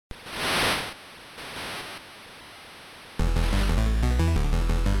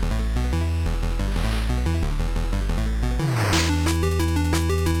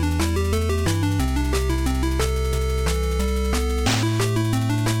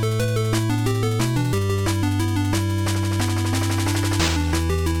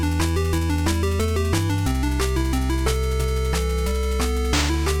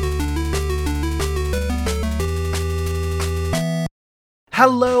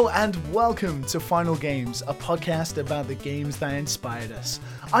Hello and welcome to Final Games, a podcast about the games that inspired us.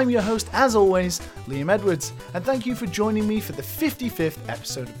 I'm your host, as always, Liam Edwards, and thank you for joining me for the 55th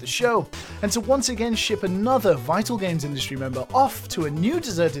episode of the show, and to once again ship another Vital Games industry member off to a new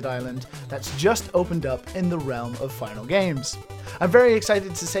deserted island that's just opened up in the realm of Final Games. I'm very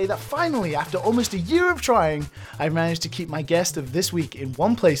excited to say that finally, after almost a year of trying, I've managed to keep my guest of this week in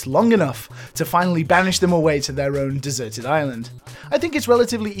one place long enough to finally banish them away to their own deserted island. I think it's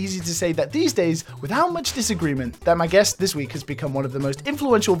relatively easy to say that these days, without much disagreement, that my guest this week has become one of the most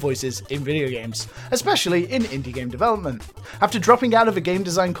influential voices in video games, especially in indie game development. After dropping out of a game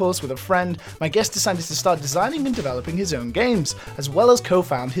design course with a friend, my guest decided to start designing and developing his own games, as well as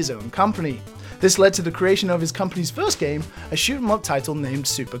co-found his own company. This led to the creation of his company's first game, a shoot-'em-up title named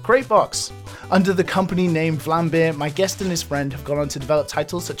Super Crate Box. Under the company name Vlambeer, my guest and his friend have gone on to develop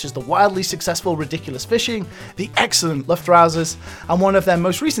titles such as the wildly successful Ridiculous Fishing, the excellent Luftrausers, and one of their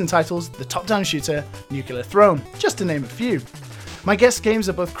most recent titles, the top-down shooter Nuclear Throne, just to name a few. My guest's games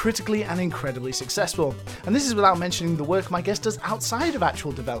are both critically and incredibly successful, and this is without mentioning the work my guest does outside of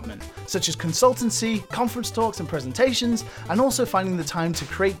actual development, such as consultancy, conference talks and presentations, and also finding the time to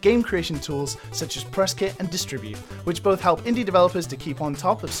create game creation tools such as PressKit and Distribute, which both help indie developers to keep on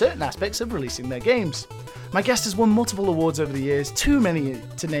top of certain aspects of releasing their games. My guest has won multiple awards over the years, too many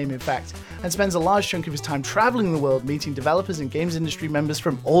to name in fact, and spends a large chunk of his time traveling the world meeting developers and games industry members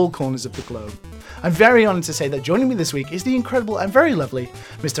from all corners of the globe. I'm very honoured to say that joining me this week is the incredible and very lovely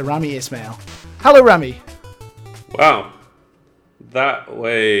Mr. Rami Ismail. Hello, Rami. Wow. That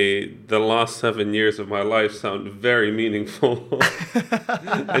way, the last 7 years of my life sound very meaningful.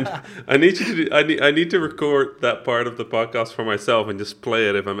 And I need to record that part of the podcast for myself and just play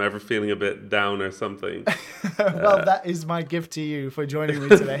it if I'm ever feeling a bit down or something. Well, that is my gift to you for joining me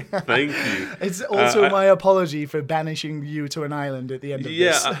today. Thank you. It's also my apology for banishing you to an island at the end of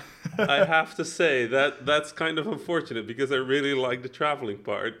this. Yeah, I have to say that's kind of unfortunate because I really like the traveling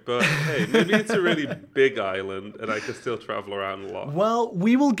part. But hey, maybe it's a really big island and I can still travel around a lot. Well,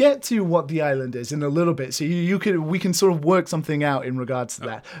 we will get to what the island is in a little bit, so we can sort of work something out in regards to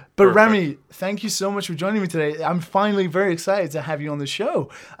that. But perfect. Rami, thank you so much for joining me today. I'm finally very excited to have you on the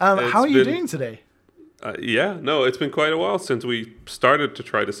show. How are you doing today? It's been quite a while since we started to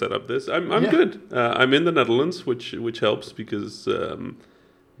try to set up this. I'm good. I'm in the Netherlands, which helps because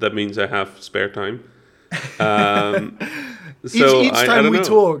that means I have spare time. So each time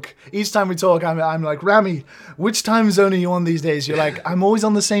we talk, I'm like, Rami, which time zone are you on these days? You're like, I'm always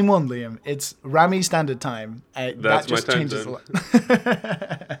on the same one, Liam. It's Rami Standard Time. That's my time zone.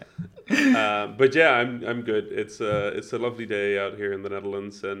 But yeah, I'm good. It's a lovely day out here in the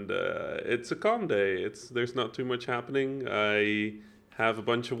Netherlands, and it's a calm day. There's not too much happening. I have a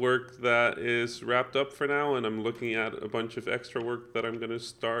bunch of work that is wrapped up for now, and I'm looking at a bunch of extra work that I'm going to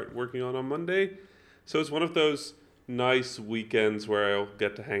start working on Monday. So it's one of those nice weekends where I'll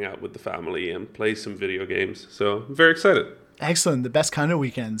get to hang out with the family and play some video games. So I'm very excited. Excellent. The best kind of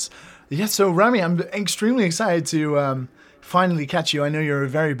weekends. Yeah, so Rami, I'm extremely excited to finally catch you. I know you're a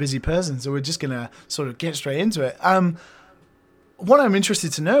very busy person, so we're just going to sort of get straight into it. What I'm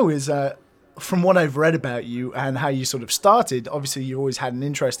interested to know is, from what I've read about you and how you sort of started, obviously you always had an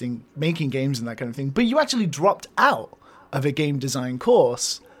interest in making games and that kind of thing, but you actually dropped out of a game design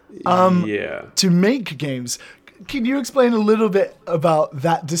course to make games. Can you explain a little bit about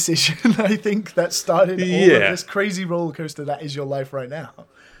that decision? I think that started all of this crazy roller coaster that is your life right now.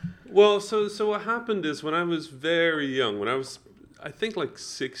 Well, so what happened is when I was very young, when I was, I think like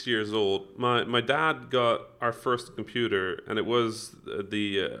 6 years old, my dad got our first computer, and it was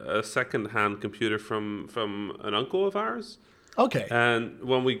a second-hand computer from an uncle of ours. Okay. And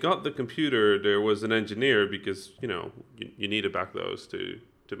when we got the computer, there was an engineer because, you needed back those to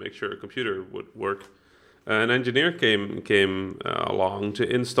make sure a computer would work. An engineer came along to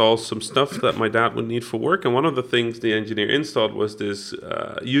install some stuff that my dad would need for work, and one of the things the engineer installed was this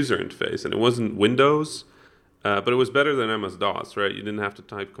user interface, and it wasn't Windows, but it was better than MS-DOS, right? You didn't have to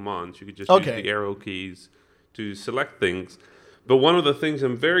type commands; you could just use the arrow keys to select things. But one of the things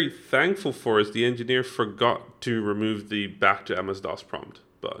I'm very thankful for is the engineer forgot to remove the back to MS-DOS prompt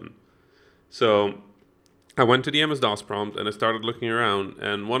button. So I went to the MS-DOS prompt and I started looking around,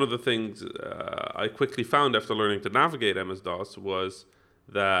 and one of the things I quickly found after learning to navigate MS-DOS was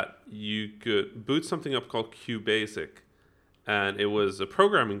that you could boot something up called QBasic, and it was a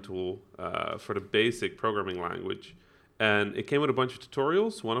programming tool for the basic programming language. And it came with a bunch of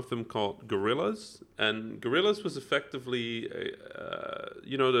tutorials, one of them called Gorillas. And Gorillas was effectively,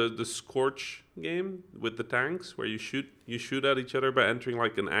 the Scorch game with the tanks, where you shoot at each other by entering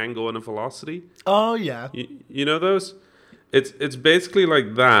like an angle and a velocity. Oh, yeah. You know those? It's basically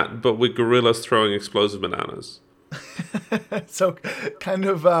like that, but with gorillas throwing explosive bananas. So, kind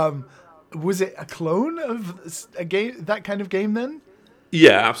of, was it a clone of a game, that kind of game then?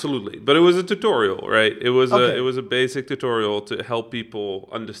 Yeah, absolutely. But it was a tutorial, right? Okay. It was a basic tutorial to help people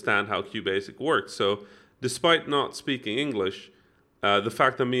understand how QBasic works. So, despite not speaking English, the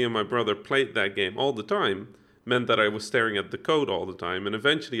fact that me and my brother played that game all the time meant that I was staring at the code all the time, and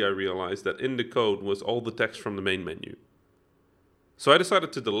eventually I realized that in the code was all the text from the main menu. So I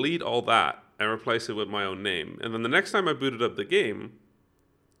decided to delete all that and replace it with my own name. And then the next time I booted up the game,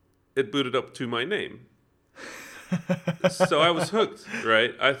 it booted up to my name. So I was hooked,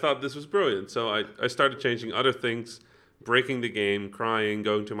 right? I thought this was brilliant. So I started changing other things, breaking the game, crying,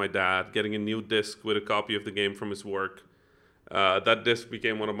 going to my dad, getting a new disc with a copy of the game from his work. That disc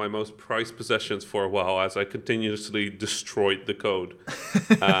became one of my most prized possessions for a while as I continuously destroyed the code.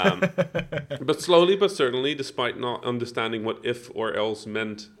 But slowly but certainly, despite not understanding what if or else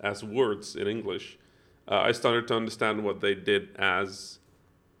meant as words in English, I started to understand what they did as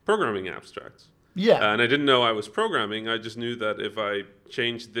programming abstracts. Yeah. And I didn't know I was programming. I just knew that if I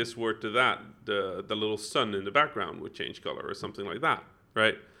changed this word to that, the little sun in the background would change color or something like that,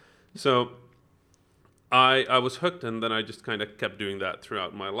 right? So I was hooked, and then I just kind of kept doing that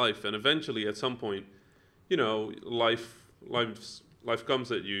throughout my life. And eventually, at some point, life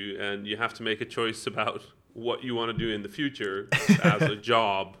comes at you, and you have to make a choice about what you want to do in the future as a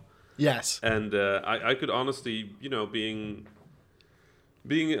job. Yes. And I could honestly,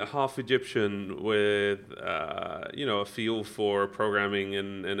 being half Egyptian with a feel for programming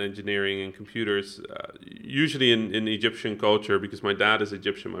and engineering and computers, usually in Egyptian culture, because my dad is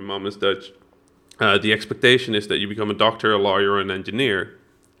Egyptian, my mom is Dutch, the expectation is that you become a doctor, a lawyer, or an engineer.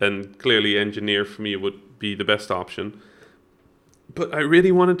 And clearly engineer for me would be the best option. But I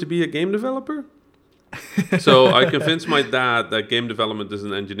really wanted to be a game developer. So I convinced my dad that game development is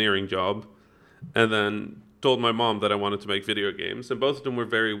an engineering job, and then told my mom that I wanted to make video games. And both of them were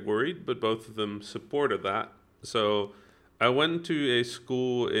very worried, but both of them supported that. So I went to a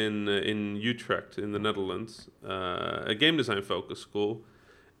school in Utrecht in the Netherlands, a game design focused school.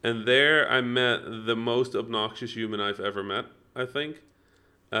 And there I met the most obnoxious human I've ever met, I think.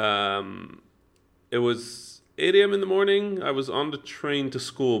 It was 8 a.m. in the morning. I was on the train to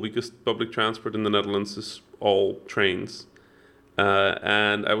school because public transport in the Netherlands is all trains.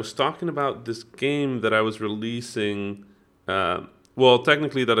 And I was talking about this game that I was releasing.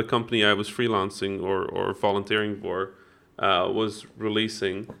 Technically that a company I was freelancing or volunteering for was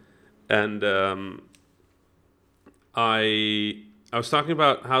releasing. And I was talking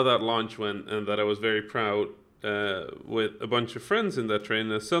about how that launch went and that I was very proud with a bunch of friends in that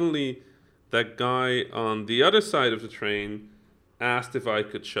train. And suddenly that guy on the other side of the train asked if I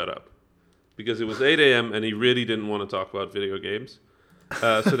could shut up. Because it was 8 a.m. and he really didn't want to talk about video games.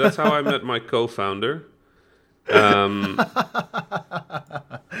 So that's how I met my co-founder. So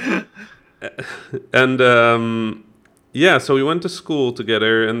we went to school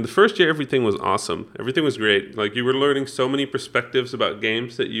together, and the first year everything was awesome. Everything was great. Like, you were learning so many perspectives about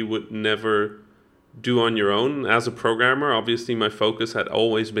games that you would never do on your own. As a programmer, obviously my focus had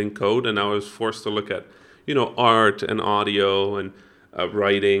always been code, and now I was forced to look at, art and audio and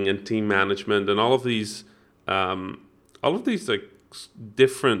writing and team management and all of these like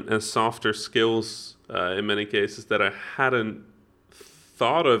different and softer skills in many cases that I hadn't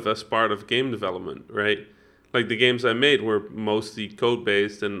thought of as part of game development, right? Like, the games I made were mostly code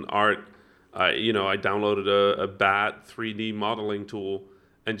based, and art. I downloaded a bad 3D modeling tool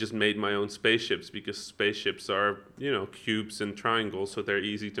and just made my own spaceships, because spaceships are cubes and triangles, so they're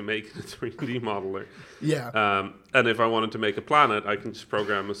easy to make in a 3D modeler. Yeah. And if I wanted to make a planet, I can just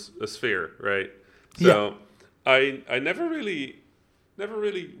program a sphere, right? So yeah. I never really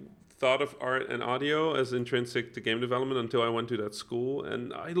thought of art and audio as intrinsic to game development until I went to that school,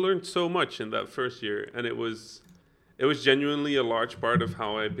 and I learned so much in that first year, and it was genuinely a large part of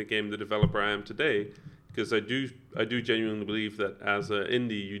how I became the developer I am today, because I do genuinely believe that as an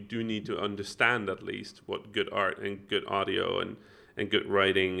indie you do need to understand at least what good art and good audio and good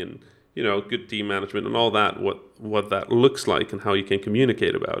writing and good team management and all that, what that looks like and how you can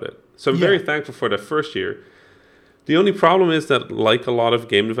communicate about it. So I'm very thankful for that first year. The only problem is that, like a lot of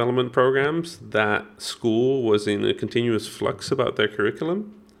game development programs, that school was in a continuous flux about their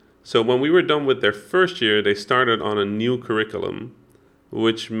curriculum. So when we were done with their first year, they started on a new curriculum,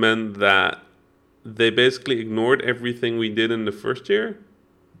 which meant that they basically ignored everything we did in the first year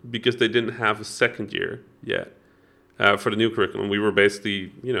because they didn't have a second year yet for the new curriculum. We were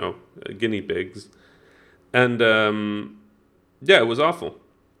basically, guinea pigs. And, it was awful.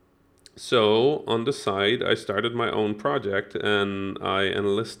 So on the side, I started my own project and I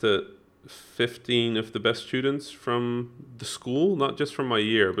enlisted 15 of the best students from the school, not just from my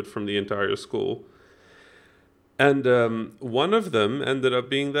year, but from the entire school. And one of them ended up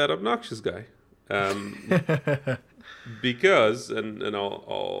being that obnoxious guy. Um, because, and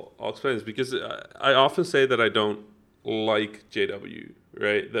I'll explain this, because I often say that I don't like JW,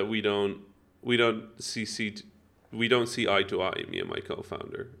 right? That we don't we don't see eye to eye, me and my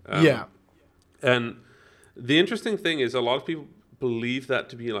co-founder. Yeah. And the interesting thing is, a lot of people believe that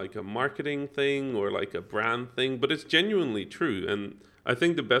to be like a marketing thing or like a brand thing, but it's genuinely true. And I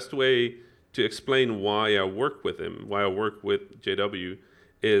think the best way to explain why I work with him, why I work with JW,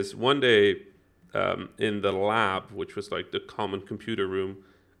 is one day in the lab, which was like the common computer room,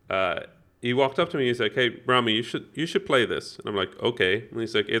 he walked up to me. He's like, "Hey, Brahmi, you should play this." And I'm like, "Okay." And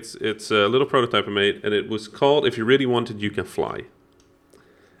he's like, "It's a little prototype I made, and it was called If You Really Wanted, You Can Fly."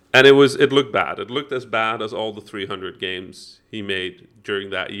 And it looked bad. It looked as bad as all the 300 games he made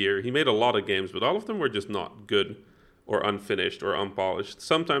during that year. He made a lot of games, but all of them were just not good or unfinished or unpolished.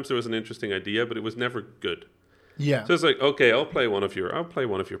 Sometimes there was an interesting idea, but it was never good. Yeah. So it's like, okay, I'll play one of your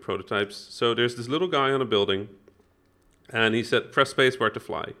prototypes. So there's this little guy on a building, and he said, "Press spacebar to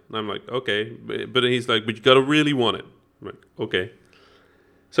fly." And I'm like, okay, but he's like, "But you gotta really want it." I'm like, okay.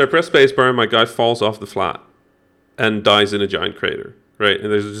 So I press spacebar, and my guy falls off the flat and dies in a giant crater. Right,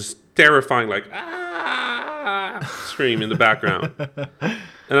 and there's this terrifying, like, "Ah!" scream in the background.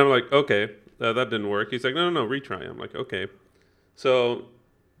 And I'm like, okay, that didn't work. He's like, no, retry. I'm like, okay. So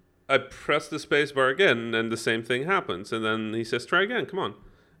I press the space bar again, and the same thing happens. And then he says, try again, come on.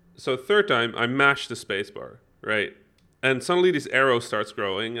 So third time, I mash the space bar, right? And suddenly this arrow starts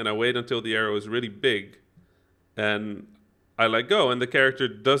growing, and I wait until the arrow is really big, and I let go, and the character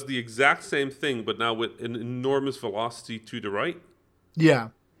does the exact same thing, but now with an enormous velocity to the right. Yeah.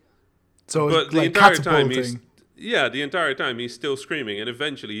 So but it's the like entire time the entire time he's still screaming, and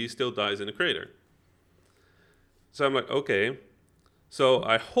eventually he still dies in a crater. So I'm like, okay. So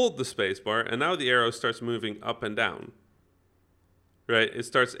I hold the space bar, and now the arrow starts moving up and down. Right? It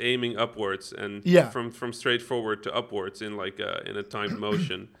starts aiming upwards and from straight forward to upwards in like in a timed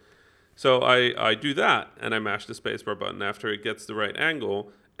motion. So I do that, and I mash the spacebar button after it gets the right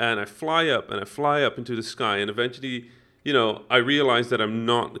angle, and I fly up into the sky, and eventually, I realize that I'm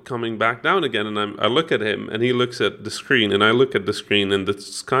not coming back down again, and I look at him, and he looks at the screen, and I look at the screen, and the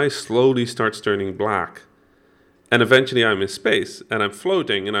sky slowly starts turning black. And eventually I'm in space, and I'm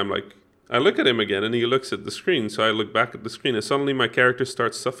floating, and I'm like, I look at him again, and he looks at the screen, so I look back at the screen, and suddenly my character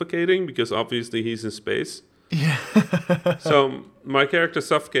starts suffocating, because obviously he's in space. Yeah. So my character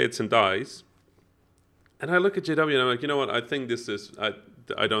suffocates and dies, and I look at JW, and I'm like, you know what, I think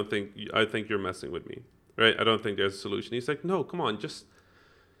you're messing with me. Right? I don't think there's a solution. He's like, no, come on, just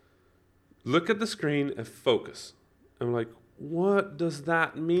look at the screen and focus. I'm like, what does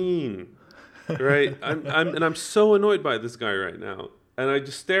that mean? Right? I'm so annoyed by this guy right now. And I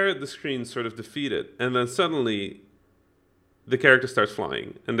just stare at the screen, sort of defeated. And then suddenly the character starts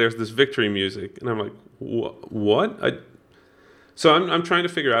flying, and there's this victory music. And I'm like, what? So I'm trying to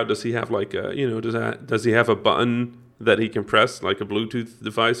figure out, does he have like does he have a button that he can press, like a Bluetooth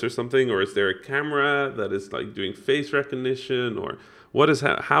device or something, or is there a camera that is like doing face recognition, or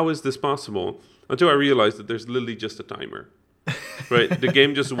how is this possible? Until I realized that there's literally just a timer, right? The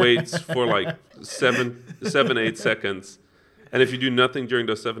game just waits for like 8 seconds, and if you do nothing during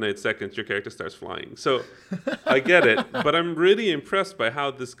those 8 seconds, your character starts flying. So I get it, but I'm really impressed by how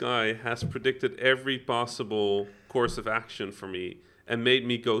this guy has predicted every possible course of action for me, and made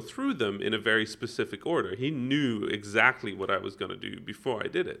me go through them in a very specific order. He knew exactly what I was going to do before I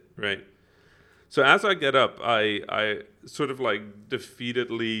did it, right? So as I get up, I sort of like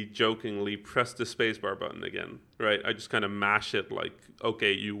defeatedly, jokingly press the spacebar button again, right? I just kind of mash it like,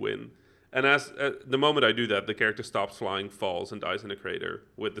 okay, you win. And as the moment I do that, the character stops flying, falls, and dies in a crater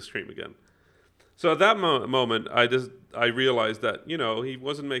with the scream again. So at that moment, I realized that, he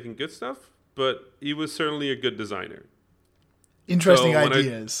wasn't making good stuff, but he was certainly a good designer. Interesting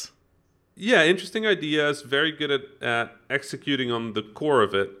ideas. Interesting ideas. Very good at executing on the core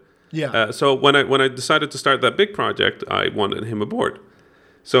of it. Yeah. So when I decided to start that big project, I wanted him aboard.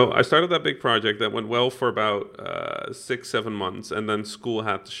 So I started that big project that went well for about 6-7 months, and then school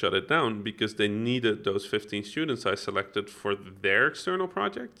had to shut it down because they needed those 15 students I selected for their external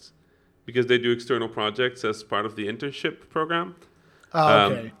projects, because they do external projects as part of the internship program.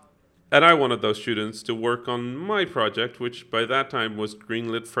 Okay. And I wanted those students to work on my project, which by that time was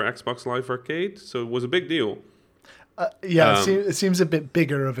greenlit for Xbox Live Arcade, so it was a big deal. It seems a bit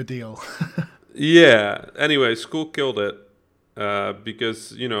bigger of a deal. Yeah. Anyway, school killed it.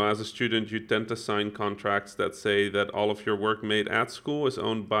 because, as a student, you tend to sign contracts that say that all of your work made at school is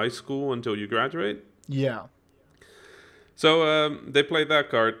owned by school until you graduate. Yeah. So they played that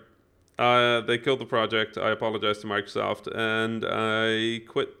card. They killed the project. I apologized to Microsoft, and I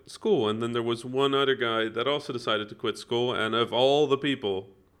quit school. And then there was one other guy that also decided to quit school, and of all the people,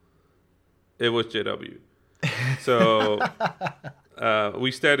 it was JW. So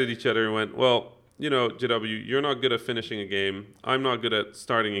we stared at each other and went, well, JW, you're not good at finishing a game. I'm not good at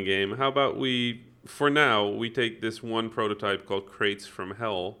starting a game. How about for now, we take this one prototype called Crates from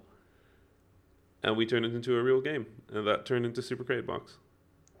Hell, and we turn it into a real game. And that turned into Super Crate Box.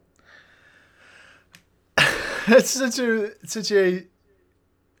 It's such a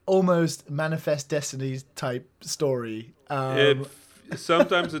almost Manifest Destiny type story.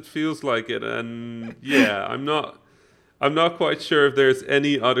 Sometimes it feels like it, and yeah, I'm not quite sure if there's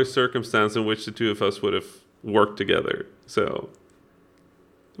any other circumstance in which the two of us would have worked together. So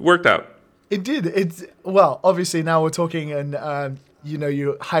it worked out. It did. Well, obviously now we're talking, and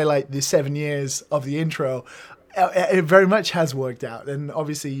you highlight the 7 years of the intro. It very much has worked out, and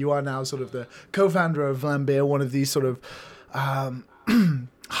obviously you are now sort of the co-founder of Vlambeer, one of these sort of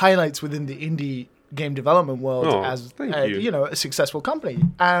highlights within the indie game development world as a successful company.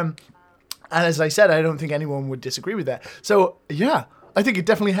 And as I said, I don't think anyone would disagree with that. So yeah, I think it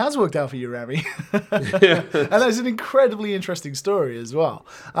definitely has worked out for you, Rami. Yeah. And that's an incredibly interesting story as well.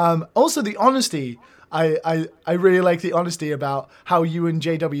 Also, the honesty. I really like the honesty about how you and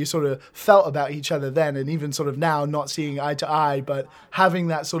JW sort of felt about each other then, and even sort of now not seeing eye to eye, but having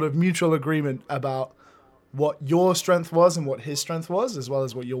that sort of mutual agreement about what your strength was and what his strength was, as well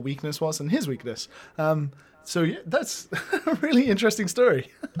as what your weakness was and his weakness. So yeah, that's a really interesting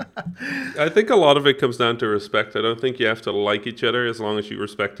story. I think a lot of it comes down to respect. I don't think you have to like each other as long as you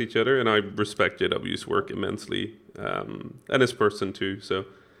respect each other. And I respect JW's work immensely, and his person too. So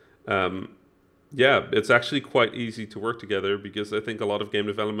yeah, it's actually quite easy to work together, because I think a lot of game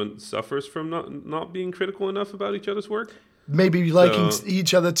development suffers from not being critical enough about each other's work. Maybe liking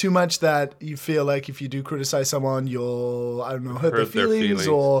each other too much that you feel like if you do criticize someone, you'll, hurt their feelings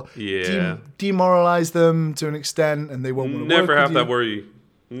or demoralize them to an extent, and they won't want to Never work have with that you. worry.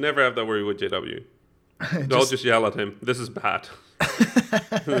 Never have that worry with JW. I'll just yell at him. This is bad.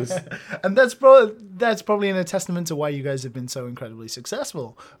 And that's probably a testament to why you guys have been so incredibly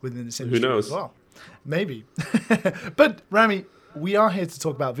successful within this industry. Who knows? As well. Maybe. But Rami, we are here to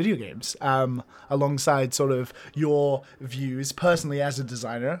talk about video games, alongside sort of your views personally as a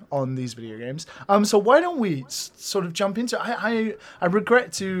designer on these video games. So why don't we sort of jump into it? I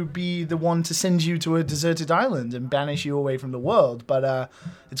regret to be the one to send you to a deserted island and banish you away from the world, but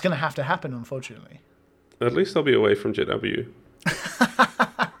it's going to have to happen, unfortunately. At least I'll be away from JW.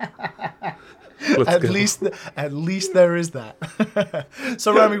 At least there is that.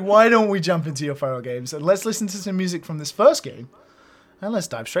 So Rami, why don't we jump into your final games and let's listen to some music from this first game, and let's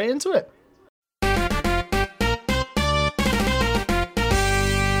dive straight into it.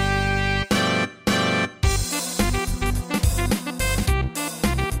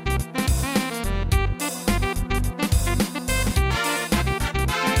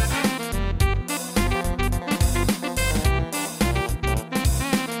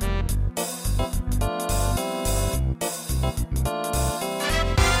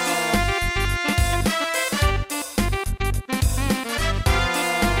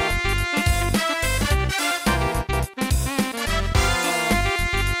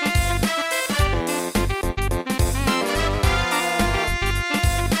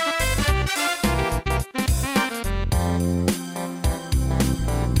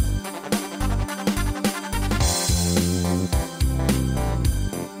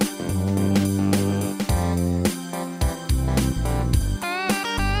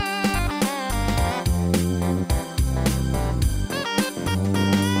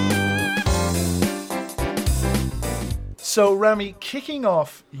 So, Rami, kicking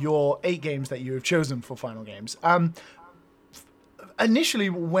off your 8 games that you have chosen for Final Games, initially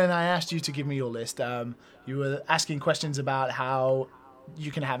when I asked you to give me your list, you were asking questions about how you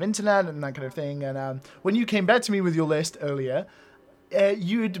can have internet and that kind of thing. And when you came back to me with your list earlier,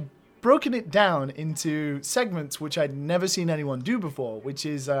 you'd broken it down into segments which I'd never seen anyone do before, which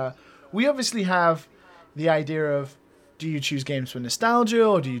is we obviously have the idea of, do you choose games for nostalgia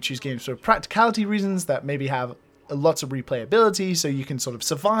or do you choose games for practicality reasons that maybe have lots of replayability so you can sort of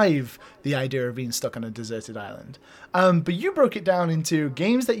survive the idea of being stuck on a deserted island. But you broke it down into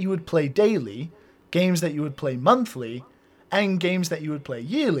games that you would play daily, games that you would play monthly, and games that you would play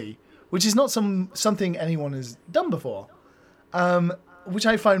yearly, which is not something anyone has done before. which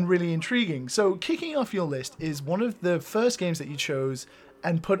I find really intriguing. So kicking off your list is one of the first games that you chose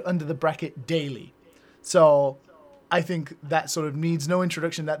and put under the bracket daily. So I think that sort of needs no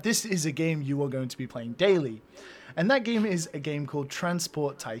introduction that this is a game you are going to be playing daily. And that game is a game called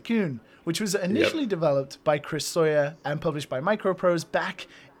Transport Tycoon, which was initially developed by Chris Sawyer and published by Microprose back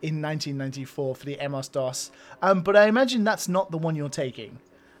in 1994 for the MS-DOS. But I imagine that's not the one you're taking.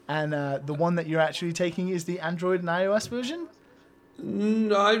 And the one that you're actually taking is the Android and iOS version?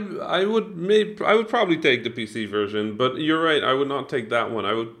 I would probably take the PC version, but you're right. I would not take that one.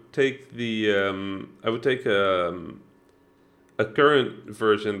 I would take a current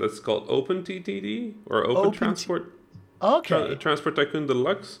version that's called OpenTTD or Open Transport. Okay. Transport Tycoon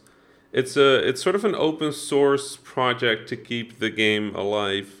Deluxe. It's sort of an open source project to keep the game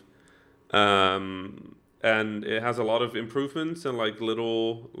alive, and it has a lot of improvements and like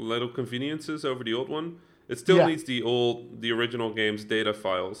little conveniences over the old one. It still needs the original game's data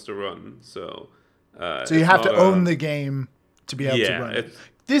files to run. So you have to own the game to be able to run it.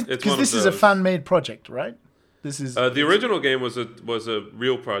 Because this is a fan-made project, right? This is the original game was a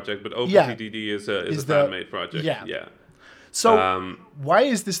real project, but OpenTTD is a fan-made project. Yeah. So why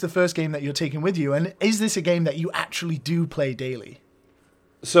is this the first game that you're taking with you? And is this a game that you actually do play daily?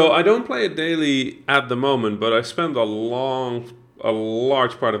 So I don't play it daily at the moment, but I spend a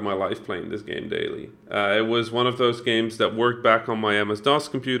large part of my life playing this game daily. It was one of those games that worked back on my MS-DOS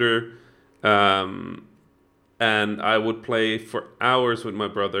computer, and I would play for hours with my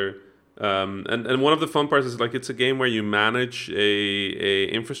brother. And one of the fun parts is like it's a game where you manage a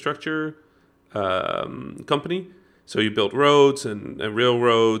infrastructure company. So you build roads and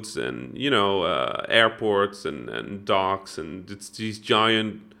railroads and airports and docks, and it's these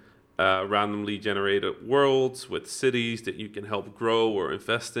giant randomly generated worlds with cities that you can help grow or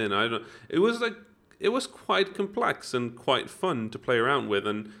invest in. It was quite complex and quite fun to play around with,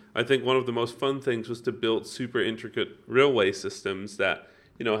 and I think one of the most fun things was to build super intricate railway systems that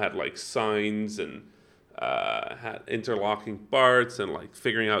had like signs and had interlocking parts and like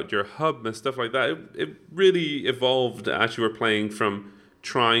figuring out your hub and stuff like that. It really evolved as you were playing, from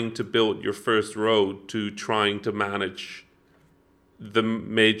trying to build your first road to trying to manage the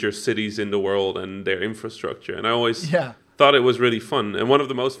major cities in the world and their infrastructure. And I always thought it was really fun. And one of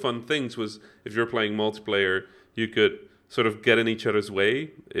the most fun things was if you're playing multiplayer, you could sort of get in each other's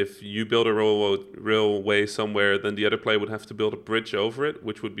way. If you build a railway somewhere, then the other player would have to build a bridge over it,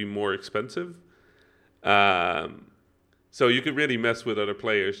 which would be more expensive. So you could really mess with other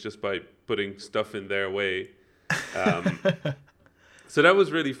players just by putting stuff in their way. So that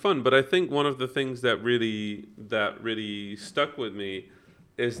was really fun. But I think one of the things that really stuck with me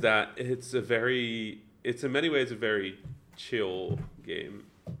is that it's in many ways a very chill game.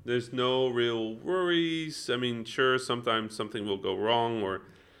 There's no real worries. I mean, sure, sometimes something will go wrong, or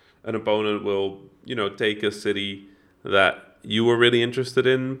an opponent will, take a city that you were really interested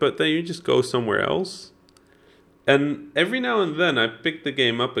in, but then you just go somewhere else. And every now and then I pick the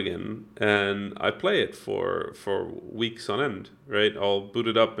game up again and I play it for weeks on end, right? I'll boot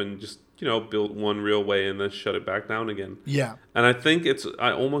it up and just, build one railway and then shut it back down again. Yeah. And I think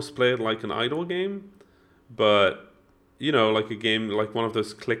I almost play it like an idle game, but, like a game, like one of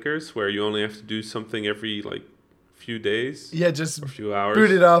those clickers where you only have to do something every, like, few days. Yeah, just a few hours. Boot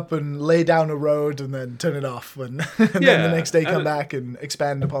it up and lay down a road and then turn it off. And then the next day come back and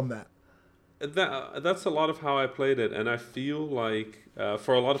expand upon that. That's a lot of how I played it, and I feel like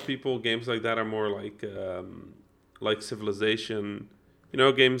for a lot of people, games like that are more like Civilization,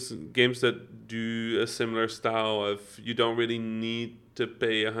 games that do a similar style of you don't really need to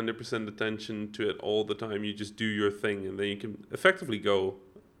pay 100% attention to it all the time. You just do your thing, and then you can effectively go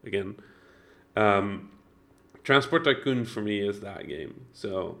again. Transport Tycoon for me is that game.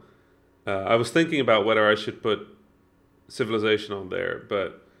 So I was thinking about whether I should put Civilization on there,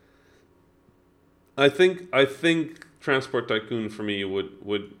 but I think Transport Tycoon for me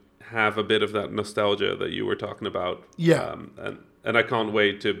would have a bit of that nostalgia that you were talking about. Yeah. And I can't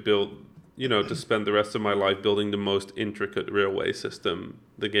wait to build, to spend the rest of my life building the most intricate railway system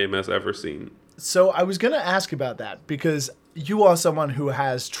the game has ever seen. So I was going to ask about that because you are someone who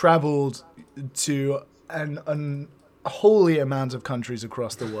has traveled to an holy amount of countries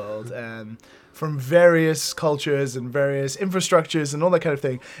across the world, and from various cultures and various infrastructures and all that kind of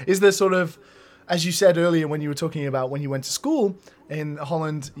thing. Is there sort of, as you said earlier when you were talking about when you went to school in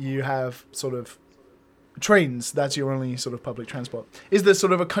Holland, you have sort of trains. That's your only sort of public transport. Is there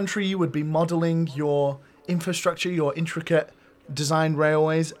sort of a country you would be modeling your infrastructure, your intricate design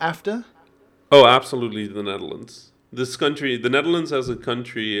railways after? Oh, absolutely, the Netherlands. The Netherlands as a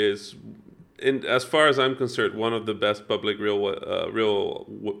country as far as I'm concerned, one of the best public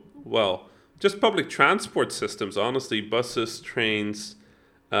just public transport systems. Honestly, buses, trains,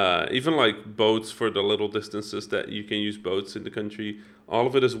 even like boats for the little distances that you can use boats in the country. All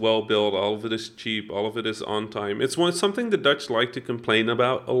of it is well built. All of it is cheap. All of it is on time. It's something the Dutch like to complain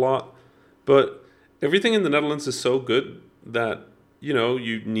about a lot, but everything in the Netherlands is so good that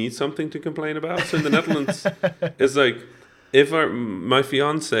you need something to complain about. So in the Netherlands, it's like, if my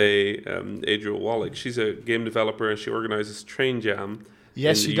fiance, Adriel Wallach, she's a game developer and she organizes Train Jam.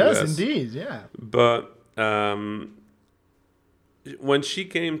 Yes, she does indeed, yeah. But when she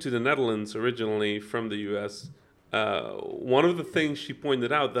came to the Netherlands originally from the US, one of the things she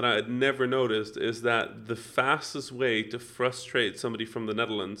pointed out that I had never noticed is that the fastest way to frustrate somebody from the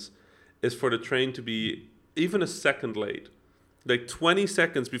Netherlands is for the train to be even a second late. Like 20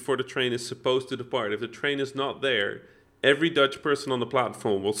 seconds before the train is supposed to depart. If the train is not there, every Dutch person on the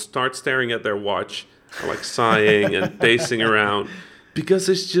platform will start staring at their watch, like sighing and pacing around, because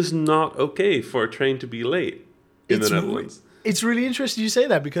it's just not okay for a train to be late in the Netherlands. It's really interesting you say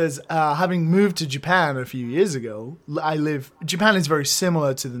that, because having moved to Japan a few years ago, Japan is very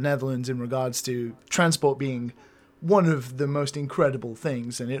similar to the Netherlands in regards to transport being one of the most incredible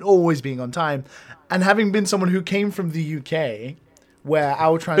things, and it always being on time. And having been someone who came from the UK, where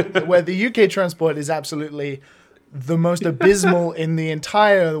where the UK transport is absolutely the most abysmal in the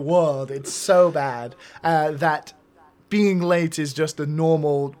entire world, it's so bad that being late is just a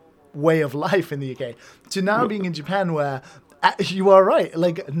normal way of life in the UK. To now being in Japan, where you are right.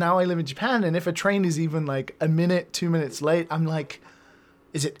 Like, now I live in Japan, and if a train is even like a minute, 2 minutes late, I'm like,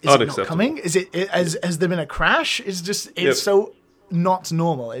 is it not coming? Has there been a crash? It's so not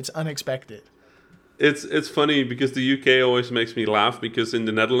normal. It's unexpected. It's funny because the UK always makes me laugh, because in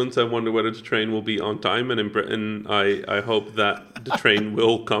the Netherlands I wonder whether the train will be on time, and in Britain I hope that the train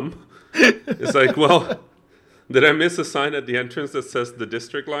will come. It's like, well, did I miss a sign at the entrance that says the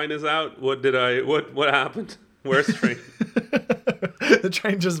district line is out? What happened? Where's the train? The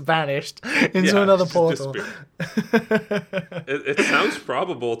train just vanished into another portal. It sounds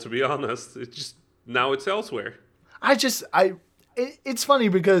probable, to be honest. Now it's elsewhere. It's funny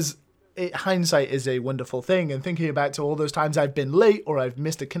because hindsight is a wonderful thing, and thinking back to all those times I've been late or I've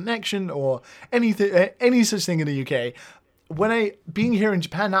missed a connection or anything, any such thing in the UK. Being here in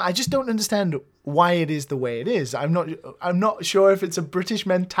Japan now, I just don't understand why it is the way it is. I'm not sure if it's a British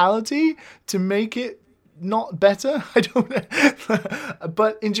mentality to make it not better. I don't know.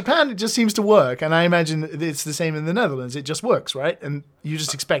 But in Japan, it just seems to work. And I imagine it's the same in the Netherlands. It just works, right? And you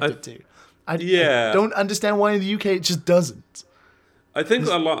just expect it to. I don't understand why in the UK it just doesn't. I think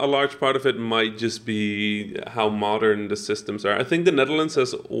a large part of it might just be how modern the systems are. I think the Netherlands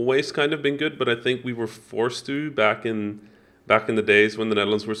has always kind of been good, but I think we were forced to back in the days when the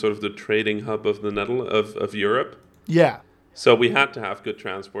Netherlands were sort of the trading hub of of Europe. Yeah. So we had to have good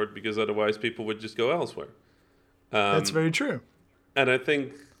transport, because otherwise people would just go elsewhere. That's very true. And I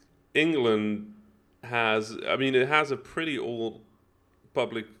think England has a pretty old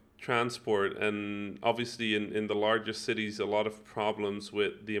public transport, and obviously in the largest cities, a lot of problems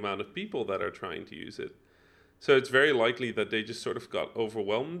with the amount of people that are trying to use it. So it's very likely that they just sort of got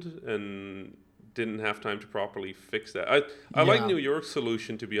overwhelmed and didn't have time to properly fix that. I like New York's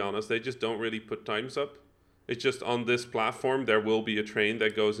solution, to be honest. They just don't really put times up. It's just on this platform, there will be a train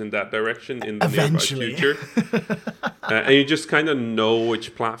that goes in that direction in the nearby future. And you just kind of know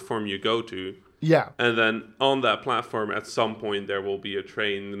which platform you go to. Yeah. And then on that platform, at some point, there will be a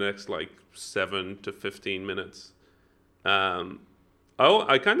train in the next, 7 to 15 minutes.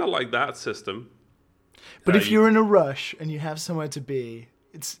 I kind of like that system. But if you're in a rush and you have somewhere to be,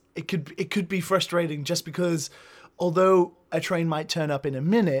 it could be frustrating, just because although a train might turn up in a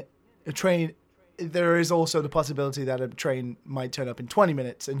minute, there is also the possibility that a train might turn up in 20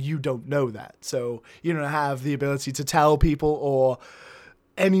 minutes and you don't know that. So you don't have the ability to tell people or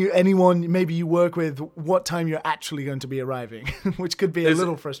anyone maybe you work with what time you're actually going to be arriving, which could be a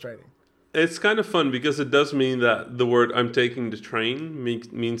little frustrating. It's kind of fun because it does mean that the word "I'm taking the train"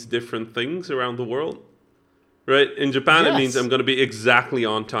 means different things around the world. Right? In Japan, It means I'm going to be exactly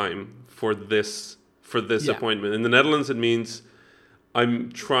on time for this appointment. In the Netherlands, it means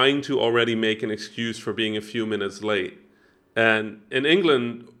I'm trying to already make an excuse for being a few minutes late. And in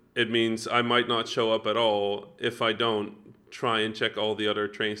England, it means I might not show up at all. If I don't, try and check all the other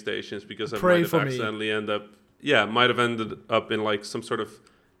train stations, because I might have accidentally ended up in some sort of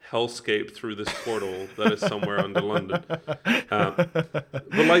hellscape through this portal that is somewhere under London.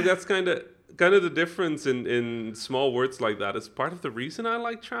 But that's kind of the difference in small words like that. It's part of the reason I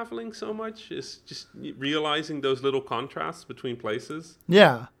like traveling so much, is just realizing those little contrasts between places.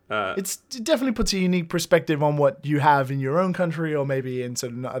 Yeah. It definitely puts a unique perspective on what you have in your own country, or maybe in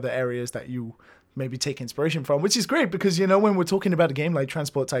certain other areas that you maybe take inspiration from, which is great because, when we're talking about a game like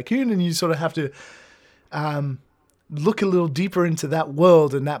Transport Tycoon and you sort of have to look a little deeper into that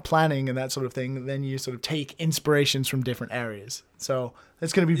world and that planning and that sort of thing, then you sort of take inspirations from different areas. So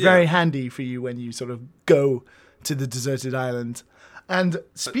it's going to be very handy for you when you sort of go to the deserted island. And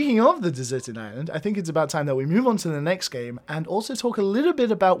speaking of the deserted island, I think it's about time that we move on to the next game and also talk a little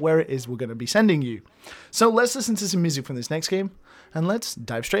bit about where it is we're going to be sending you. So let's listen to some music from this next game and let's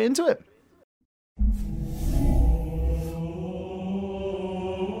dive straight into it.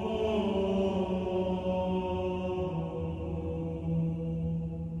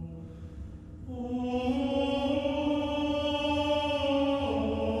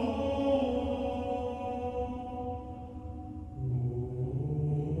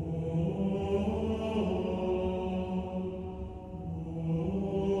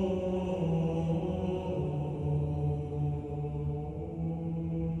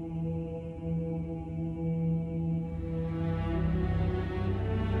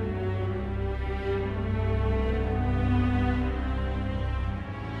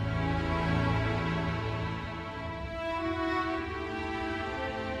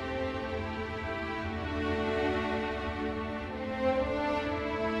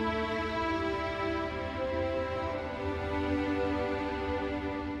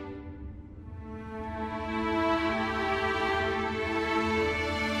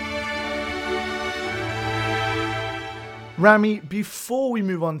 Rami, before we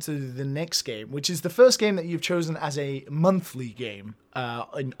move on to the next game, which is the first game that you've chosen as a monthly game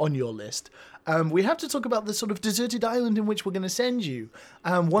on your list, we have to talk about the sort of deserted island in which we're going to send you.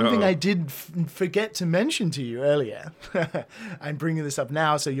 One thing I did forget to mention to you earlier, I'm bringing this up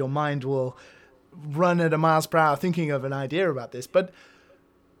now so your mind will run at a miles per hour thinking of an idea about this, but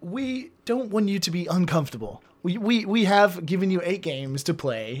we don't want you to be uncomfortable. We have given you 8 games to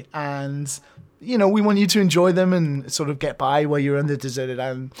play, and we want you to enjoy them and sort of get by while you're on the deserted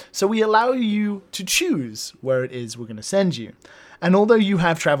island. So we allow you to choose where it is we're going to send you. And although you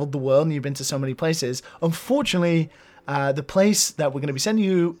have traveled the world and you've been to so many places, unfortunately, the place that we're going to be sending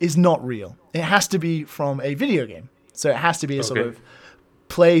you is not real. It has to be from a video game. So it has to be a sort of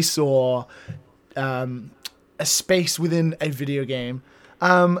place or a space within a video game.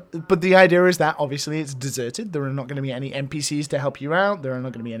 But the idea is that obviously it's deserted. There are not going to be any NPCs to help you out. There are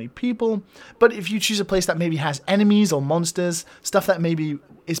not going to be any people. But if you choose a place that maybe has enemies or monsters, stuff that maybe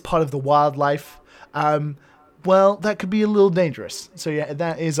is part of the wildlife, well, that could be a little dangerous. So yeah,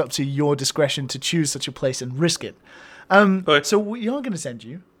 that is up to your discretion to choose such a place and risk it. So we are going to send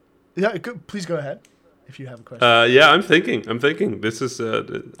you. Yeah, please go ahead if you have a question. I'm thinking. This is.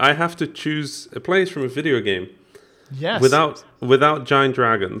 I have to choose a place from a video game. Yes. Without giant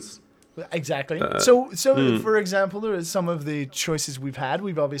dragons. Exactly. So for example, there are some of the choices we've had.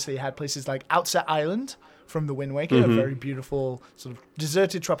 We've obviously had places like Outset Island from the Wind Waker, a very beautiful sort of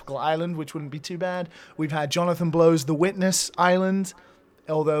deserted tropical island, which wouldn't be too bad. We've had Jonathan Blow's The Witness Island,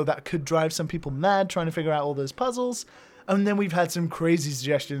 although that could drive some people mad trying to figure out all those puzzles. And then we've had some crazy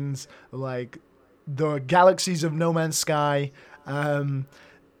suggestions like the Galaxies of No Man's Sky.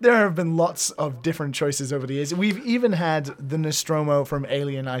 There have been lots of different choices over the years. We've even had the Nostromo from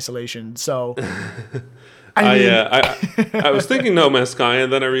Alien Isolation. So, I was thinking No Man's Sky,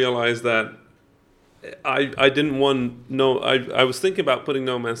 and then I realized that I didn't want I was thinking about putting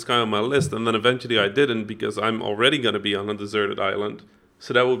No Man's Sky on my list, and then eventually I didn't because I'm already going to be on a deserted island.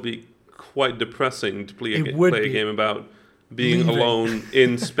 So that would be quite depressing to play a game about being alone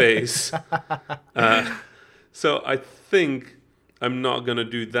in space. So I think I'm not going to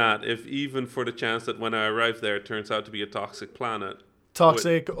do that, if even for the chance that when I arrive there, it turns out to be a toxic planet.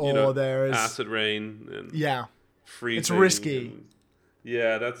 There's acid rain and freezing. It's risky.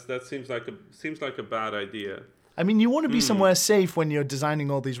 That seems like a bad idea. I mean, you want to be somewhere safe when you're designing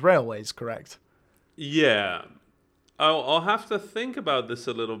all these railways, correct? Yeah. I'll have to think about this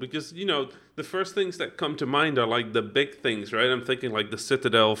a little because, the first things that come to mind are like the big things, right? I'm thinking like the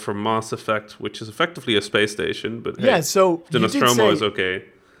Citadel from Mass Effect, which is effectively a space station, but so the Nostromo is okay.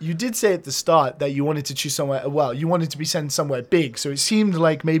 You did say at the start that you wanted to choose somewhere, you wanted to be sent somewhere big, so it seemed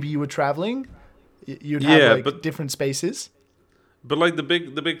like maybe you were traveling. You'd have different spaces. But like the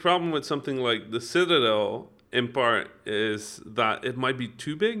big problem with something like the Citadel, in part, is that it might be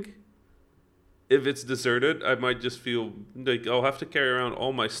too big. If it's deserted, I might just feel like I'll have to carry around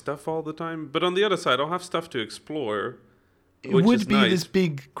all my stuff all the time. But on the other side, I'll have stuff to explore. It would be nice. This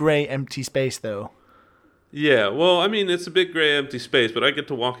big, grey, empty space, though. Yeah, well, I mean, it's a big gray empty space, but I get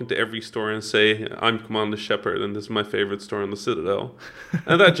to walk into every store and say, I'm Commander Shepard, and this is my favorite store on the Citadel.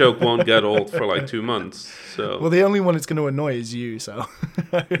 And that joke won't get old for like 2 months. Well, So, the only one it's going to annoy is you, so.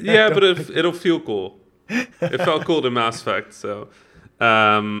 yeah, but it'll feel cool. It felt cool to Mass Effect, so.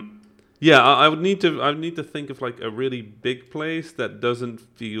 Yeah, I would need to think of like a really big place that doesn't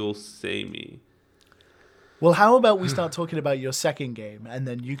feel samey. Well, how about we start talking about your second game, and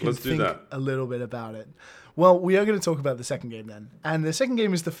then you can Let's do think that. a little bit about it. Well, we are going to talk about the second game then. And the second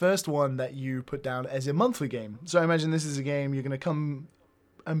game is the first one that you put down as a monthly game. So I imagine this is a game you're going to come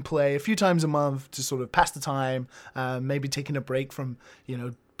and play a few times a month to sort of pass the time, maybe taking a break from,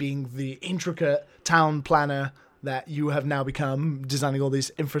 being the intricate town planner that you have now become, designing all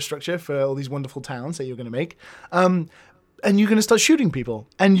this infrastructure for all these wonderful towns that you're going to make. And you're going to start shooting people.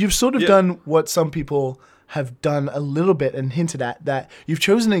 And you've sort of done what some people have done a little bit and hinted at, that you've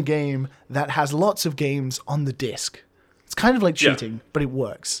chosen a game that has lots of games on the disc. It's kind of like cheating, but it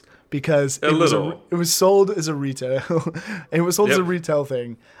works because it was sold as a retail. It was sold as a retail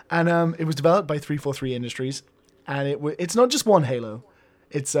thing, and it was developed by 343 Industries, and it's not just one Halo.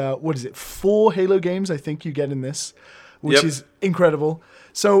 It's 4 Halo games I think you get in this, which is incredible.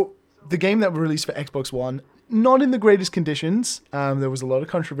 So the game that was released for Xbox One, not in the greatest conditions. There was a lot of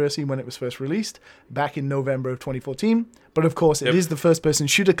controversy when it was first released back in November of 2014. But of course, it is the first-person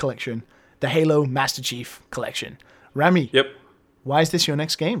shooter collection, the Halo Master Chief Collection. Rami, why is this your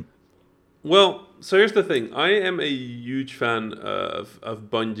next game? Well, so here's the thing. I am a huge fan of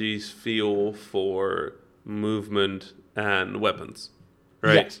Bungie's feel for movement and weapons,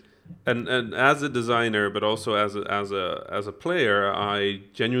 right? Yes. And as a designer, but also as a player, I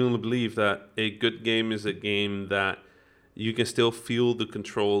genuinely believe that a good game is a game that you can still feel the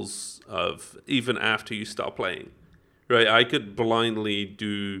controls of even after you stop playing, right? I could blindly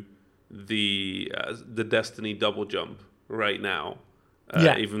do the Destiny double jump right now,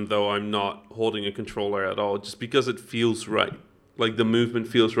 even though I'm not holding a controller at all, just because it feels right. Like the movement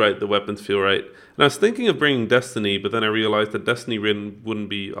feels right, the weapons feel right. And I was thinking of bringing Destiny, but then I realized that Destiny wouldn't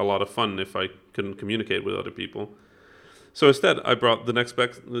be a lot of fun if I couldn't communicate with other people. So instead, I brought the next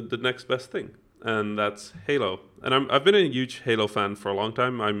best thing, and that's Halo. And I've been a huge Halo fan for a long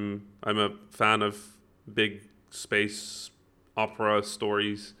time. I'm a fan of big space opera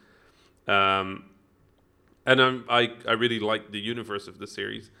stories, and I really like the universe of the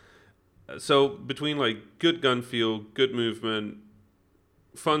series. So between like good gun feel, good movement,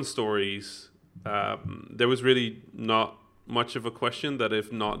 fun stories, there was really not much of a question that if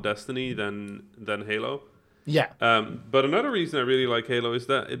not Destiny, then Halo. Yeah. But another reason I really like Halo is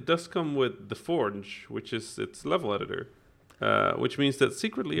that it does come with the Forge, which is its level editor, which means that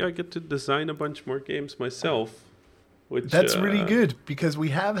secretly I get to design a bunch more games myself. That's really good, because we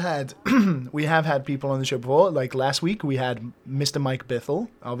have had people on the show before. Like last week, we had Mr. Mike Bithell,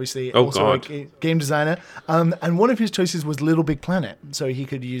 obviously a game designer, and one of his choices was Little Big Planet, so he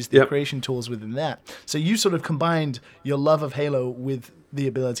could use the creation tools within that. So you sort of combined your love of Halo with the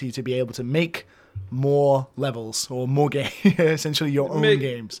ability to be able to make more levels or more games, essentially your own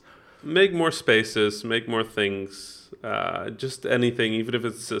games. Make more spaces, make more things, just anything, even if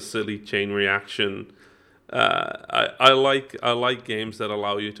it's a silly chain reaction. I like games that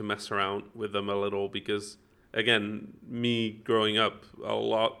allow you to mess around with them a little, because again, me growing up, a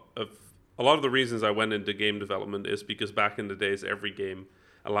lot of the reasons I went into game development is because back in the days every game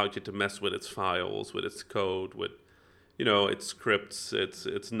allowed you to mess with its files, with its code, with its scripts,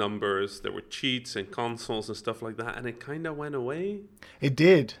 its numbers. There were cheats and consoles and stuff like that, and it kind of went away. It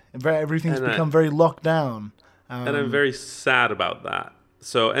did. Everything's become very locked down. And I'm very sad about that.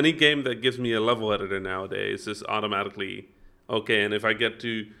 So any game that gives me a level editor nowadays is automatically okay. And if I get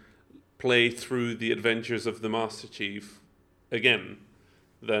to play through the adventures of the Master Chief again,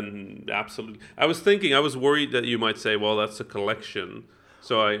 then absolutely. I was worried that you might say, well, that's a collection.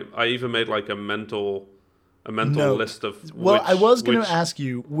 So I even made like a mental list of. Well, I was going to ask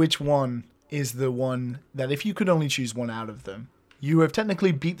you which one is the one that if you could only choose one out of them. You have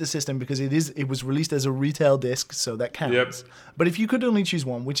technically beat the system because it was released as a retail disc, so that counts. Yep. But if you could only choose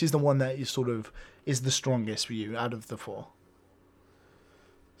one, which is the one that is the strongest for you out of the 4?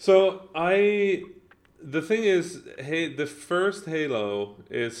 So the thing is, the first Halo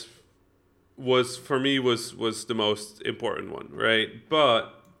was for me the most important one, right?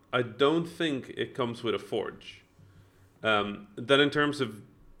 But I don't think it comes with a Forge. Then in terms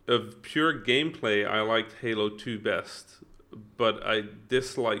of pure gameplay, I liked Halo 2 best. But I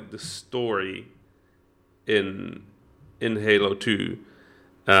dislike the story in Halo 2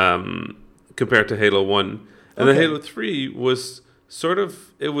 compared to Halo 1. And then Halo 3 was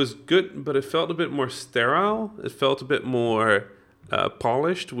it was good, but it felt a bit more sterile. It felt a bit more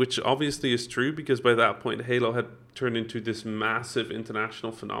polished, which obviously is true because by that point Halo had turned into this massive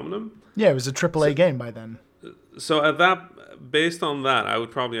international phenomenon. Yeah, it was a AAA game by then. So based on that, I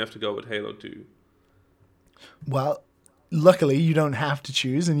would probably have to go with Halo 2. Well, luckily you don't have to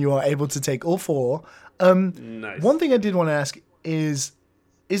choose and you are able to take all four. Nice. One thing I did want to ask is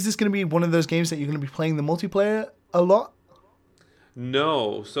this going to be one of those games that you're going to be playing the multiplayer a lot?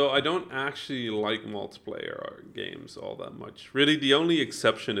 No, so I don't actually like multiplayer games all that much. Really, the only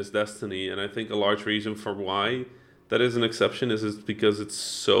exception is Destiny, and I think a large reason for why that is an exception is because it's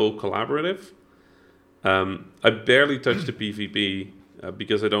so collaborative. I barely touch the PvP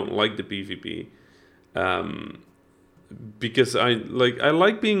because I don't like the PvP. Because I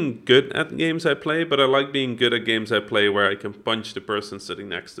like being good at games I play, but I like being good at games I play where I can punch the person sitting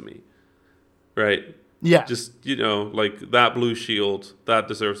next to me. Right? Yeah. Just, like that blue shield, that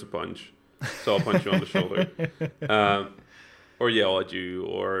deserves a punch. So I'll punch you on the shoulder. Or yell at you,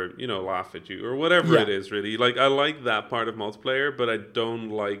 or, laugh at you, or whatever it is, really. Like, I like that part of multiplayer, but I don't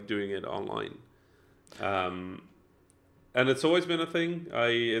like doing it online. And it's always been a thing.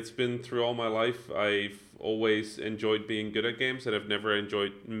 It's been through all my life. I've always enjoyed being good at games, and I've never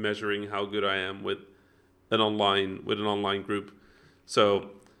enjoyed measuring how good I am with an online group.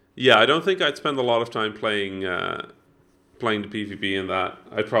 So... yeah, I don't think I'd spend a lot of time playing the PvP in that.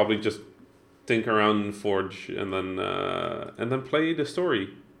 I'd probably just think around in Forge and then play the story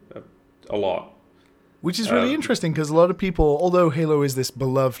a lot. Which is really interesting because a lot of people, although Halo is this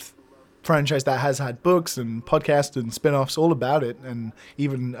beloved franchise that has had books and podcasts and spin-offs all about it, and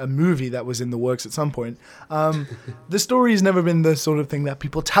even a movie that was in the works at some point, the story has never been the sort of thing that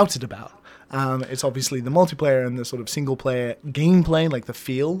people touted about. It's obviously the multiplayer and the sort of single-player gameplay, like the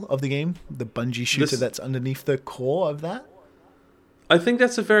feel of the game, the Bungie shooter that's underneath the core of that. I think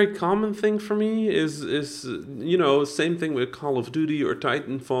that's a very common thing for me, is same thing with Call of Duty or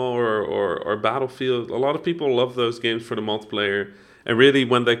Titanfall or Battlefield. A lot of people love those games for the multiplayer, and really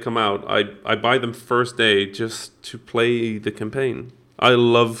when they come out, I buy them first day just to play the campaign. I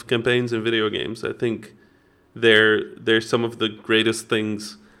love campaigns in video games. I think they're some of the greatest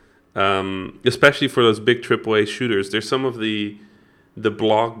things. Especially for those big AAA shooters, there's some of the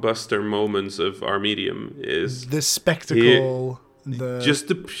blockbuster moments of our medium is the spectacle, just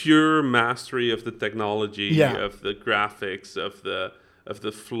the pure mastery of the technology, of the graphics, of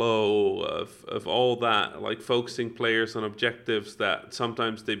the flow, of all that, like focusing players on objectives that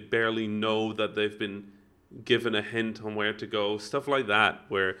sometimes they barely know that they've been given a hint on where to go, stuff like that,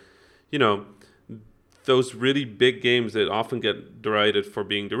 where those really big games that often get derided for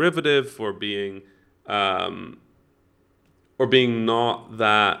being derivative, for being not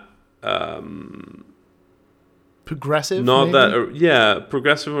that progressive,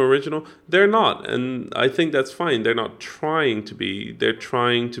 progressive original. They're not, and I think that's fine. They're not trying to be. They're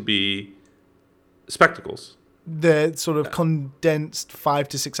trying to be spectacles. They're sort of condensed 5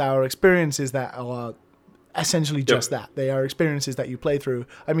 to 6 hour experiences that are essentially just that. They are experiences that you play through.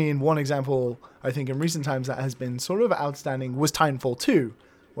 I mean, one example I think in recent times that has been sort of outstanding was Titanfall 2,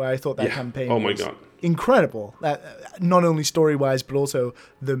 where I thought that campaign was incredible. That not only story-wise, but also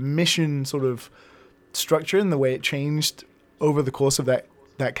the mission sort of structure and the way it changed over the course of that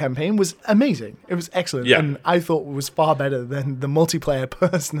campaign was amazing. It was excellent, and I thought it was far better than the multiplayer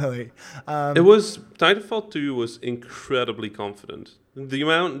personally. Titanfall 2 was incredibly confident. The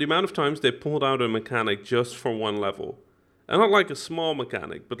amount of times they pulled out a mechanic just for one level, and not like a small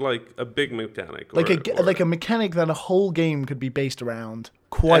mechanic, but like a big mechanic, like a mechanic that a whole game could be based around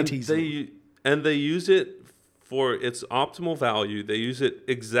quite easily. They use it for its optimal value. They use it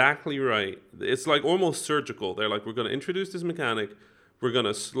exactly right. It's like almost surgical. They're like, we're going to introduce this mechanic. We're going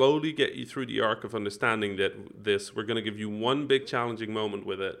to slowly get you through the arc of understanding this. We're going to give you one big challenging moment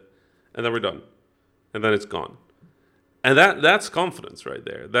with it, and then we're done. And then it's gone. And that's confidence right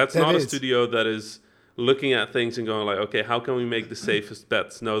there. That's not a studio that is looking at things and going like, okay, how can we make the safest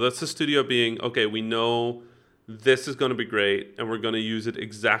bets? No, that's the studio being, okay, we know this is going to be great, and we're going to use it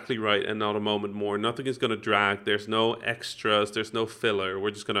exactly right and not a moment more. Nothing is going to drag. There's no extras. There's no filler. We're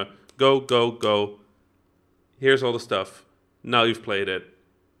just going to go. Here's all the stuff. Now you've played it.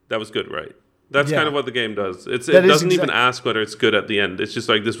 That was good, right? That's kind of what the game does. It doesn't even ask whether it's good at the end. It's just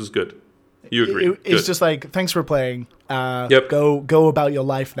like, this was good. You agree. It's just like, thanks for playing. Go about your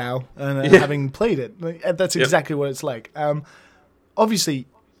life now. And having played it. That's exactly what it's like. Obviously,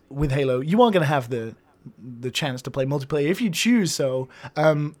 with Halo, you aren't going to have the chance to play multiplayer if you choose so.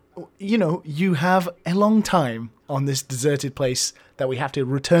 you have a long time on this deserted place that we have to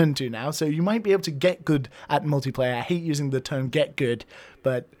return to now, so you might be able to get good at multiplayer. I hate using the term get good,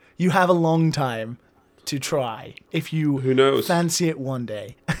 but you have a long time to try if you Who knows? fancy it one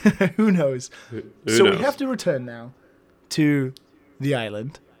day. Who knows? Who So knows? we have to return now to the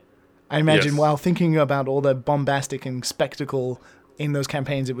island. I imagine Yes. while thinking about all the bombastic and spectacle in those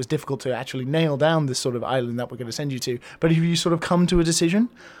campaigns, it was difficult to actually nail down this sort of island that we're going to send you to. But have you sort of come to a decision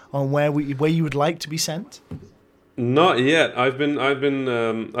on where you would like to be sent? Not yet. I've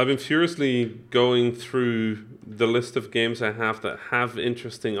been furiously going through the list of games I have that have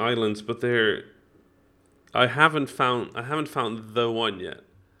interesting islands, but I haven't found the one yet.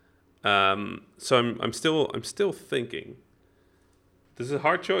 So I'm still thinking. This is a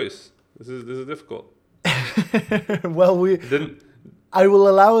hard choice. This is difficult. Well, Didn't I will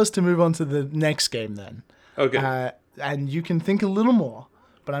allow us to move on to the next game then. okay. And you can think a little more,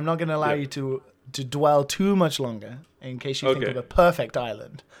 but I'm not going to allow you to dwell too much longer in case you think Okay. of a perfect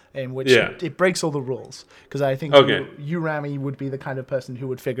island in which Yeah. it breaks all the rules. Because I think Okay. you, Rami, would be the kind of person who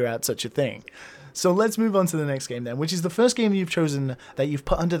would figure out such a thing. So let's move on to the next game then, which is the first game you've chosen that you've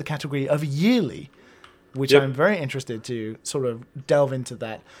put under the category of yearly, which Yep. I'm very interested to sort of delve into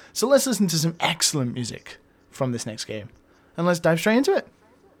that. So let's listen to some excellent music from this next game. And let's dive straight into it.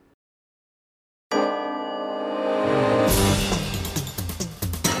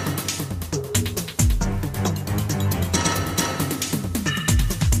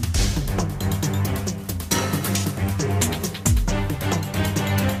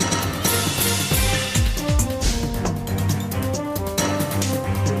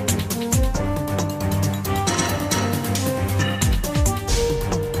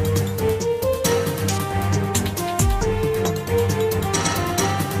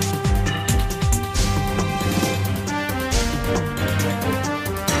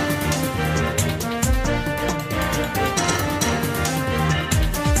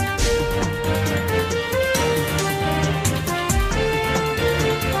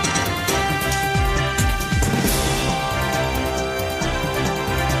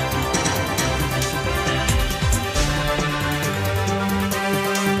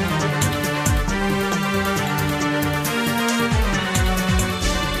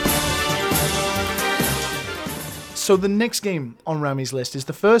 So the next game on Rami's list is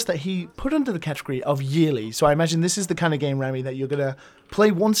the first that he put under the category of yearly. So I imagine this is the kind of game, Rami, that you're going to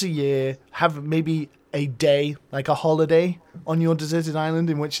play once a year, have maybe a day, like a holiday on your deserted island,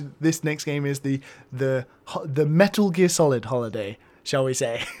 in which this next game is the Metal Gear Solid holiday, shall we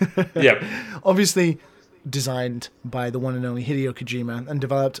say. Yeah. Obviously designed by the one and only Hideo Kojima and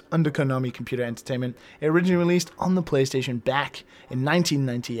developed under Konami Computer Entertainment. It originally released on the PlayStation back in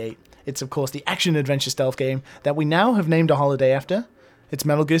 1998. It's, of course, the action-adventure stealth game that we now have named a holiday after. It's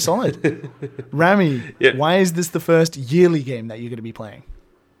Metal Gear Solid. Rami, Yeah. why is this the first yearly game that you're going to be playing?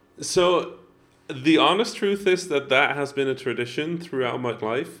 So the honest truth is that has been a tradition throughout my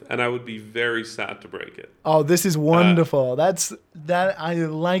life, and I would be very sad to break it. Oh, this is wonderful. I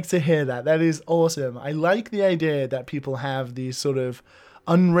like to hear that. That is awesome. I like the idea that people have these sort of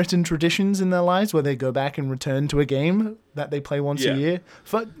unwritten traditions in their lives where they go back and return to a game that they play once a year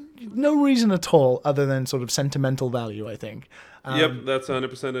for no reason at all other than sort of sentimental value, I think. Yep, that's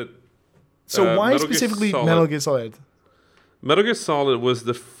 100% it. So why Metal Gear specifically Solid. Metal Gear Solid? Metal Gear Solid was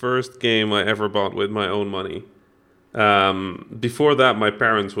the first game I ever bought with my own money. Before that, my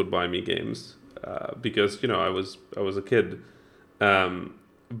parents would buy me games because I was a kid.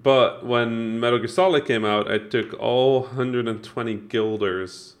 But when Metal Gear Solid came out, I took all 120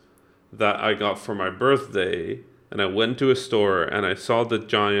 guilders that I got for my birthday, and I went to a store and I saw the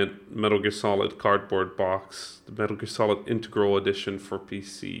giant Metal Gear Solid cardboard box, the Metal Gear Solid Integral Edition for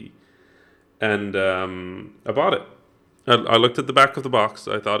PC, and I bought it. I looked at the back of the box.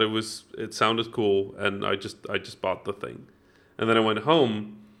 I thought it sounded cool, and I just bought the thing. And then I went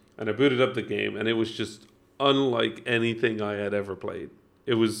home and I booted up the game, and it was just unlike anything I had ever played.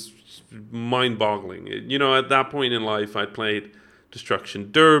 It was mind-boggling. At that point in life, I played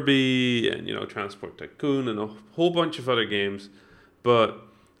Destruction Derby and Transport Tycoon and a whole bunch of other games, but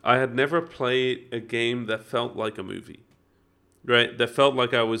I had never played a game that felt like a movie, right? That felt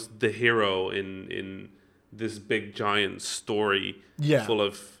like I was the hero in this big giant story full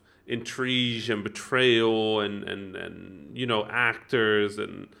of intrigue and betrayal and actors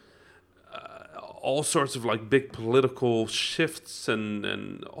and all sorts of like big political shifts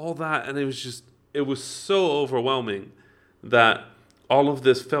and all that, and it was so overwhelming that all of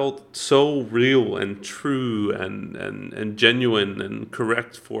this felt so real and true and genuine and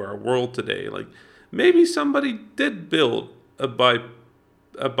correct for our world today. Like maybe somebody did build a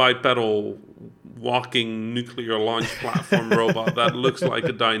a bipedal walking nuclear launch platform robot that looks like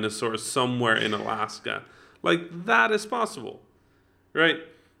a dinosaur somewhere in Alaska. Like, that is possible, right?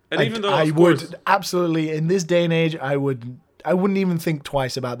 And even though, I of course, would absolutely, in this day and age, I wouldn't even think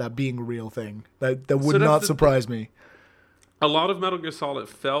twice about that being a real thing. That would not surprise me. A lot of Metal Gear Solid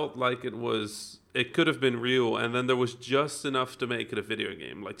felt like it could have been real, and then there was just enough to make it a video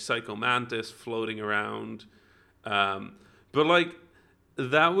game, like Psycho Mantis floating around. But like,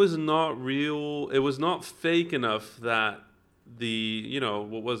 that was not real. It was not fake enough that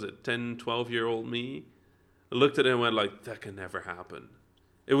what was it, 10, 12-year-old me looked at it and went like, that can never happen.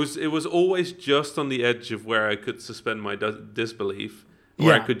 It was always just on the edge of where I could suspend my disbelief,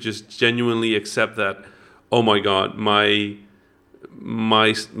 where I could just genuinely accept that, oh my God, my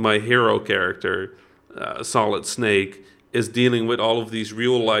hero character, Solid Snake, is dealing with all of these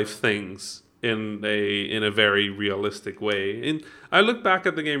real life things in a very realistic way. And I look back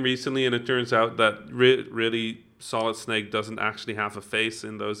at the game recently, and it turns out that really Solid Snake doesn't actually have a face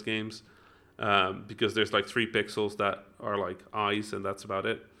in those games, because there's like 3 pixels that are like eyes, and that's about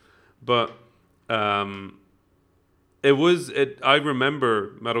it. But I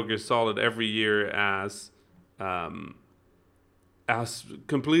remember Metal Gear Solid every year as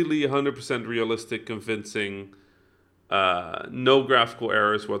completely 100% realistic, convincing, no graphical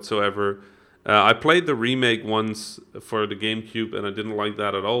errors whatsoever. I played the remake once for the GameCube, and I didn't like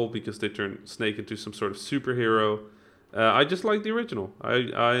that at all because they turned Snake into some sort of superhero. I just like the original.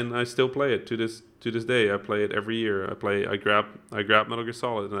 I still play it to this day. I play it every year. I grab Metal Gear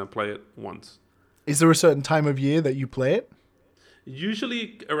Solid and I play it once. Is there a certain time of year that you play it?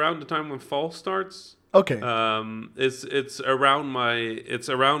 Usually around the time when fall starts. Okay. It's around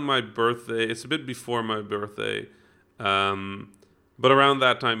my birthday. It's a bit before my birthday. But around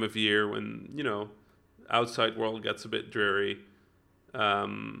that time of year when, outside world gets a bit dreary.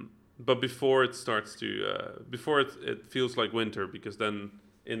 But before it starts to, it feels like winter, because then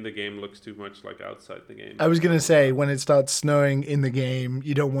in the game looks too much like outside the game. I was going to say, when it starts snowing in the game,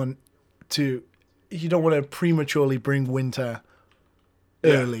 you don't want to prematurely bring winter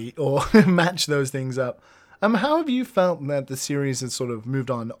early or match those things up. How have you felt that the series has sort of moved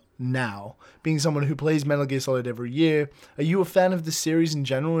on now? Being someone who plays Metal Gear Solid every year, are you a fan of the series in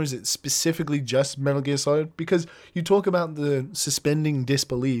general, or is it specifically just Metal Gear Solid? Because you talk about the suspending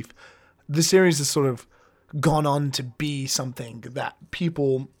disbelief. The series has sort of gone on to be something that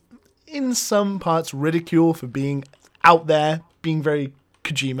people, in some parts, ridicule for being out there, being very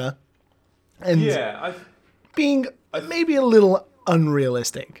Kojima, and being maybe a little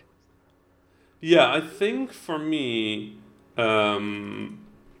unrealistic. Yeah, I think for me, the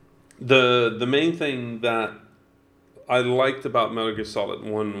main thing that I liked about Metal Gear Solid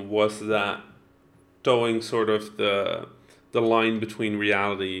 1 was that towing sort of the line between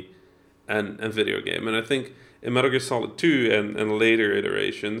reality and video game. And I think in Metal Gear Solid 2 and later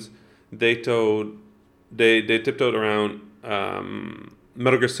iterations, they tiptoed around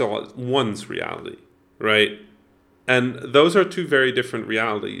Metal Gear Solid 1's reality, right? And those are 2 very different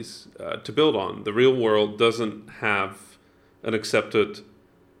realities to build on. The real world doesn't have an accepted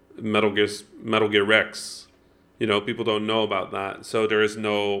Metal Gear Rex. People don't know about that. So there is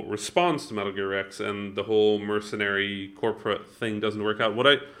no response to Metal Gear Rex, and the whole mercenary corporate thing doesn't work out.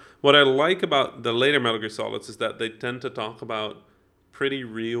 What I like about the later Metal Gear Solids is that they tend to talk about pretty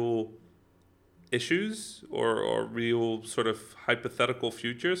real issues or real sort of hypothetical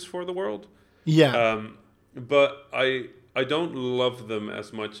futures for the world. Yeah. But I don't love them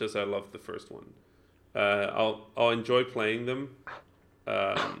as much as I loved the first one. I'll enjoy playing them,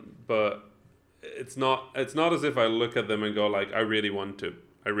 but it's not as if I look at them and go like, I really want to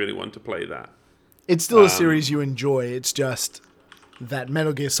play that. It's still a series you enjoy. It's just that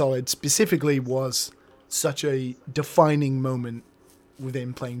Metal Gear Solid specifically was such a defining moment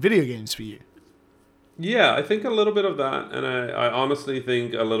within playing video games for you. Yeah, I think a little bit of that, and I honestly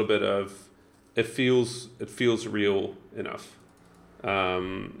think a little bit of it feels real enough,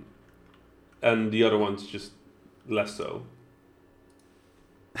 and the other ones just less so.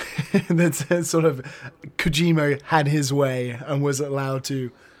 That's sort of Kojima had his way and was allowed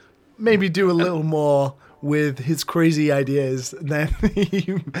to maybe do a little more with his crazy ideas than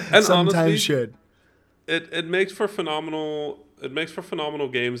he sometimes honestly, should. It makes for phenomenal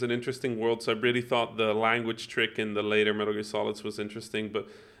games and interesting worlds. I really thought the language trick in the later Metal Gear Solids was interesting, but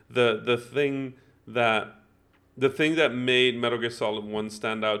the thing that made Metal Gear Solid 1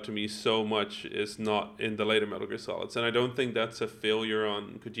 stand out to me so much is not in the later Metal Gear Solids. And I don't think that's a failure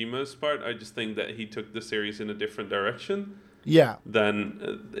on Kojima's part. I just think that he took the series in a different direction. Yeah.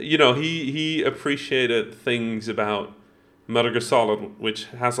 Then, he appreciated things about Metal Gear Solid, which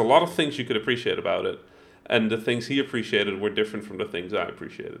has a lot of things you could appreciate about it, and the things he appreciated were different from the things I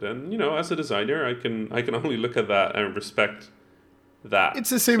appreciated. And as a designer, I can only look at that and respect that. It's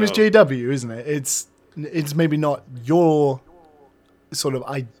the same as JW, isn't it? It's maybe not your sort of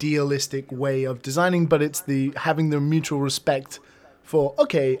idealistic way of designing, but it's the having the mutual respect for,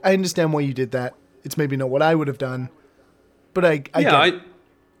 okay, I understand why you did that. It's maybe not what I would have done, but I'm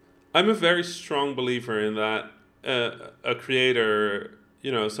a very strong believer in that a creator,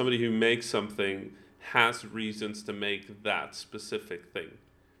 somebody who makes something has reasons to make that specific thing,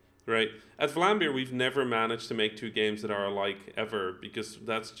 right? At Vlambeer, we've never managed to make two games that are alike ever, because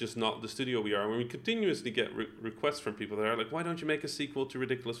that's just not the studio we are. When we continuously get requests from people that are like, why don't you make a sequel to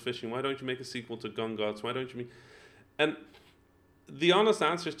Ridiculous Fishing? Why don't you make a sequel to Gun Gods? Why don't you And the honest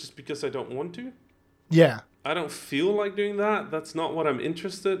answer is just because I don't want to. Yeah. I don't feel like doing that. That's not what I'm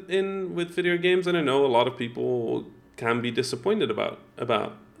interested in with video games, and I know a lot of people can be disappointed about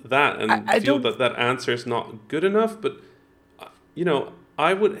that and feel that answer is not good enough. But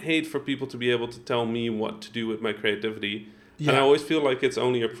I would hate for people to be able to tell me what to do with my creativity, and I always feel like it's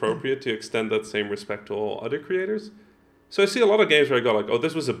only appropriate to extend that same respect to all other creators. So I see a lot of games where I go like, "Oh,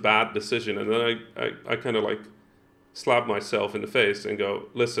 this was a bad decision," and then I kind of like slap myself in the face and go,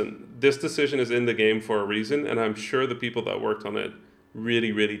 listen, this decision is in the game for a reason, and I'm sure the people that worked on it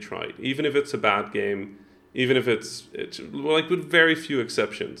really, really tried. Even if it's a bad game, even if it's like, with very few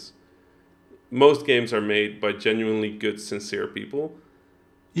exceptions, most games are made by genuinely good, sincere people.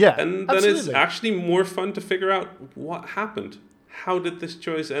 Yeah, and then it's actually more fun to figure out what happened. How did this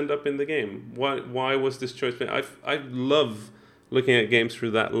choice end up in the game? Why was this choice made? I love looking at games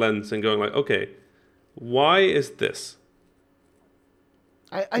through that lens and going like, okay, why is this?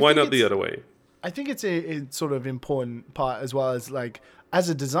 Why not the other way? I think it's a sort of important part as well, as like, as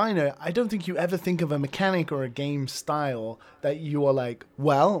a designer, I don't think you ever think of a mechanic or a game style that you are like,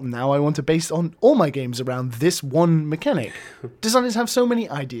 well, now I want to base on all my games around this one mechanic. Designers have so many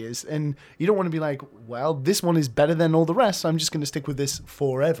ideas, and you don't want to be like, well, this one is better than all the rest, so I'm just going to stick with this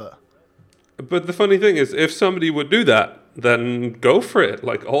forever. But the funny thing is, if somebody would do that, then go for it.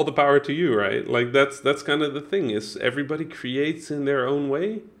 Like, all the power to you, right? Like, that's kind of the thing, is everybody creates in their own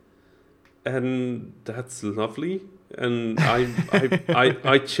way, and that's lovely. And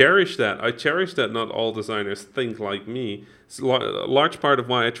I cherish that. I cherish that not all designers think like me. It's a large part of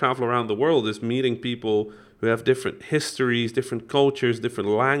why I travel around the world is meeting people who have different histories, different cultures, different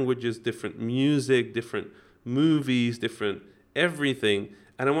languages, different music, different movies, different everything.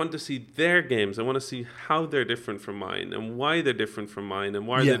 And I want to see their games. I want to see how they're different from mine, and why they're different from mine, and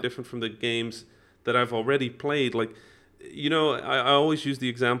why they're different from the games that I've already played. Like, I always use the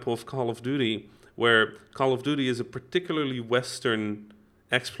example of Call of Duty, where Call of Duty is a particularly Western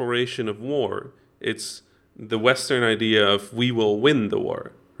exploration of war. It's the Western idea of we will win the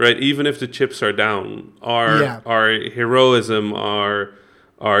war, right? Even if the chips are down, our heroism, our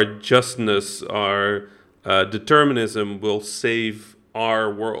justness, our determinism will save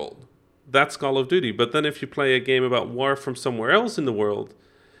our world. That's Call of Duty. But then if you play a game about war from somewhere else in the world,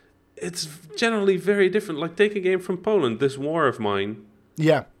 it's generally very different. Like, take a game from Poland, This War of Mine.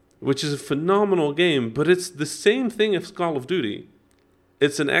 Yeah. Which is a phenomenal game, but it's the same thing as Call of Duty.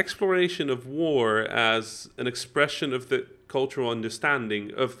 It's an exploration of war as an expression of the cultural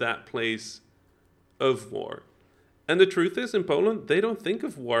understanding of that place of war. And the truth is, in Poland, they don't think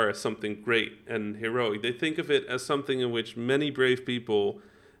of war as something great and heroic. They think of it as something in which many brave people,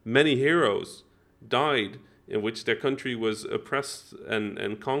 many heroes, died, in which their country was oppressed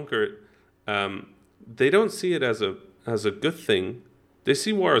and conquered. They don't see it as a good thing. They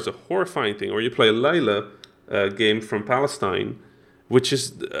see war as a horrifying thing. Or you play Layla, a game from Palestine, which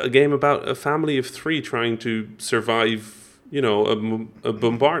is a game about a family of 3 trying to survive, a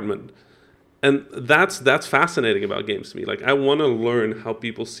bombardment. And that's fascinating about games to me. Like, I want to learn how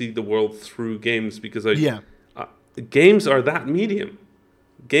people see the world through games, because games are that medium.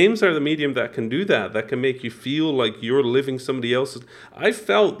 Games are the medium that can do that can make you feel like you're living somebody else's. I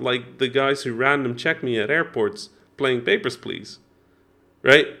felt like the guys who random check me at airports playing Papers, Please.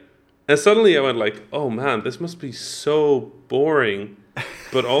 Right? And suddenly I went like, oh man, this must be so boring.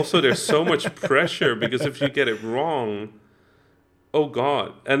 But also there's so much pressure, because if you get it wrong, oh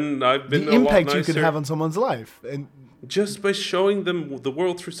God. And I've been the impact you could have on someone's life. And just by showing them the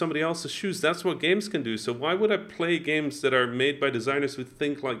world through somebody else's shoes, that's what games can do. So why would I play games that are made by designers who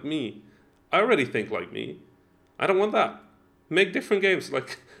think like me? I already think like me. I don't want that. Make different games.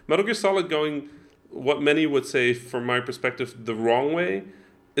 Like Metal Gear Solid going, what many would say, from my perspective, the wrong way,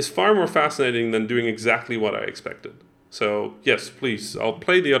 is far more fascinating than doing exactly what I expected. So yes, please, I'll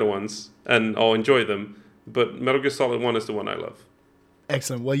play the other ones and I'll enjoy them, but Metal Gear Solid 1 is the one I love.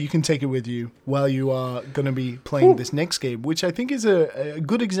 Excellent. Well, you can take it with you while you are going to be playing this next game, which I think is a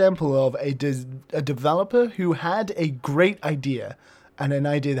good example of a developer who had a great idea and an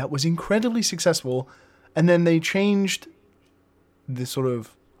idea that was incredibly successful, and then they changed the sort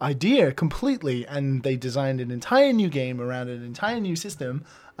of idea completely, and they designed an entire new game around an entire new system,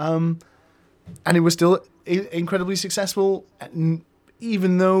 and it was still incredibly successful,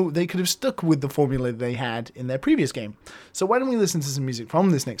 even though they could have stuck with the formula they had in their previous game. So why don't we listen to some music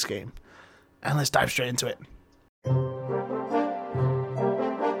from this next game, and let's dive straight into it.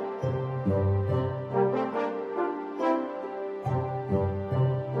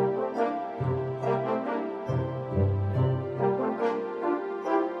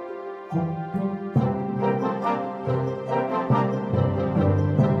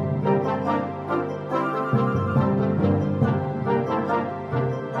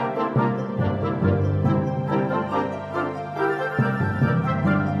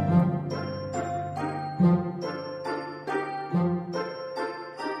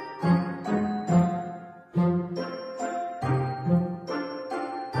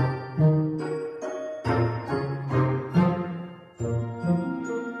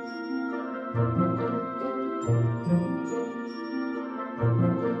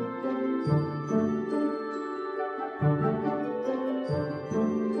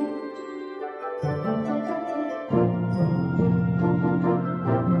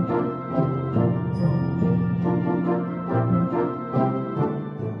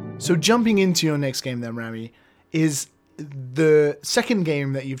 So jumping into your next game then, Rami, is the second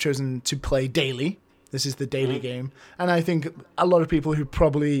game that you've chosen to play daily. This is the daily game. And I think a lot of people who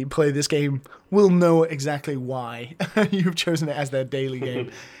probably play this game will know exactly why you've chosen it as their daily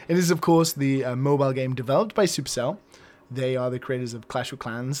game. It is, of course, the mobile game developed by Supercell. They are the creators of Clash of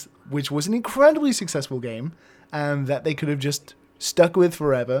Clans, which was an incredibly successful game that they could have just stuck with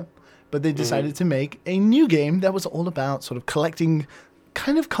forever. But they decided to make a new game that was all about sort of collecting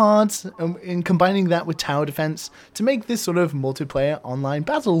kind of cards and combining that with tower defense to make this sort of multiplayer online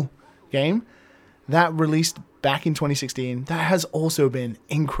battle game that released back in 2016 that has also been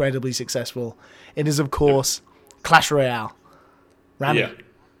incredibly successful. It is, of course, Clash Royale. Rami,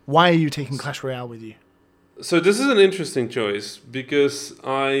 why are you taking Clash Royale with you? So this is an interesting choice because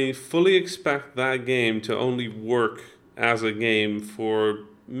I fully expect that game to only work as a game for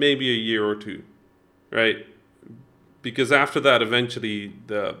maybe a year or two, right? Because after that, eventually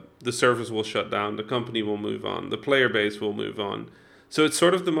the service will shut down, the company will move on, the player base will move on. So it's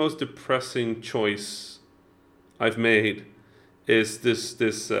sort of the most depressing choice I've made is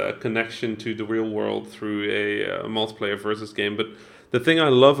this connection to the real world through a multiplayer versus game. But the thing I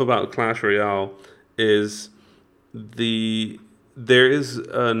love about Clash Royale is there is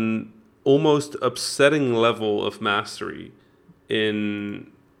an almost upsetting level of mastery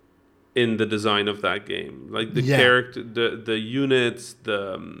in the design of that game, like the character, the units,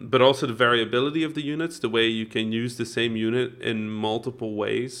 but also the variability of the units, the way you can use the same unit in multiple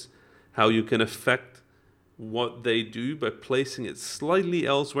ways, how you can affect what they do by placing it slightly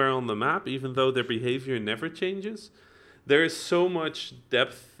elsewhere on the map, even though their behavior never changes. There is so much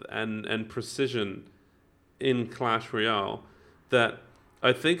depth and precision in Clash Royale that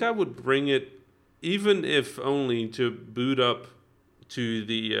I think I would bring it, even if only to boot up to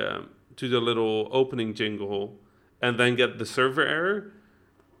the little opening jingle and then get the server error,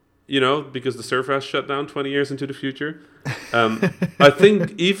 because the server has shut down 20 years into the future. I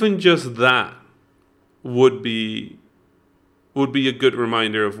think even just that would be a good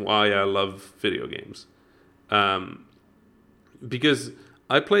reminder of why I love video games. Because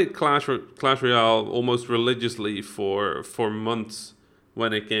I played Clash Royale almost religiously for months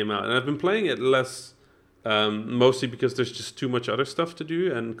when it came out, and I've been playing it less. Mostly because there's just too much other stuff to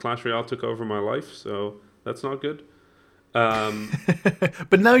do, and Clash Royale took over my life, so that's not good.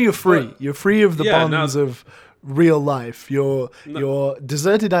 But now you're free. You're free of the bonds of real life. Your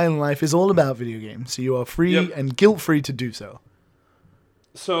deserted island life is all about video games, so you are free and guilt-free to do so.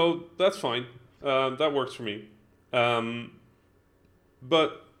 So that's fine. That works for me. But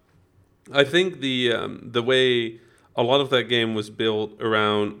I think the way a lot of that game was built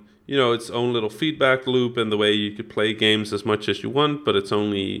around its own little feedback loop and the way you could play games as much as you want, but it's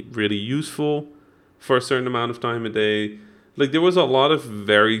only really useful for a certain amount of time a day. Like, there was a lot of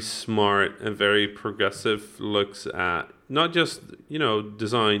very smart and very progressive looks at not just,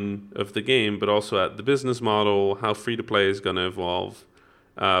 design of the game, but also at the business model, how free-to-play is going to evolve.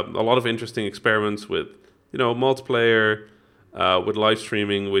 A lot of interesting experiments with, multiplayer, with live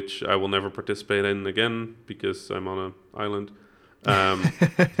streaming, which I will never participate in again because I'm on an island.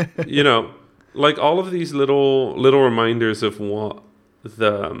 like all of these little reminders of what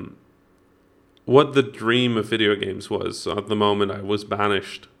the dream of video games was. So at the moment I was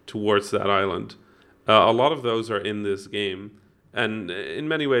banished towards that island. A lot of those are in this game, and in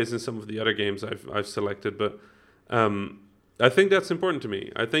many ways in some of the other games I've selected. But I think that's important to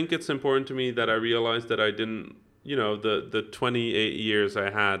me. I think it's important to me that I realized that I didn't, the 28 years I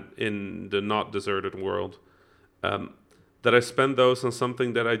had in the not deserted world, that I spent those on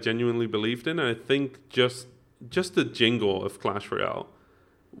something that I genuinely believed in. And I think just the jingle of Clash Royale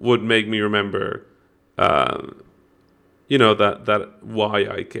would make me remember, that why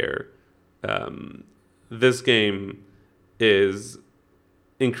I care. This game is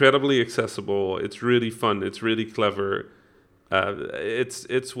incredibly accessible. It's really fun. It's really clever.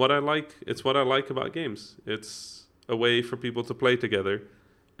 It's what I like. It's what I like about games. It's a way for people to play together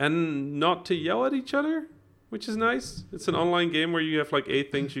and not to yell at each other, which is nice. It's an online game where you have like 8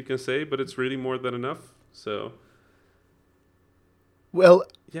 things you can say, but it's really more than enough. So, well,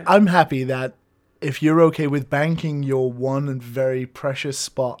 yeah. I'm happy that if you're okay with banking your one and very precious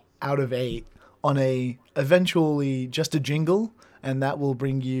spot out of 8 on eventually just a jingle, and that will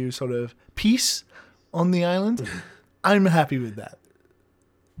bring you sort of peace on the island, I'm happy with that.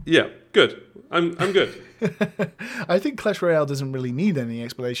 Yeah, good. I'm good. I think Clash Royale doesn't really need any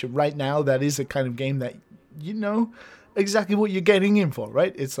explanation. Right now, that is a kind of game that you know exactly what you're getting in for,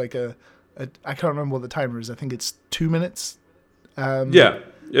 right? It's like I can't remember what the timer is. I think it's 2 minutes. Yeah,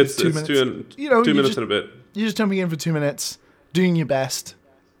 it's 2 minutes. 2 minutes and a bit. You're just jumping in for 2 minutes, doing your best.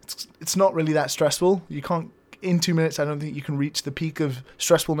 It's not really that stressful. You can't, in 2 minutes, I don't think you can reach the peak of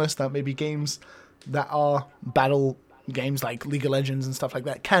stressfulness that maybe games that are battle games like League of Legends and stuff like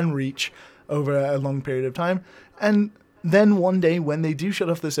that can reach over a long period of time. And then one day when they do shut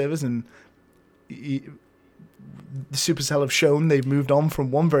off the servers and the Supercell have shown they've moved on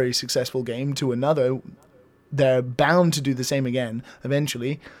from one very successful game to another, they're bound to do the same again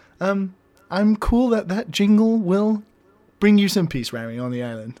eventually. I'm cool that jingle will bring you some peace, Rami, on the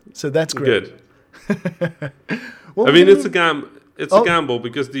island. So that's great. Good. I mean, it's a gamble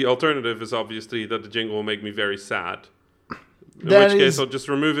because the alternative is obviously that the jingle will make me very sad. In which case, I'll just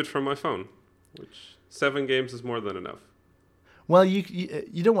remove it from my phone. Which 7 games is more than enough. Well, you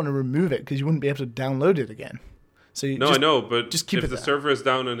don't want to remove it because you wouldn't be able to download it again. So I know, but just keep if the server is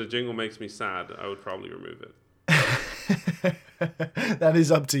down and the jingle makes me sad, I would probably remove it. That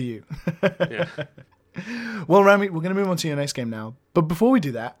is up to you. Yeah. Well, Rami, we're going to move on to your next game now. But before we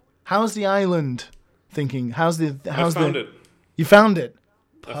do that, how's the island thinking? I found it. You found it?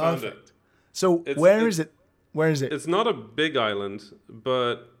 Perfect. I found it. So where is it? Where is it? It's not a big island,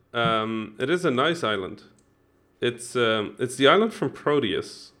 but it is a nice island. It's the island from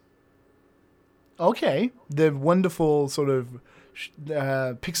Proteus. Okay. The wonderful sort of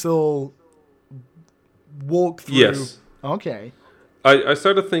pixel walkthrough. Yes. Okay. I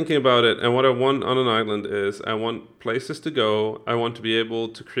started thinking about it, and what I want on an island is I want places to go. I want to be able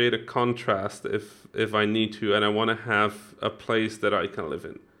to create a contrast if I need to, and I want to have a place that I can live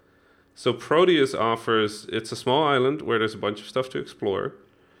in. So Proteus it's a small island where there's a bunch of stuff to explore,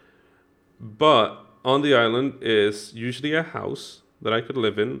 but on the island is usually a house that I could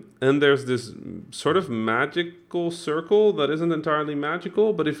live in, and there's this sort of magical circle that isn't entirely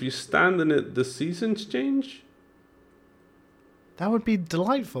magical, but if you stand in it, the seasons change. That would be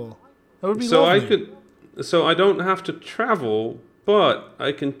delightful. That would be lovely. So I don't have to travel, but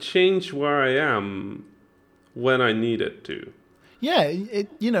I can change where I am when I need it to. Yeah,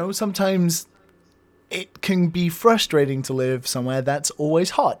 sometimes it can be frustrating to live somewhere that's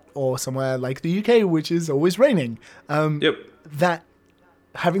always hot, or somewhere like the UK, which is always raining. Yep. That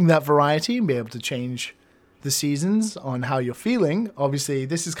having that variety and be able to change the seasons on how you're feeling. Obviously,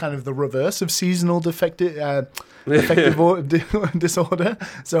 this is kind of the reverse of seasonal affective disorder.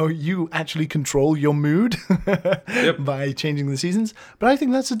 So you actually control your mood by changing the seasons. But I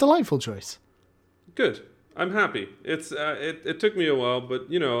think that's a delightful choice. Good. I'm happy. It's it took me a while, but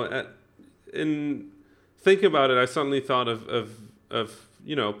in thinking about it, I suddenly thought of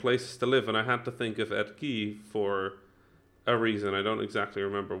places to live, and I had to think of Ed Key for a reason. I don't exactly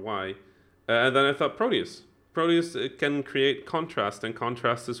remember why. And then I thought Proteus. Proteus can create contrast, and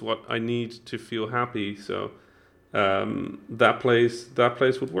contrast is what I need to feel happy. So that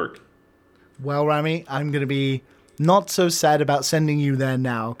place would work. Well, Rami, I'm going to be not so sad about sending you there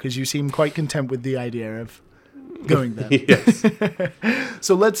now because you seem quite content with the idea of going there. Yes.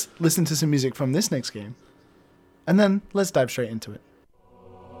 So let's listen to some music from this next game, and then let's dive straight into it.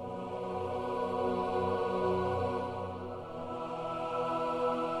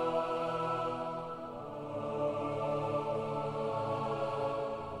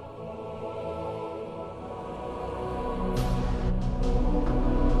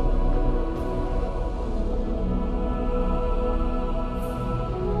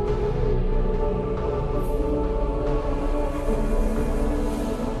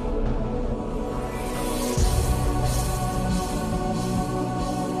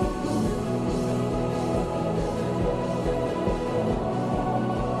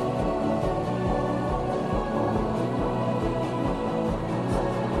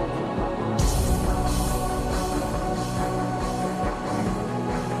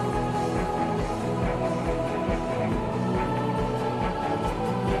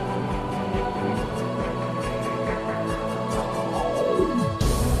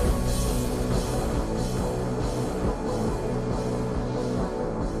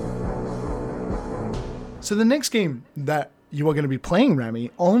 So the next game that you are going to be playing, Rami,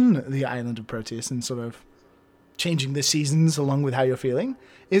 on the island of Proteus and sort of changing the seasons along with how you're feeling,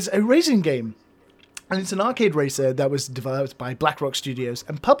 is a racing game. And it's an arcade racer that was developed by BlackRock Studios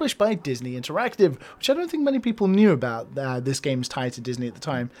and published by Disney Interactive, which I don't think many people knew about. This game's tied to Disney at the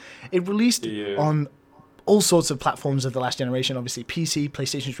time. It released on all sorts of platforms of the last generation, obviously PC,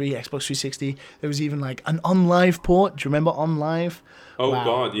 PlayStation 3, Xbox 360. There was even like an OnLive port. Do you remember OnLive? Oh, wow.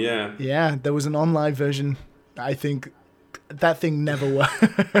 God, yeah. Yeah, there was an OnLive version. I think that thing never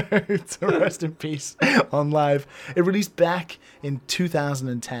worked. So rest in peace, OnLive. It released back in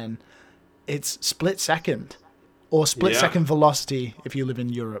 2010. It's Split Second, or Split Second Velocity if you live in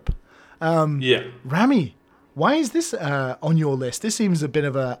Europe. Rami, why is this on your list? This seems a bit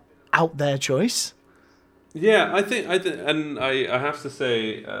of a out there choice. Yeah, I think, and I have to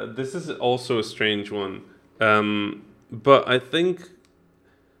say, this is also a strange one. But I think,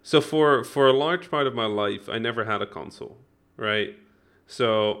 so for a large part of my life, I never had a console, right?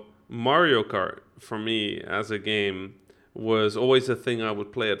 So Mario Kart, for me, as a game, was always a thing I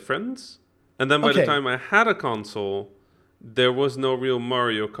would play at friends. And then by the time I had a console, there was no real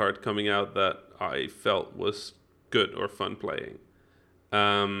Mario Kart coming out that I felt was good or fun playing.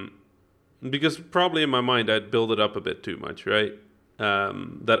 Because probably in my mind, I'd build it up a bit too much, right?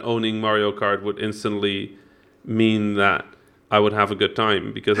 That owning Mario Kart would instantly mean that I would have a good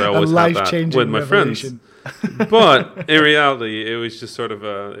time because I always had that with my friends. But in reality, it was just sort of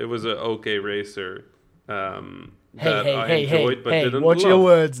it was an okay racer that I enjoyed but didn't watch love. Your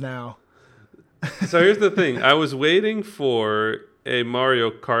words now. So here's the thing. I was waiting for a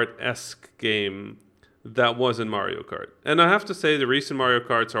Mario Kart-esque game that wasn't Mario Kart. And I have to say the recent Mario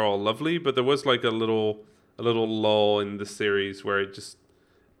Karts are all lovely, but there was like a little lull in the series where it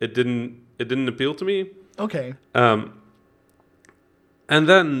didn't appeal to me. Okay. And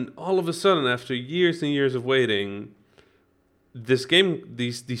then all of a sudden, after years and years of waiting, these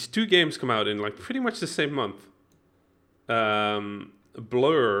two games come out in like pretty much the same month.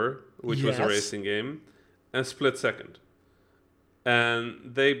 Blur, which was a racing game, and Split Second.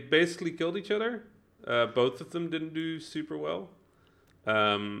 And they basically killed each other. Both of them didn't do super well.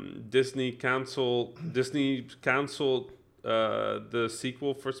 Disney canceled the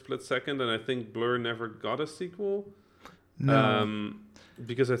sequel for Split Second, and I think Blur never got a sequel. No.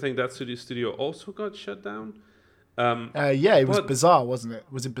 Because I think that studio also got shut down. It was Bizarre, wasn't it?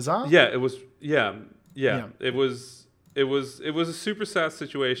 Was it Bizarre? Yeah, it was. Yeah. It was a super sad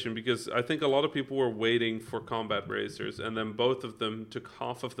situation because I think a lot of people were waiting for combat racers, and then both of them took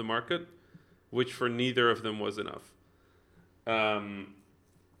half of the market, which for neither of them was enough.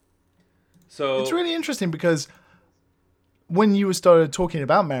 So it's really interesting because when you started talking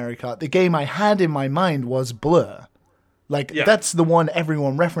about Mario Kart, the game I had in my mind was Blur. That's the one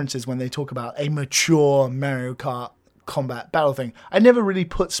everyone references when they talk about a mature Mario Kart combat battle thing. I never really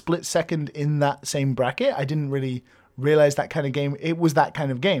put Split Second in that same bracket. I didn't really realize that kind of game. It was that kind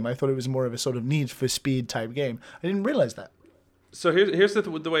of game. I thought it was more of a sort of Need for Speed type game. I didn't realize that. So here's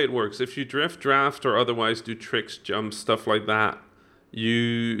the way it works. If you drift, draft, or otherwise do tricks, jumps, stuff like that,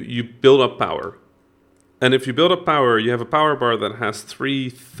 you build up power. And if you build up power, you have a power bar that has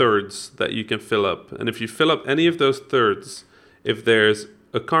 3/3 that you can fill up. And if you fill up any of those thirds, if there's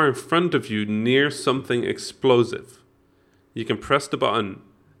a car in front of you near something explosive, you can press the button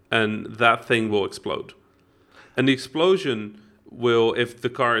and that thing will explode. And the explosion will, if the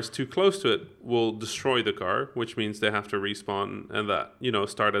car is too close to it, will destroy the car, which means they have to respawn and that,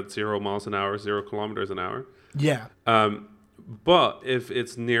 start at 0 miles an hour, 0 kilometers an hour. Yeah. But if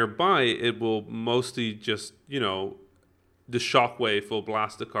it's nearby, it will mostly just, the shockwave will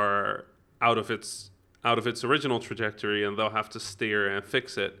blast the car out of its original trajectory, and they'll have to steer and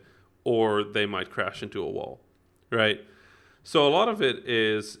fix it, or they might crash into a wall, right? So a lot of it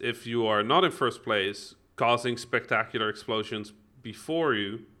is, if you are not in first place, causing spectacular explosions before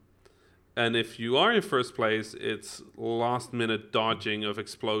you, and if you are in first place, it's last-minute dodging of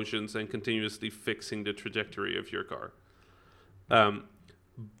explosions and continuously fixing the trajectory of your car.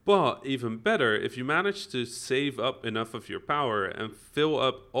 But even better, if you manage to save up enough of your power and fill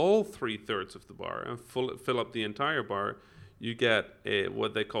up all 3/3 of the bar and fill up the entire bar, you get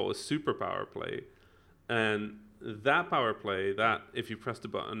what they call a super power play. And that power play, that if you press the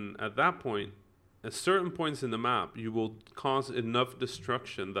button at that point, at certain points in the map, you will cause enough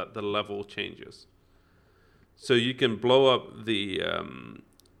destruction that the level changes. So you can blow up the...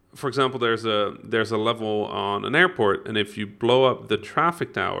 for example, there's a level on an airport, and if you blow up the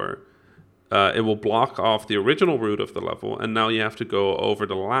traffic tower, it will block off the original route of the level, and now you have to go over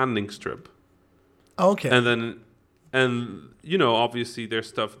the landing strip. Okay. And obviously there's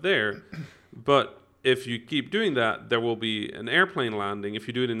stuff there, but if you keep doing that, there will be an airplane landing. If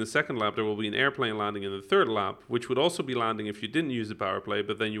you do it in the second lap, there will be an airplane landing in the third lap, which would also be landing if you didn't use the power play,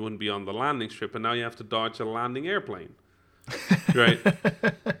 but then you wouldn't be on the landing strip, and now you have to dodge a landing airplane. Right?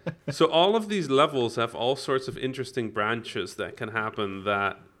 So all of these levels have all sorts of interesting branches that can happen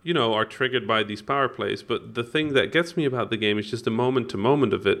that, are triggered by these power plays. But the thing that gets me about the game is just the moment to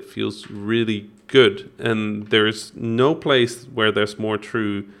moment of it feels really good. And there's no place where there's more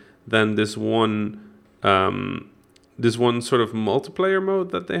true than this one sort of multiplayer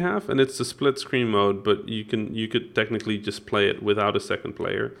mode that they have, and it's the split screen mode, but you could technically just play it without a second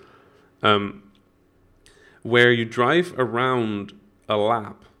player, where you drive around a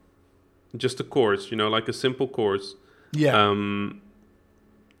lap, just a course, like a simple course. Yeah.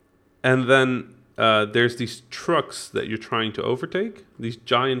 And then there's these trucks that you're trying to overtake, these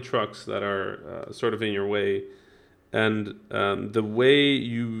giant trucks that are sort of in your way, and the way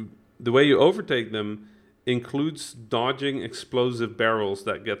you overtake them includes dodging explosive barrels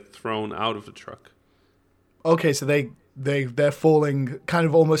that get thrown out of the truck. Okay, so they're falling kind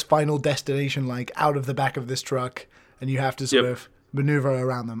of almost Final Destination like out of the back of this truck, and you have to sort of maneuver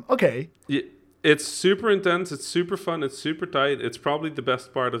around them. Okay. It's super intense. It's super fun. It's super tight. It's probably the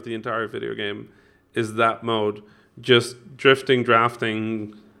best part of the entire video game is that mode. Just drifting,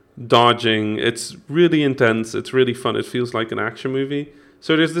 drafting, dodging. It's really intense. It's really fun. It feels like an action movie.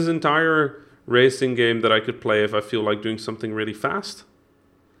 So there's this entire racing game that I could play if I feel like doing something really fast.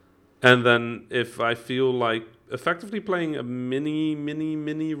 And then if I feel like effectively playing a mini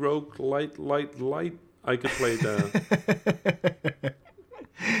rogue light, I could play the...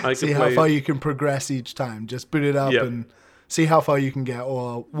 see how far you can progress each time. Just boot it up and see how far you can get,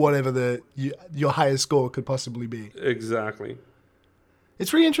 or whatever your highest score could possibly be. Exactly.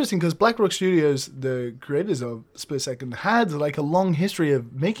 It's really interesting because BlackRock Studios, the creators of Split Second, had like a long history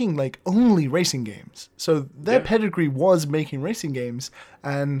of making like only racing games. So their pedigree was making racing games,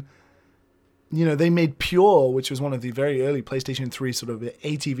 and they made Pure, which was one of the very early PlayStation 3 sort of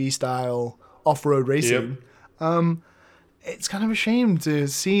ATV style off-road racing. It's kind of a shame to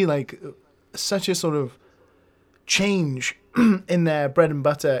see like such a sort of change in their bread and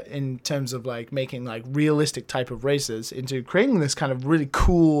butter in terms of like making like realistic type of races into creating this kind of really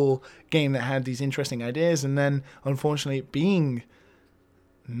cool game that had these interesting ideas, and then unfortunately being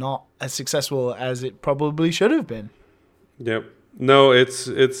not as successful as it probably should have been. Yep. No, it's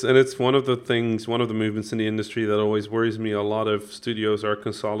one of the movements in the industry that always worries me. A lot of studios are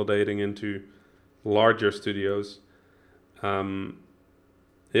consolidating into larger studios. I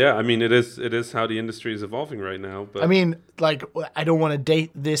mean, it is how the industry is evolving right now. But I mean, like, I don't want to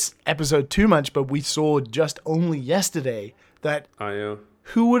date this episode too much, but we saw just only yesterday that IO.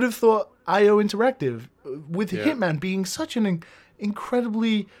 Who would have thought IO Interactive, with Hitman being such an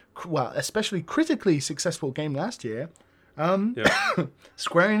incredibly, especially critically successful game last year,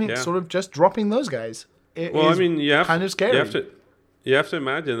 Square Enix sort of just dropping those guys. Kind of scary. You have to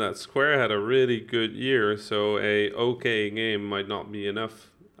imagine that Square had a really good year, so a okay game might not be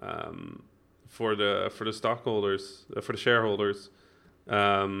enough for the stockholders, for the shareholders,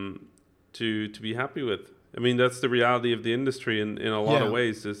 to be happy with. I mean, that's the reality of the industry in a lot of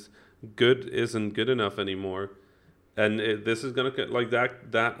ways. Is good isn't good enough anymore, and this is gonna like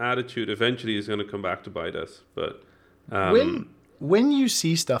that attitude eventually is gonna come back to bite us. But when you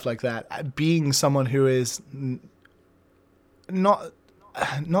see stuff like that, being someone who is not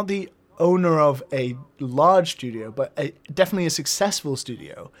the owner of a large studio, but definitely a successful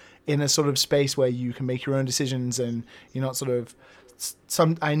studio in a sort of space where you can make your own decisions and you're not sort of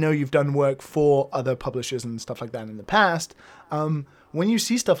I know you've done work for other publishers and stuff like that in the past. When you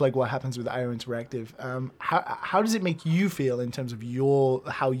see stuff like what happens with IO Interactive, how does it make you feel in terms of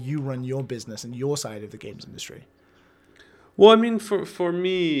how you run your business and your side of the games industry? Well, I mean, for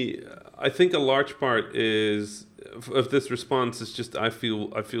me, I think a large part of this response is just I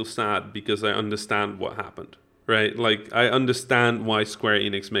feel sad because I understand what happened, right? Like, I understand why Square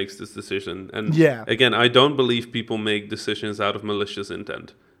Enix makes this decision. And again, I don't believe people make decisions out of malicious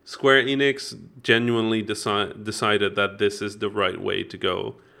intent. Square Enix genuinely decided that this is the right way to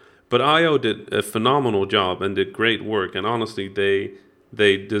go. But IO did a phenomenal job and did great work. And honestly,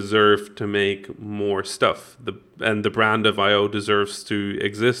 they deserve to make more stuff. And the brand of IO deserves to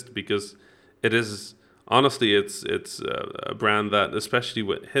exist because it is... Honestly, it's a brand that, especially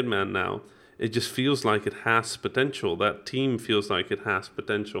with Hitman now, it just feels like it has potential. That team feels like it has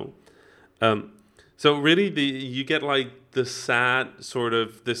potential. So really, you get like the sad sort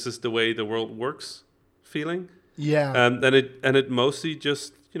of "this is the way the world works" feeling. Yeah. And it mostly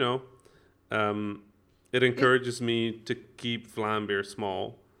just it encourages me to keep Vlambeer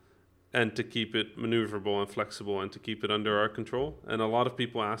small, and to keep it maneuverable and flexible and to keep it under our control. And a lot of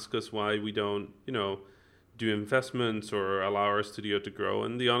people ask us why we don't, do investments or allow our studio to grow.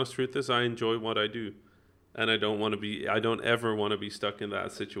 And the honest truth is I enjoy what I do. And I don't ever want to be stuck in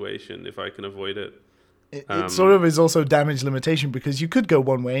that situation if I can avoid it. It sort of is also damage limitation, because you could go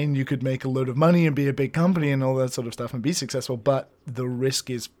one way and you could make a load of money and be a big company and all that sort of stuff and be successful, but the risk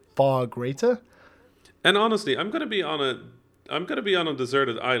is far greater. And honestly, I'm going to be on a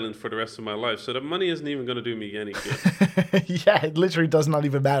deserted island for the rest of my life, so that money isn't even going to do me any good. Yeah, it literally does not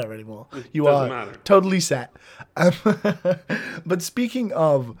even matter anymore. You doesn't are matter. Totally set. But speaking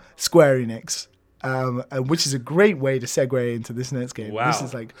of Square Enix, which is a great way to segue into this next game. Wow. This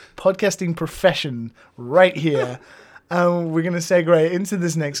is like podcasting profession right here. We're going to segue into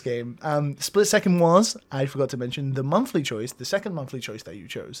this next game. Split Second was, I forgot to mention, the second monthly choice that you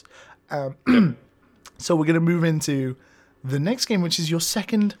chose. So we're going to move into the next game, which is your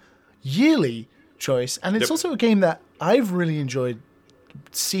second yearly choice. And it's also a game that I've really enjoyed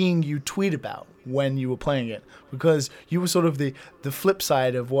seeing you tweet about when you were playing it, because you were sort of the flip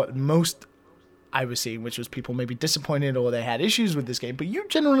side of what most I was seeing, which was people maybe disappointed or they had issues with this game, but you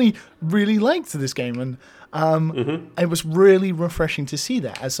generally really liked this game, and it was really refreshing to see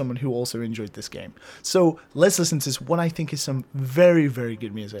that as someone who also enjoyed this game. So let's listen to what I think is some very, very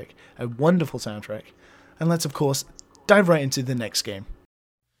good music, a wonderful soundtrack, and let's, of course, dive right into the next game.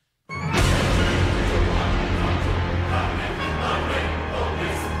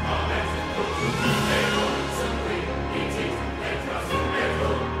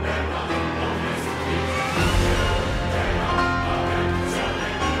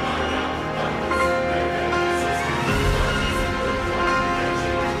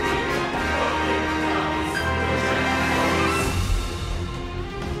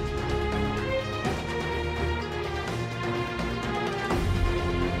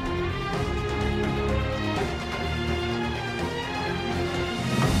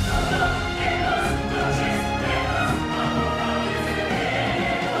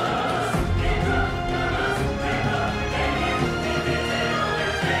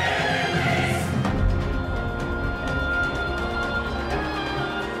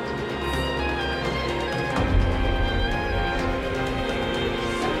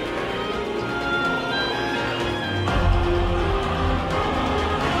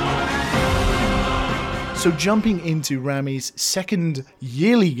 So jumping into Rami's second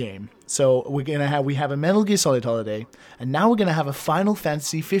yearly game, so we have a Metal Gear Solid holiday, and now we're gonna have a Final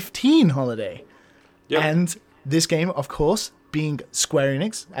Fantasy 15 holiday. Yep. And this game, of course, being Square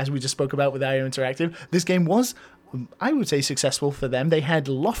Enix, as we just spoke about with IO Interactive, this game was, I would say, successful for them. They had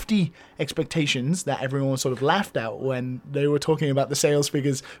lofty expectations that everyone sort of laughed at when they were talking about the sales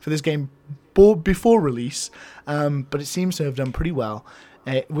figures for this game before release, but it seems to have done pretty well.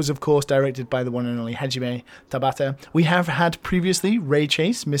 It was, of course, directed by the one and only Hajime Tabata. We have had previously Ray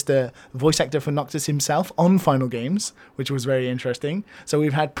Chase, Mr. Voice Actor for Noctis himself, on Final Games, which was very interesting. So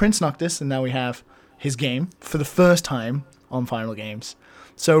we've had Prince Noctis, and now we have his game for the first time on Final Games.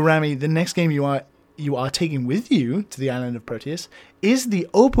 So, Rami, the next game you are taking with you to the island of Proteus is the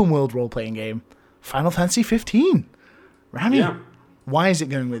open-world role-playing game, Final Fantasy 15. Rami, why is it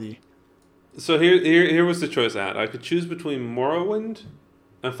going with you? So here was the choice I had. I could choose between Morrowind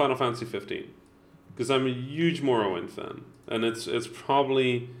and Final Fantasy 15, because I'm a huge Morrowind fan, and it's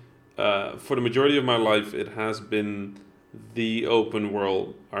probably for the majority of my life it has been the open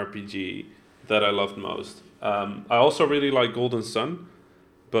world RPG that I loved most. I also really like Golden Sun,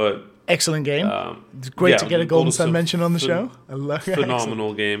 but excellent game. It's great to get a Golden Sun mention on the show. I love it.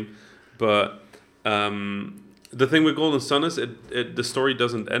 Phenomenal game, but the thing with Golden Sun is the story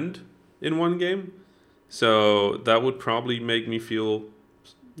doesn't end in one game, so that would probably make me feel,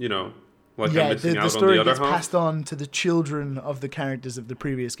 like I'm missing out on the other half. The story gets passed on to the children of the characters of the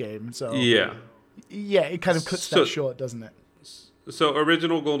previous game, so yeah, it kind of cuts that short, doesn't it? So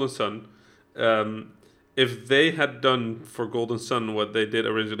original Golden Sun, if they had done for Golden Sun what they did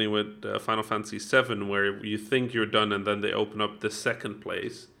originally with Final Fantasy VII, where you think you're done and then they open up the second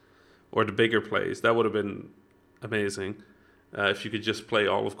place or the bigger place, that would have been amazing. If you could just play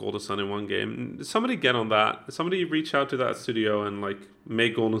all of Golden Sun in one game. Somebody get on that. Somebody reach out to that studio and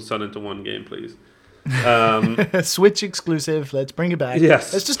make Golden Sun into one game, please. Switch exclusive. Let's bring it back.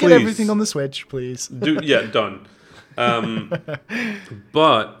 Yes, let's just get everything on the Switch, please. Done.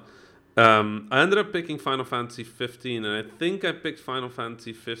 But I ended up picking Final Fantasy 15, and I think I picked Final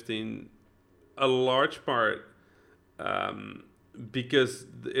Fantasy 15 a large part because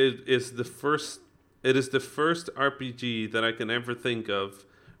it is the first RPG that I can ever think of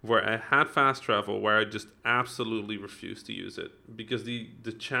where I had fast travel, where I just absolutely refused to use it because the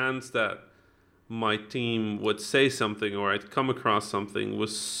chance that my team would say something or I'd come across something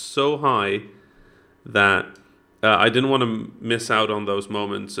was so high that I didn't want to miss out on those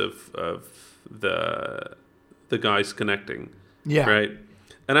moments of the guys connecting. Yeah. Right.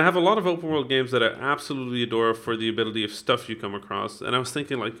 And I have a lot of open world games that I absolutely adore for the ability of stuff you come across. And I was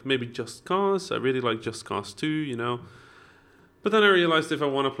thinking like maybe Just Cause. I really like Just Cause 2, you know. But then I realized if I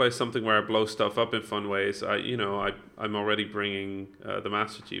want to play something where I blow stuff up in fun ways, I'm already bringing the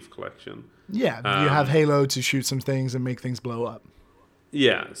Master Chief Collection. Yeah, you have Halo to shoot some things and make things blow up.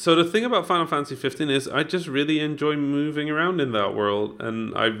 Yeah. So the thing about Final Fantasy 15 is I just really enjoy moving around in that world,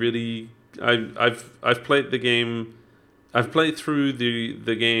 and I've played the game. I've played through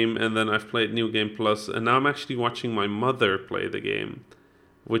the game, and then I've played New Game Plus, and now I'm actually watching my mother play the game,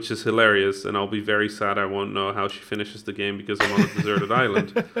 which is hilarious, and I'll be very sad I won't know how she finishes the game because I'm on a deserted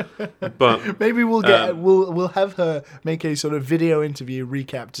island. But maybe we'll have her make a sort of video interview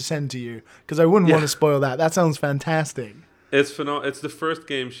recap to send to you, because I wouldn't want to spoil that. That sounds fantastic. It's It's the first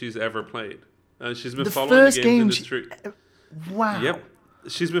game she's ever played. She's been following the games industry. Wow. Yep.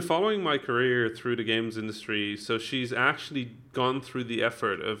 She's been following my career through the games industry, so she's actually gone through the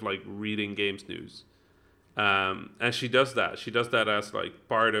effort of like reading games news. And she does that. She does that as like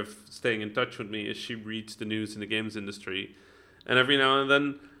part of staying in touch with me, is she reads the news in the games industry. And every now and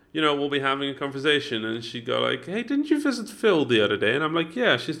then, you know, we'll be having a conversation and she'd go like, "Hey, didn't you visit Phil the other day?" And I'm like,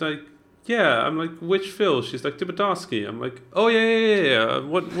 "Yeah." She's like, "Yeah." I'm like, "Which Phil?" She's like, "Tibetowski." I'm like, "Oh yeah.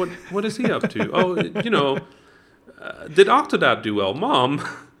 What is he up to?" "Oh, you know, did Octodad do well, Mom?"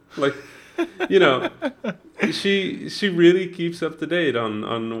 Like, you know, she really keeps up to date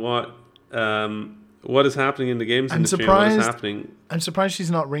on what is happening in the games industry and what is happening. I'm surprised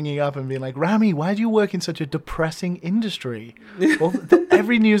she's not ringing up and being like, "Rami, why do you work in such a depressing industry? Well,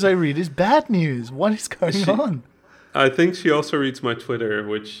 every news I read is bad news. What is going on?" I think she also reads my Twitter,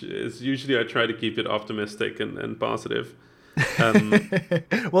 which is usually I try to keep it optimistic and positive.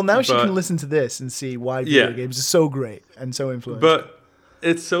 Well, now she can listen to this and see why video games are so great and so influential. But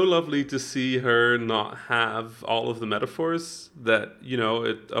it's so lovely to see her not have all of the metaphors that, you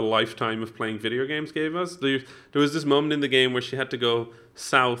know, a lifetime of playing video games gave us. There was this moment in the game where she had to go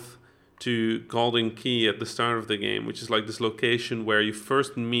south to Golden Key at the start of the game, which is like this location where you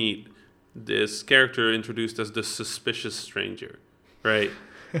first meet this character introduced as the suspicious stranger, right?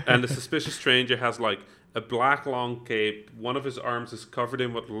 And the suspicious stranger has like a black long cape. One of his arms is covered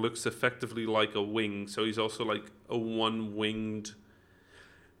in what looks effectively like a wing, so he's also like a one-winged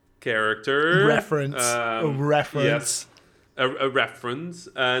character. Reference. Yes, a reference.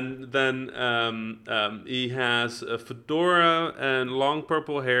 And then he has a fedora and long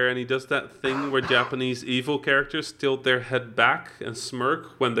purple hair, and he does that thing where Japanese evil characters tilt their head back and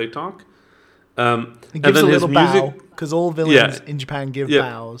smirk when they talk. He gives a little bow, because all villains in Japan give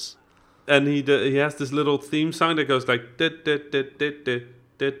bows. And he has this little theme song that goes like where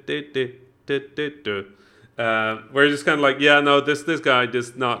you're just kind of like, yeah, no, this guy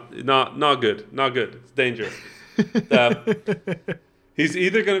just not good, it's dangerous. He's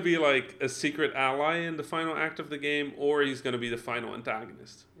either going to be like a secret ally in the final act of the game, or he's going to be the final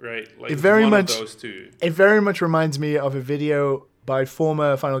antagonist, right? Like of those two. It very much reminds me of a video by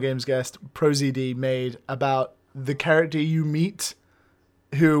former Final Games guest ProZD made about the character you meet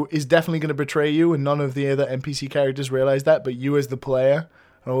who is definitely going to betray you, and none of the other NPC characters realize that, but you as the player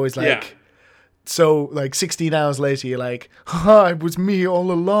are always like, so like 16 hours later, you're like, it was me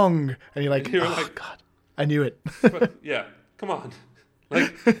all along. And you're like, God, I knew it. But, yeah, come on.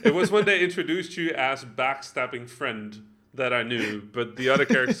 Like, it was when they introduced you as backstabbing friend that I knew, but the other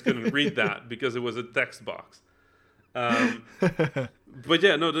characters couldn't read that because it was a text box. But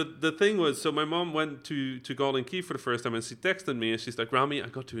yeah, no, the thing was, so my mom went to Golden Key for the first time, and she texted me, and she's like, "Rami, I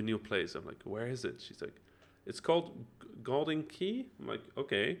got to a new place." I'm like, "Where is it?" She's like, "It's called Golden Key." I'm like,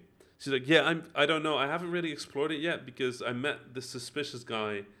 "Okay." She's like, "Yeah, I don't know. I haven't really explored it yet because I met this suspicious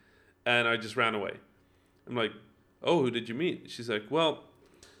guy, and I just ran away." I'm like, "Oh, who did you meet?" She's like, "Well,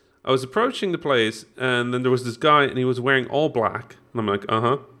 I was approaching the place, and then there was this guy, and he was wearing all black." And I'm like,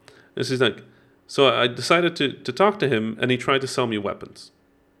 "Uh-huh." And she's like, "So I decided to talk to him, and he tried to sell me weapons."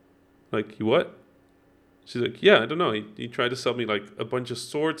 Like, "You what?" She's like, "Yeah, I don't know. He tried to sell me like a bunch of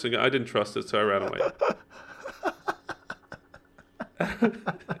swords, and I didn't trust it, so I ran away."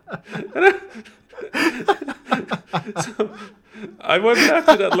 So I went back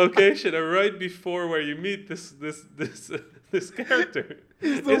to that location, and right before where you meet this character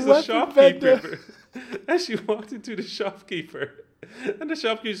is a shopkeeper. And she walked into the shopkeeper, and the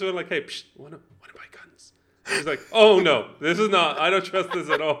shopkeeper's were like, "Hey, wanna buy guns?" She's like, oh no, this is not. I don't trust this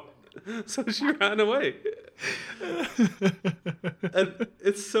at all. So she ran away. And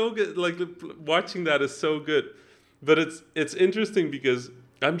it's so good. Like watching that is so good. But it's interesting because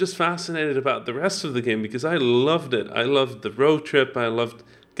I'm just fascinated about the rest of the game because I loved it. I loved the road trip. I loved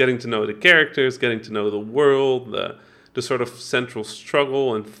getting to know the characters, getting to know the world, the sort of central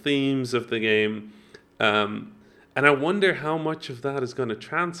struggle and themes of the game. And I wonder how much of that is going to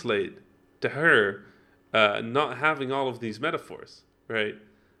translate to her not having all of these metaphors, right?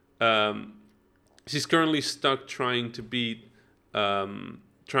 She's currently stuck trying to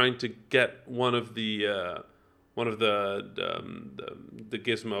get one of the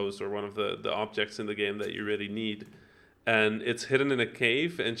gizmos or one of the objects in the game that you really need. And it's hidden in a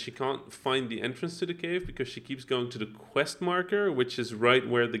cave, and she can't find the entrance to the cave because she keeps going to the quest marker, which is right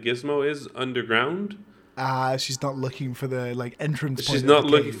where the gizmo is, underground. She's not looking for the entrance point. She's not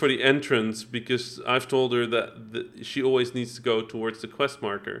looking for the entrance because I've told her that she always needs to go towards the quest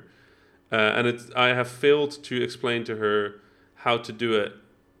marker. And I have failed to explain to her how to do it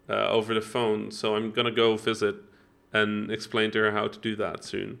over the phone, so I'm going to go visit and explain to her how to do that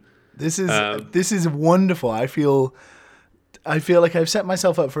soon. This is wonderful. I feel like I've set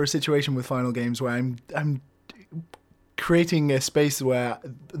myself up for a situation with Final Games where I'm creating a space where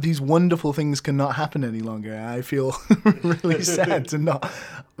these wonderful things cannot happen any longer. I feel really sad to not.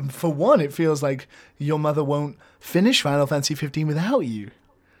 For one, it feels like your mother won't finish Final Fantasy 15 without you.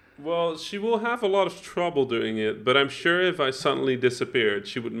 Well, she will have a lot of trouble doing it, but I'm sure if I suddenly disappeared,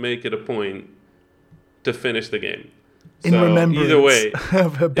 she would make it a point to finish the game. In remembrance either way,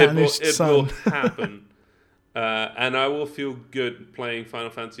 of her banished son. It will happen. And I will feel good playing Final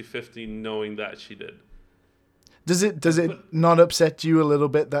Fantasy 15 knowing that she did. Does it not upset you a little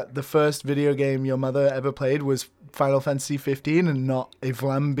bit that the first video game your mother ever played was Final Fantasy 15 and not a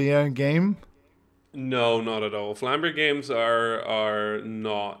Vlambeer game? No, not at all. Vlambeer games are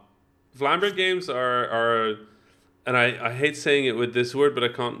not. Vlambeer games are, and I hate saying it with this word, but I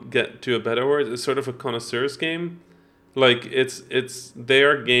can't get to a better word. It's sort of a connoisseur's game. Like they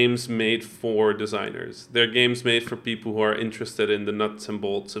are games made for designers. They're games made for people who are interested in the nuts and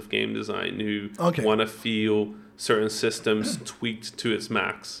bolts of game design, who want to feel certain systems tweaked to its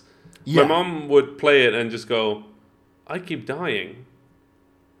max. Yeah. My mom would play it and just go, "I keep dying.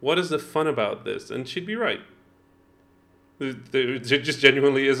 What is the fun about this?" And she'd be right. There just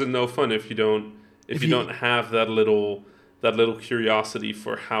genuinely isn't no fun if you don't have that little curiosity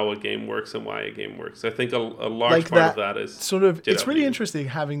for how a game works and why a game works. I think a large part of that is sort of. It's really interesting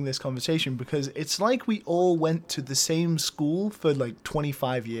having this conversation because it's like we all went to the same school for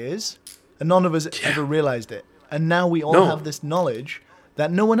 25 years, and none of us ever realized it. And now we all have this knowledge that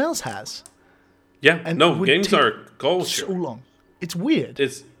no one else has. Yeah, and games are culture. So long. It's weird.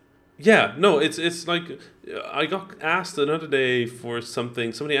 It's like I got asked another day for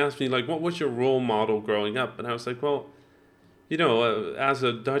something. Somebody asked me what was your role model growing up? And I was like, well, as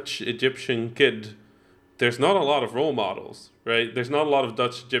a Dutch Egyptian kid, there's not a lot of role models, right? There's not a lot of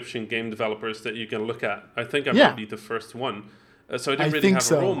Dutch Egyptian game developers that you can look at. I think I might be the first one. So I didn't really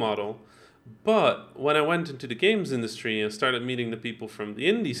have a role model. But when I went into the games industry and started meeting the people from the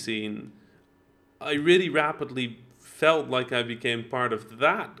indie scene, I really rapidly felt like I became part of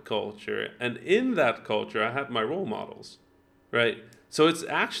that culture. And in that culture, I had my role models, right? So it's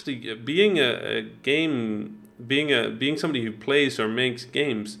actually being being somebody who plays or makes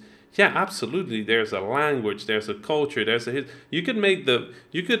games. Yeah, absolutely. There's a language, there's a culture, you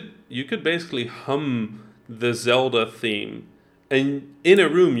could basically hum the Zelda theme, and in a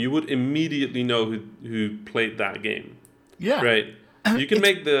room you would immediately know who played that game. Yeah. Right. You can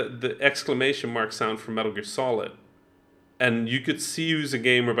make the exclamation mark sound from Metal Gear Solid, and you could see who's a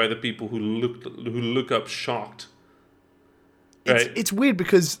gamer by the people who look up shocked. Right. It's weird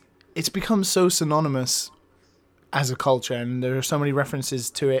because it's become so synonymous as a culture, and there are so many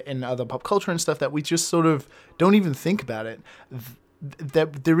references to it in other pop culture and stuff that we just sort of don't even think about it.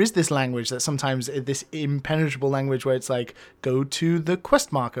 There is this language that sometimes, this impenetrable language where it's like, go to the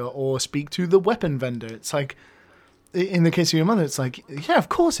quest marker or speak to the weapon vendor. It's like, in the case of your mother, it's like, yeah, of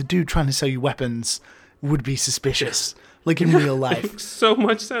course a dude trying to sell you weapons would be suspicious, like in real life. It makes so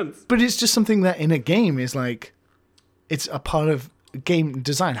much sense. But it's just something that in a game is like, it's a part of game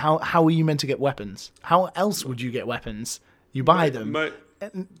design. How are you meant to get weapons? How else would you get weapons? You buy them.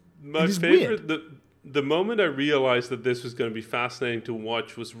 My favorite, the moment I realized that this was going to be fascinating to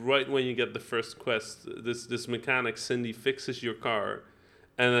watch was right when you get the first quest. This mechanic, Cindy, fixes your car,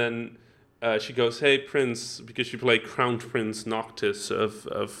 and then she goes, "Hey, Prince," because you play Crown Prince Noctis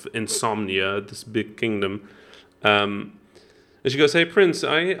of Insomnia, this big kingdom. And she goes, "Hey, Prince,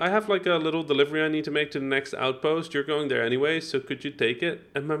 I have like a little delivery I need to make to the next outpost. You're going there anyway, so could you take it?"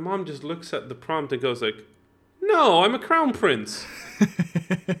 And my mom just looks at the prompt and goes like, "No, I'm a crown prince."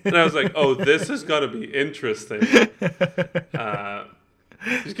 And I was like, "Oh, this is gonna be interesting."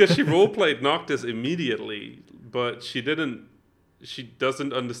 Because she role-played Noctis immediately, but she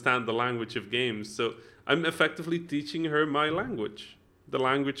doesn't understand the language of games. So I'm effectively teaching her my language, the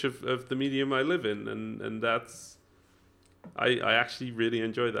language of the medium I live in. And that's... I actually really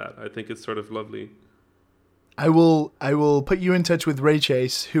enjoy that. I think it's sort of lovely. I will put you in touch with Ray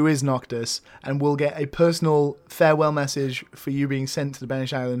Chase, who is Noctis, and we'll get a personal farewell message for you being sent to the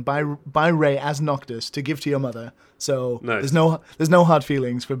Banish Island by Ray as Noctis to give to your mother. So nice. there's no hard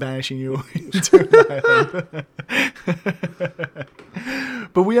feelings for banishing you to the island.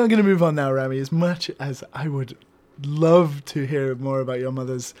 But we are going to move on now, Rami. As much as I would love to hear more about your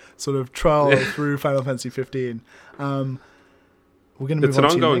mother's sort of trial through Final Fantasy 15, we're going to move on. It's an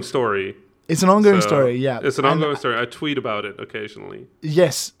ongoing story. It's an ongoing story, yeah. It's an ongoing story. I tweet about it occasionally.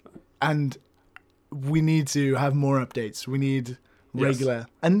 Yes, and we need to have more updates. We need regular. Yes.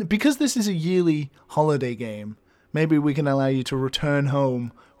 And because this is a yearly holiday game, maybe we can allow you to return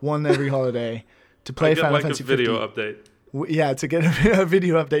home one every holiday to play Final Fantasy 15. A video update. Yeah, to get a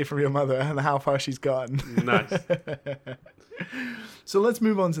video update from your mother and how far she's gotten. Nice. So let's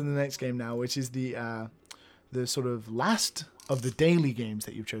move on to the next game now, which is the sort of last of the daily games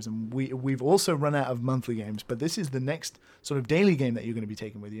that you've chosen. We've also run out of monthly games, but this is the next sort of daily game that you're going to be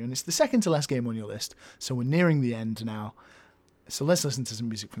taking with you, and it's the second to last game on your list, so we're nearing the end now. So let's listen to some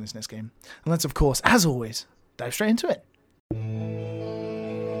music from this next game, and let's, of course, as always, dive straight into it.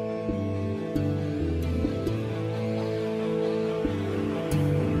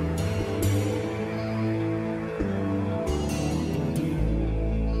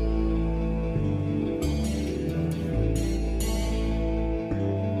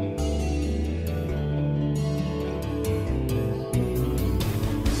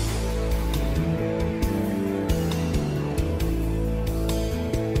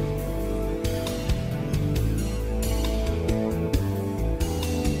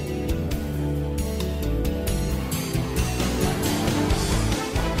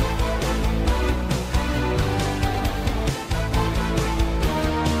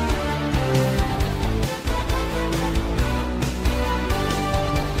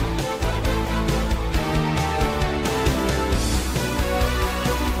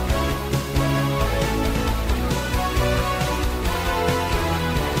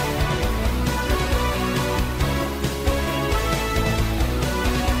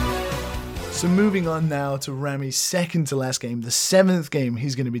 So moving on now to Rami's second to last game, the seventh game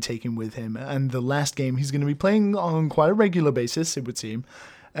he's going to be taking with him, and the last game he's going to be playing on quite a regular basis, it would seem.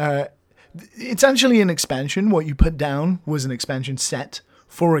 It's actually an expansion. What you put down was an expansion set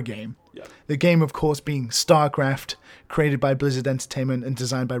for a game. Yeah. The game, of course, being StarCraft, created by Blizzard Entertainment and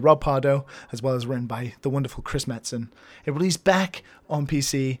designed by Rob Pardo, as well as written by the wonderful Chris Metzen. It released back on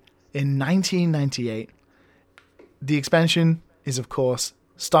PC in 1998. The expansion is, of course,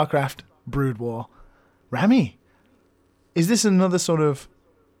 StarCraft Brood War. Rami, is this another sort of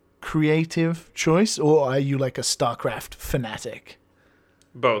creative choice, or are you like a StarCraft fanatic?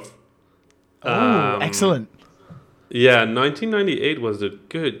 Both. Oh, excellent. Yeah, 1998 was a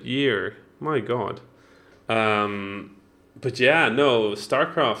good year. My God. But yeah, no,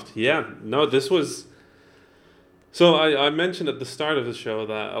 StarCraft. Yeah, no, this was... So I mentioned at the start of the show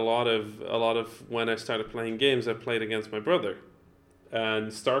that a lot of when I started playing games, I played against my brother.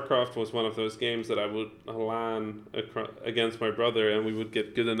 And StarCraft was one of those games that I would LAN against my brother, and we would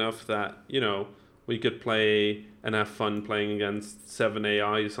get good enough that, you know, we could play and have fun playing against 7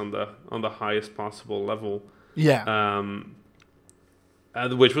 AIs on the highest possible level. Yeah.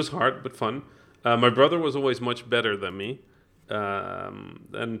 Which was hard but fun. My brother was always much better than me,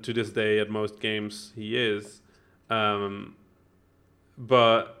 and to this day, at most games, he is. But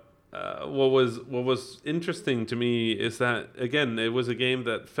what was interesting to me is that, again, it was a game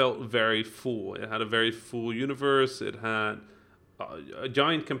that felt very full. It had a very full universe. It had a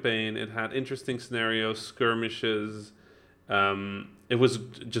giant campaign. It had interesting scenarios, skirmishes. It was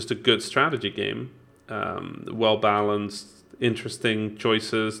just a good strategy game. Well balanced, interesting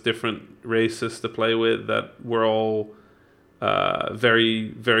choices, different races to play with that were all very,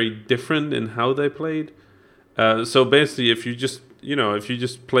 very different in how they played. So basically, if you just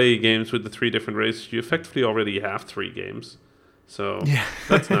play games with the 3 different races, you effectively already have 3 games. So yeah.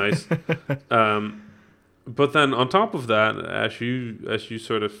 That's nice. But then on top of that, as you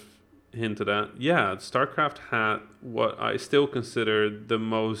sort of hinted at, yeah, StarCraft had what I still consider the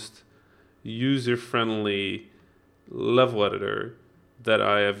most user-friendly level editor that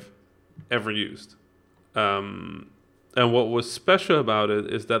I have ever used. And what was special about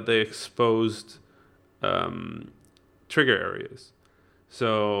it is that they exposed trigger areas.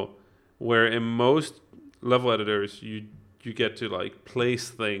 So where in most level editors you get to like place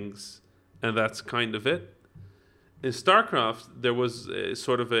things and that's kind of it. In StarCraft, there was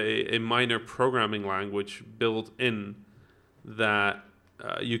sort of a minor programming language built in that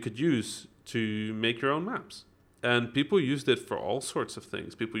you could use to make your own maps. And people used it for all sorts of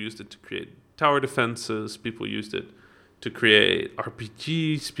things. People used it to create tower defenses. People used it to create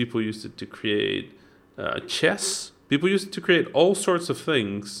RPGs. People used it to create chess. People used it to create all sorts of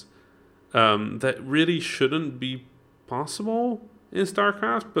things that really shouldn't be possible in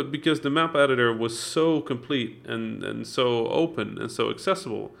StarCraft, but because the map editor was so complete and so open and so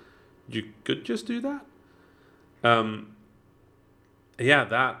accessible, you could just do that. Yeah,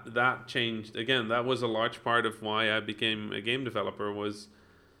 that changed. Again, that was a large part of why I became a game developer. Was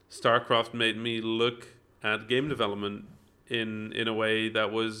StarCraft made me look at game development in a way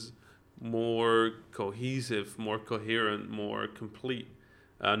that was more cohesive, more coherent, more complete.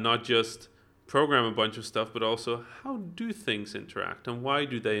 Not just program a bunch of stuff, but also how do things interact and why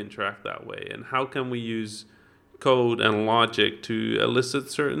do they interact that way, and how can we use code and logic to elicit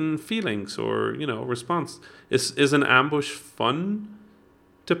certain feelings or response. Is an ambush fun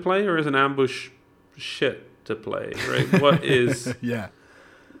to play, or is an ambush shit to play, right? What is yeah,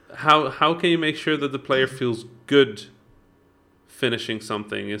 how can you make sure that the player feels good finishing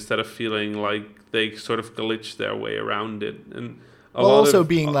something instead of feeling like they sort of glitch their way around it? And also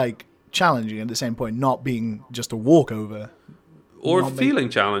being like challenging at the same point, not being just a walkover or feeling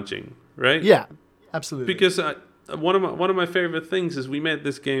challenging, right? Yeah, absolutely. Because one of my favorite things is we made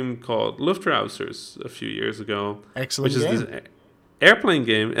this game called Luftrausers a few years ago. Excellent which game. is this airplane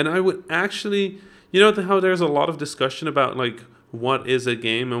game, and I would actually, how there's a lot of discussion about like what is a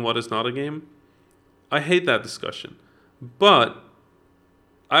game and what is not a game. I hate that discussion, but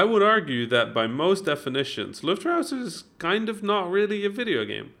I would argue that by most definitions, Luftrausers is kind of not really a video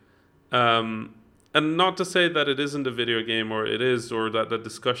game. And not to say that it isn't a video game, or it is, or that the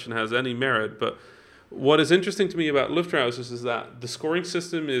discussion has any merit, but what is interesting to me about Luftrausers is that the scoring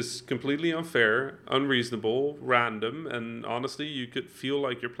system is completely unfair, unreasonable, random, and honestly, you could feel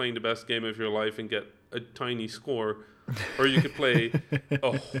like you're playing the best game of your life and get a tiny score, or you could play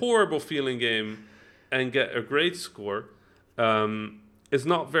a horrible feeling game and get a great score. It's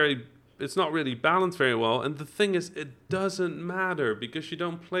not really balanced very well, and the thing is, it doesn't matter because you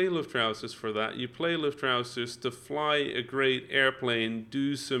don't play Luftrausers for that. You play Luftrausers to fly a great airplane,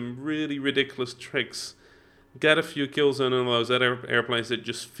 do some really ridiculous tricks, get a few kills on those other airplanes that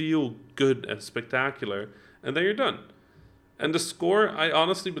just feel good and spectacular, and then you're done. And the score, I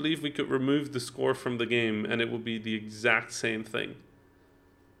honestly believe we could remove the score from the game and it would be the exact same thing.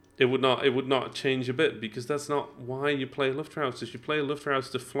 It would not change a bit, because that's not why you play Luftrausers. You play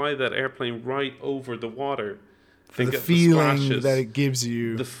Luftrausers to fly that airplane right over the water. For the feeling that it gives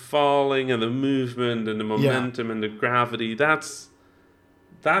you. The falling and the movement and the momentum and the gravity. That's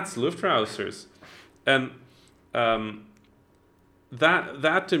Luftrausers. And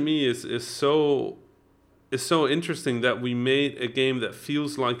that to me is so interesting, that we made a game that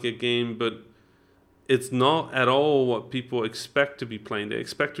feels like a game, but it's not at all what people expect to be playing. They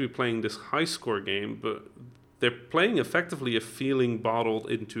expect to be playing this high score game, but they're playing effectively a feeling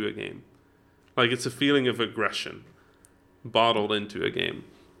bottled into a game. Like it's a feeling of aggression bottled into a game.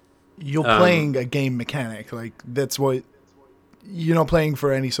 You're playing a game mechanic. Like that's what you're not playing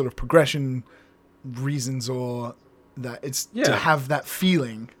for any sort of progression reasons, or that it's to have that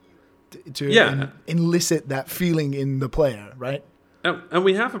feeling, to elicit that feeling in the player, right? And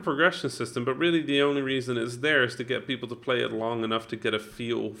we have a progression system, but really the only reason it's there is to get people to play it long enough to get a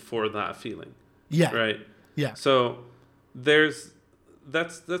feel for that feeling. Yeah. Right? Yeah. So that's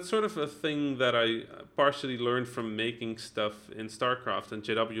sort of a thing that I partially learned from making stuff in StarCraft, and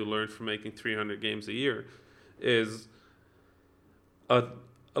JW learned from making 300 games a year, is a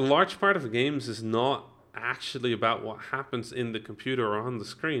large part of games is not actually about what happens in the computer or on the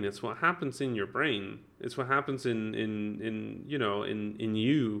screen. It's what happens in your brain. It's what happens in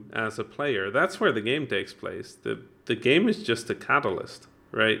you as a player. That's where the game takes place. The game is just a catalyst,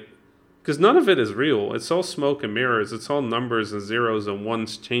 right? Because none of it is real. It's all smoke and mirrors. It's all numbers and zeros and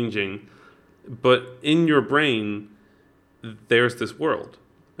ones changing. But in your brain, there's this world.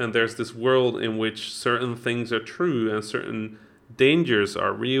 And there's this world in which certain things are true and certain dangers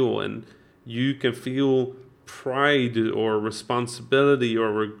are real, and you can feel pride or responsibility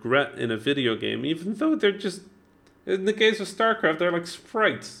or regret in a video game, even though they're just, in the case of StarCraft, they're like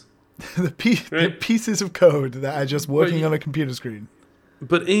sprites. The pieces of code that are just working on a computer screen.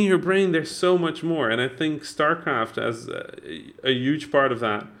 But in your brain, there's so much more, and I think StarCraft, as a huge part of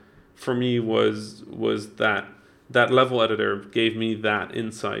that, for me was that level editor gave me that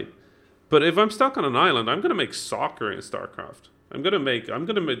insight. But if I'm stuck on an island, I'm gonna make soccer in StarCraft. I'm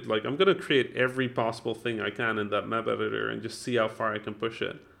gonna create every possible thing I can in that map editor and just see how far I can push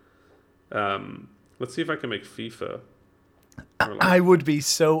it. Let's see if I can make FIFA. I would be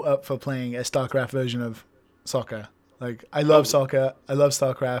so up for playing a StarCraft version of soccer. Like, I love soccer. I love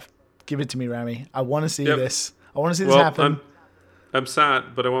StarCraft. Give it to me, Rami. I want to see this. I want to see this happen. I'm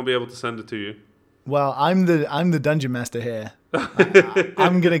sad, but I won't be able to send it to you. Well, I'm the dungeon master here.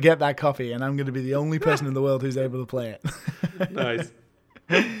 I'm gonna get that copy, and I'm gonna be the only person in the world who's able to play it. Nice.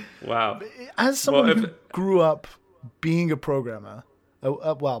 Wow. As someone who grew up being a programmer,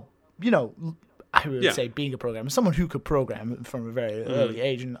 well, you know, I would say being a programmer, someone who could program from a very early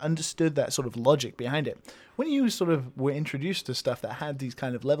age and understood that sort of logic behind it. When you sort of were introduced to stuff that had these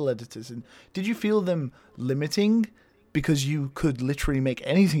kind of level editors, and did you feel them limiting because you could literally make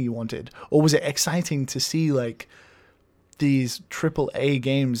anything you wanted, or was it exciting to see like these AAA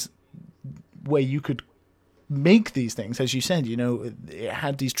games where you could make these things, as you said, you know, it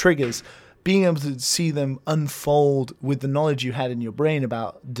had these triggers, being able to see them unfold with the knowledge you had in your brain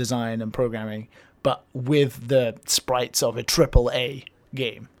about design and programming, but with the sprites of a AAA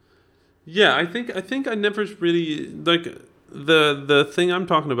game? Yeah, I think I never really, like, the thing I'm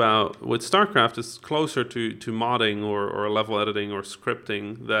talking about with StarCraft is closer to modding or level editing or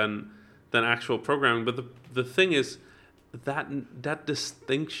scripting than actual programming. But the thing is that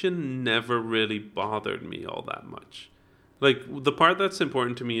distinction never really bothered me all that much. Like, the part that's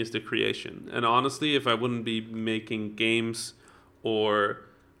important to me is the creation. And honestly, if I wouldn't be making games or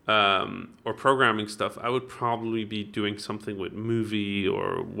programming stuff, I would probably be doing something with movie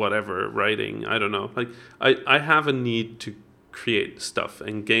or whatever, writing. I don't know. Like, I have a need to create stuff,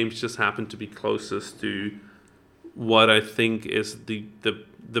 and games just happen to be closest to what I think is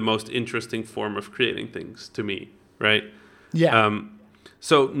the most interesting form of creating things to me, right? Yeah.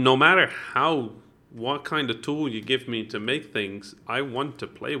 So no matter what kind of tool you give me to make things, I want to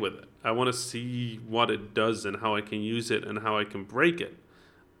play with it. I want to see what it does and how I can use it and how I can break it.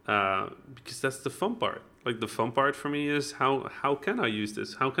 Because that's the fun part. Like, the fun part for me is how can I use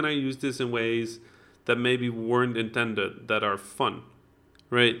this? How can I use this in ways that maybe weren't intended, that are fun,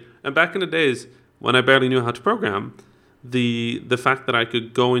 right? And back in the days when I barely knew how to program, the fact that I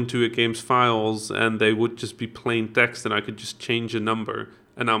could go into a game's files and they would just be plain text and I could just change a number,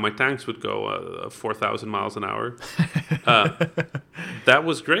 and now my tanks would go 4,000 miles an hour. That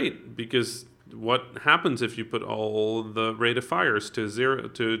was great, because what happens if you put all the rate of fires to zero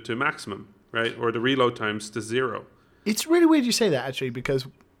to maximum, right? Or the reload times to 0? It's really weird you say that, actually, because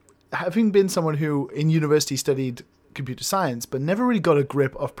having been someone who in university studied computer science but never really got a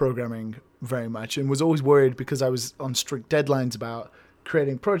grip of programming very much, and was always worried because I was on strict deadlines about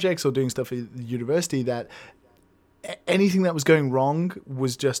creating projects or doing stuff at the university, that anything that was going wrong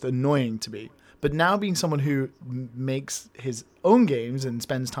was just annoying to me. But now, being someone who makes his own games and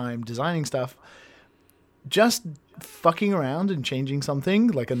spends time designing stuff, just fucking around and changing something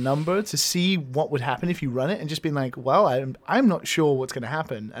like a number to see what would happen if you run it, and just being like, well, I'm not sure what's going to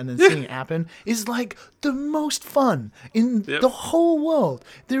happen, and then seeing it happen is like the most fun in the whole world.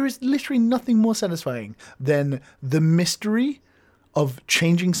 There is literally nothing more satisfying than the mystery of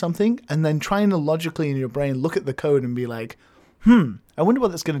changing something and then trying to logically in your brain look at the code and be like, I wonder what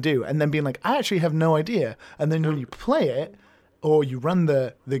that's going to do, and then being like, I actually have no idea. And then when you play it or you run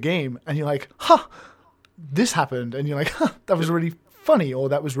the game and you're like, this happened, and you're like, that was really funny, or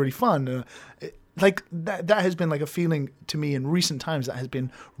that was really fun. Like, that has been like a feeling to me in recent times that has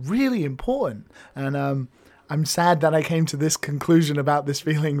been really important. And I'm sad that I came to this conclusion about this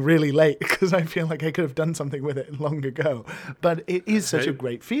feeling really late, because I feel like I could have done something with it long ago. But it is such a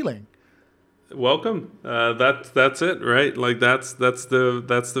great feeling. Welcome. That's it, right? Like, that's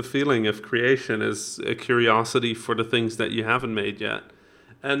the feeling of creation, is a curiosity for the things that you haven't made yet.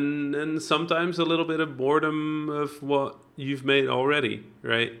 And sometimes a little bit of boredom of what you've made already,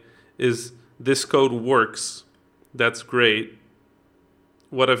 right? Is, this code works. That's great.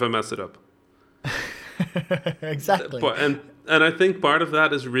 What if I mess it up? Exactly. And I think part of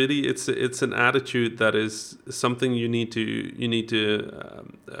that is really, it's an attitude that is something you need to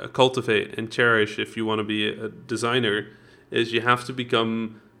cultivate and cherish if you want to be a designer. Is you have to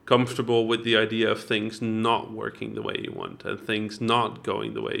become comfortable with the idea of things not working the way you want and things not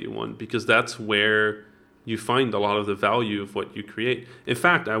going the way you want, because that's where you find a lot of the value of what you create. In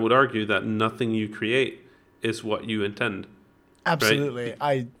fact, I would argue that nothing you create is what you intend. Absolutely. Right?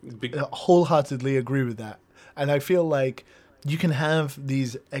 I Be- wholeheartedly agree with that. And I feel like you can have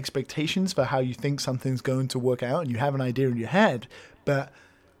these expectations for how you think something's going to work out and you have an idea in your head, but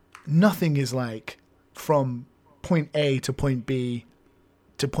nothing is like from point A to point B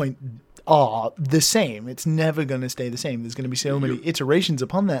to point R the same. It's never going to stay the same. There's going to be so many iterations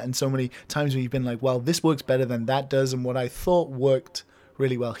upon that and so many times when you've been like, well, this works better than that does, and what I thought worked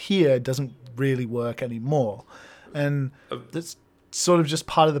really well here doesn't really work anymore. And that's sort of just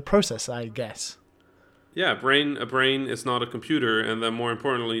part of the process, I guess. Yeah, a brain is not a computer, and then more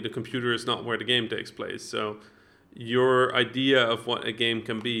importantly, the computer is not where the game takes place. So your idea of what a game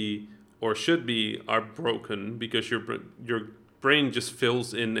can be or should be are broken because your brain just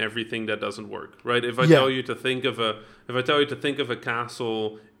fills in everything that doesn't work, right? If I tell you to think of a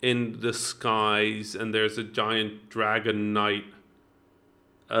castle in the skies and there's a giant dragon knight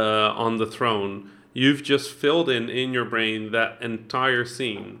on the throne, you've just filled in your brain that entire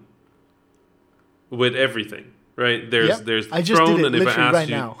scene with everything, right? There's the I just throne, did it and if I literally asked right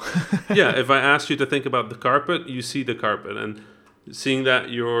you, now. yeah, if I asked you to think about the carpet, you see the carpet, and seeing that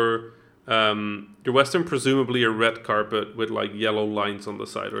your Western presumably a red carpet with like yellow lines on the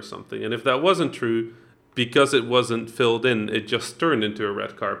side or something, and if that wasn't true, because it wasn't filled in, it just turned into a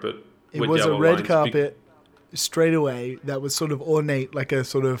red carpet. It was a red carpet straight away that was sort of ornate, like a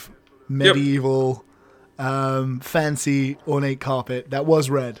sort of medieval, fancy ornate carpet that was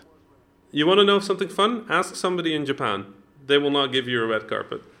red. You want to know something fun? Ask somebody in Japan. They will not give you a red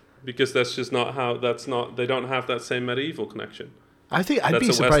carpet because that's just not how. They don't have that same medieval connection. I think I'd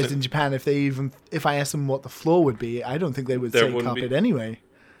be surprised in Japan if I asked them what the floor would be. I don't think they would say carpet anyway.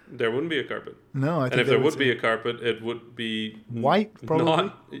 There wouldn't be a carpet. No, I think. And if there would be a carpet, it would be white,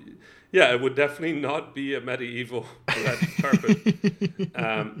 probably. Yeah, it would definitely not be a medieval red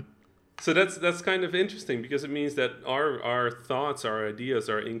carpet. So that's kind of interesting because it means that our thoughts, our ideas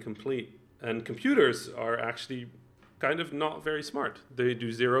are incomplete, and computers are actually kind of not very smart. They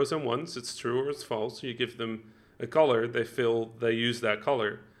do zeros and ones. It's true or it's false. You give them a color, they use that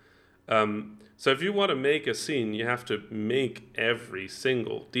color. So if you want to make a scene, you have to make every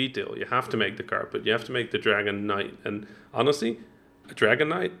single detail. You have to make the carpet. You have to make the dragon knight. And honestly, a dragon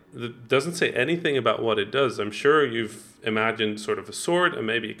knight doesn't say anything about what it does. I'm sure you've imagined sort of a sword, and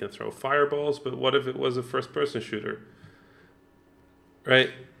maybe it can throw fireballs, but what if it was a first-person shooter? Right?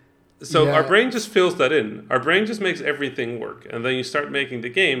 So our brain just fills that in. Our brain just makes everything work. And then you start making the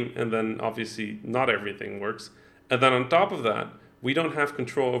game, and then obviously not everything works. And then on top of that, we don't have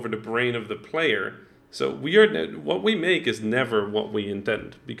control over the brain of the player. So what we make is never what we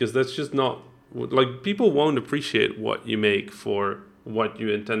intend, because that's just not, like, people won't appreciate what you make for what you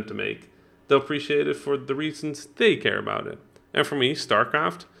intend to make. They'll appreciate it for the reasons they care about it. And for me,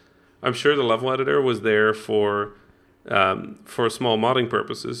 StarCraft, I'm sure the level editor was there for small modding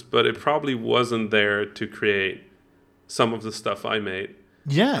purposes, but it probably wasn't there to create some of the stuff I made.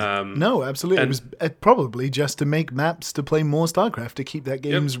 Yeah, no, absolutely. It was probably just to make maps to play more StarCraft, to keep that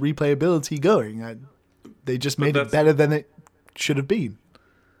game's replayability going. They just made it better than it should have been.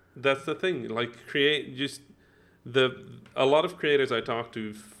 That's the thing. Like, a lot of creators I talk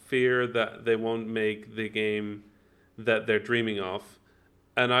to fear that they won't make the game that they're dreaming of,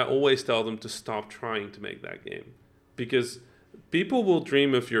 and I always tell them to stop trying to make that game, because people will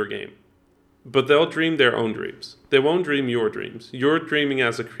dream of your game, but they'll dream their own dreams. They won't dream your dreams. You're dreaming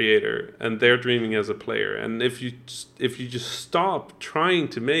as a creator, and they're dreaming as a player. And if you just stop trying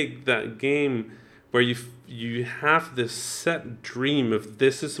to make that game where you have this set dream of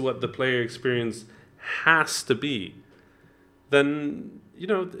this is what the player experience has to be, then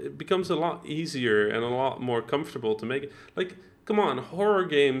it becomes a lot easier and a lot more comfortable to make it. Like, come on, horror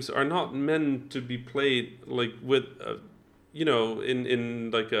games are not meant to be played like with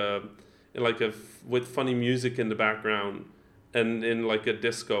with funny music in the background and in like a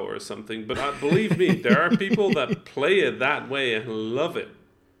disco or something. But believe me, there are people that play it that way and love it,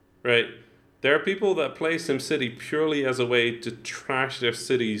 right? There are people that play SimCity purely as a way to trash their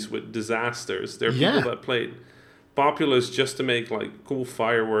cities with disasters. There are people that play Populous just to make like cool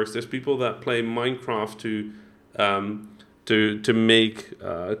fireworks. There's people that play Minecraft to make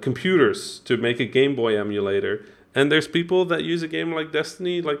computers, to make a Game Boy emulator. And there's people that use a game like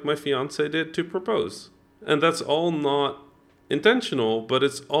Destiny, like my fiance did, to propose. And that's all not intentional, but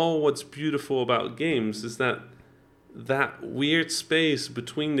it's all what's beautiful about games, is that weird space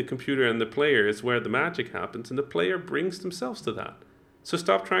between the computer and the player is where the magic happens, and the player brings themselves to that. So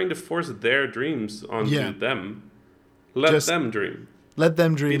stop trying to force their dreams onto them. Let them dream. Let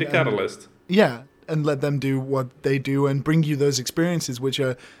them dream. Be the catalyst. and let them do what they do and bring you those experiences, which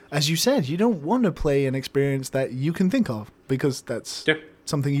are, as you said, you don't want to play an experience that you can think of because that's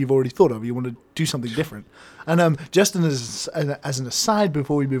something you've already thought of. You want to do something different. And just as an aside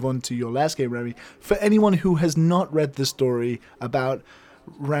before we move on to your last game, Rami, for anyone who has not read the story about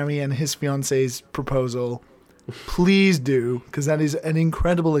Rami and his fiance's proposal, please do, because that is an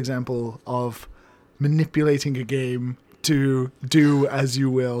incredible example of manipulating a game to do as you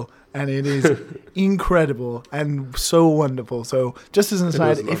will, and it is incredible and so wonderful. So just as an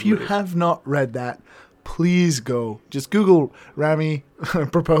aside, if you have not read that, please go. Just Google Rami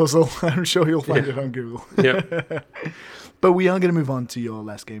proposal. I'm sure you'll find it on Google. Yeah. But we are going to move on to your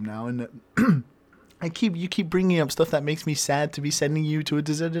last game now, and you keep bringing up stuff that makes me sad to be sending you to a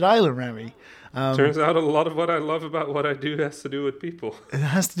deserted island, Rami. Turns out a lot of what I love about what I do has to do with people. It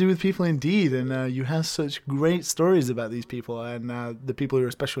has to do with people indeed, and you have such great stories about these people and the people who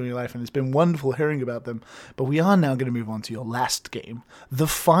are special in your life, and it's been wonderful hearing about them. But we are now going to move on to your last game, the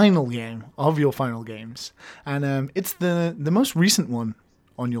final game of your final games, and it's the most recent one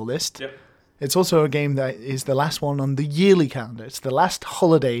on your list. Yep. It's also a game that is the last one on the yearly calendar. It's the last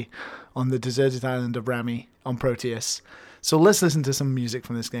holiday on the deserted island of Rami on Proteus. So let's listen to some music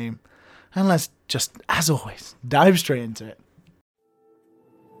from this game. And let's just, as always, dive straight into it.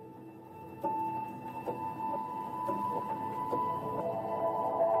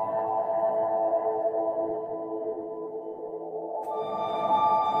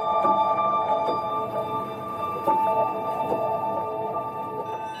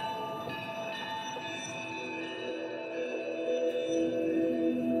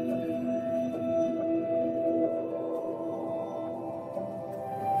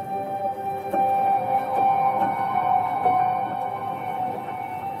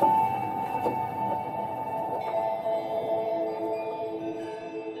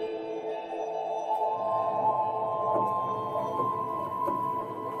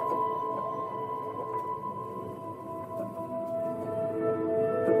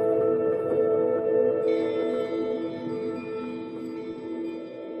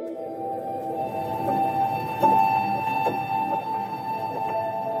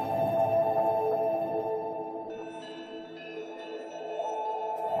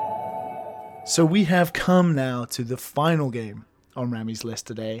 So we have come now to the final game on Rami's list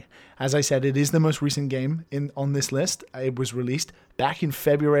today. As I said, it is the most recent game on this list. It was released back in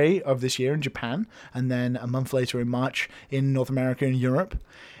February of this year in Japan, and then a month later in March in North America and Europe.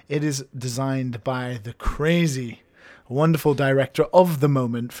 It is designed by the crazy, wonderful director of the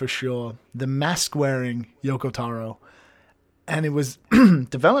moment for sure, the mask-wearing Yoko Taro. And it was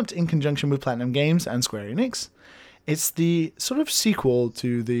developed in conjunction with Platinum Games and Square Enix. It's the sort of sequel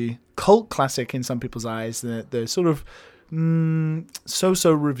to the cult classic in some people's eyes, the sort of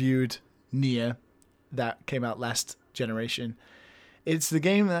so-so reviewed Nier that came out last generation. It's the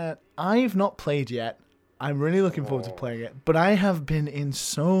game that I've not played yet. I'm really looking forward to playing it, but I have been in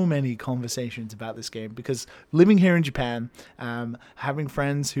so many conversations about this game because living here in Japan, having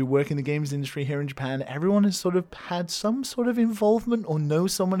friends who work in the games industry here in Japan, everyone has sort of had some sort of involvement or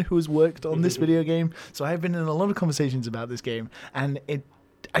knows someone who has worked on this video game. So I've been in a lot of conversations about this game, and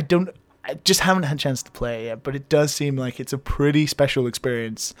I just haven't had a chance to play it yet, but it does seem like it's a pretty special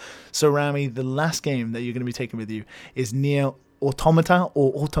experience. So Rami, the last game that you're going to be taking with you is Nier Automata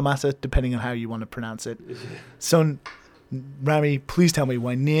or Automata, depending on how you want to pronounce it. So, Rami, please tell me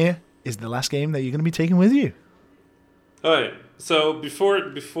why Nier is the last game that you're going to be taking with you. All right. So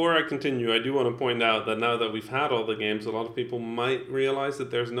before I continue, I do want to point out that now that we've had all the games, a lot of people might realize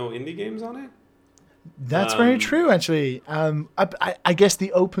that there's no indie games on it. That's very true, actually. I guess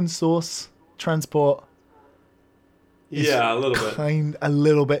the open source transport. Yeah, a little bit. A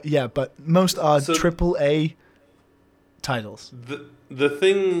little bit, yeah, but most are AAA titles. The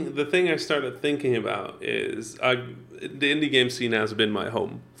thing I started thinking about is the indie game scene has been my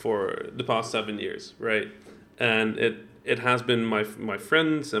home for the past 7 years, right? And it has been my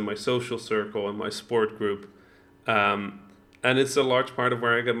friends and my social circle and my sport group, and it's a large part of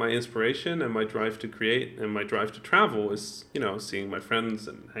where I get my inspiration and my drive to create and my drive to travel is seeing my friends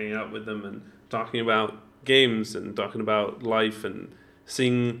and hanging out with them and talking about games and talking about life and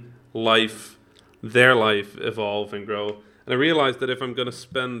seeing their life evolve and grow. And I realized that if I'm going to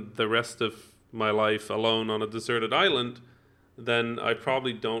spend the rest of my life alone on a deserted island, then I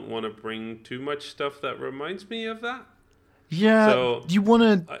probably don't want to bring too much stuff that reminds me of that. Yeah, so you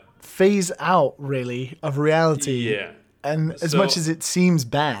want to phase out, really, of reality. Yeah. And as much as it seems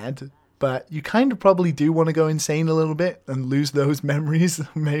bad, but you kind of probably do want to go insane a little bit and lose those memories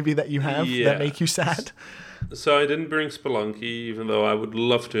maybe that you have that make you sad. So I didn't bring Spelunky, even though I would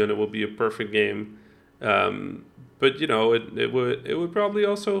love to, and it would be a perfect game. But it would probably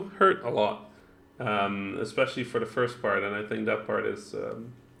also hurt a lot, especially for the first part, and I think that part is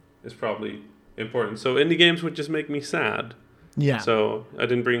probably important. So indie games would just make me sad. Yeah. So I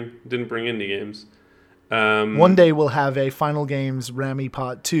didn't bring indie games. One day we'll have a Final Games Rami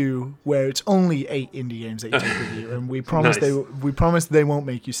Part 2 where it's only 8 indie games that you take with you, and we promise they won't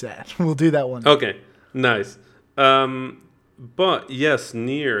make you sad. We'll do that one. Okay, nice. But yes,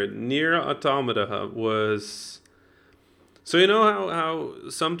 Nier Automata was. So you know how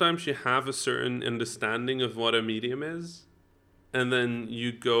sometimes you have a certain understanding of what a medium is, and then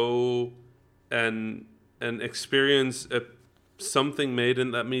you go and experience something made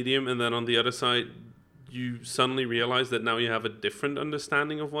in that medium, and then on the other side you suddenly realize that now you have a different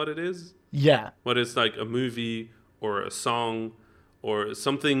understanding of what it is. Yeah. What it's like a movie or a song or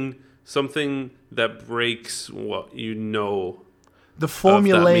something that breaks what you know. The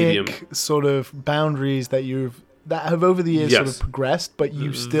formulaic sort of boundaries that have over the years sort of progressed, but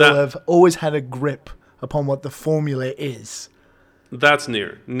you still have always had a grip upon what the formula is. That's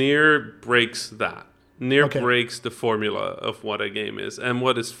Nier. Nier breaks that. Nier breaks the formula of what a game is. And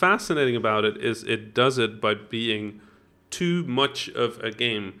what is fascinating about it is it does it by being too much of a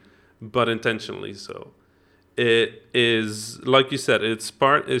game, but intentionally so. It is, like you said, it's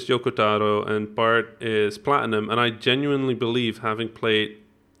part is Yoko Taro and part is Platinum. And I genuinely believe, having played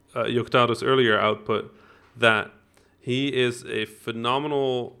Yoko Taro's earlier output, that he is a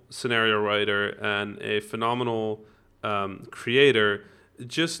phenomenal scenario writer and a phenomenal creator.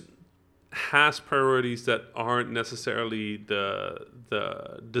 Just has priorities that aren't necessarily the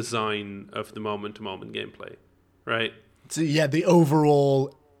design of the moment-to-moment gameplay, right? So yeah, the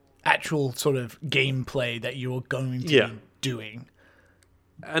overall actual sort of gameplay that you're going to be doing.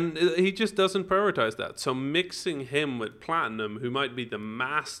 And he just doesn't prioritize that. So mixing him with Platinum, who might be the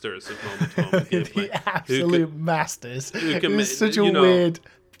masters of moment-to-moment gameplay. The absolute masters. It's such a weird,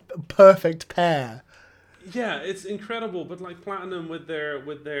 perfect pair. Yeah, it's incredible, but like Platinum with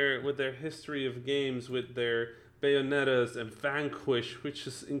their history of games, with their Bayonettas and Vanquish, which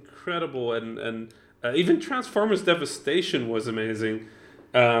is incredible, and even Transformers Devastation was amazing.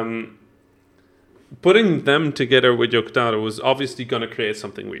 Putting them together with Yoko Taro was obviously going to create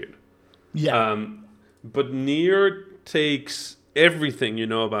something weird. Yeah. But Nier takes everything you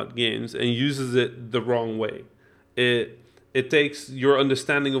know about games and uses it the wrong way. It takes your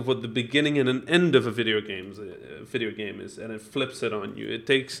understanding of what the beginning and an end of a video game is, and it flips it on you. It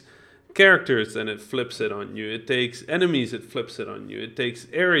takes characters and it flips it on you. It takes enemies, it flips it on you. It takes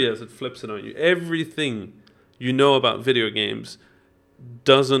areas, it flips it on you. Everything you know about video games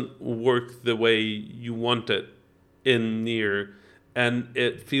doesn't work the way you want it in Nier, and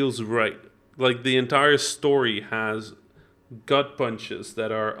it feels right. Like the entire story has gut punches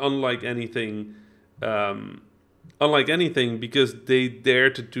that are unlike anything because they dare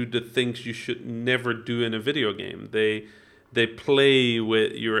to do the things you should never do in a video game. They play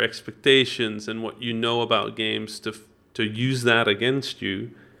with your expectations and what you know about games to use that against you.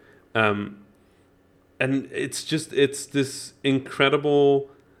 And it's this incredible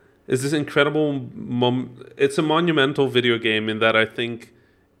it's a monumental video game in that I think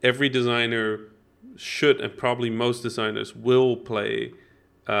every designer should, and probably most designers will play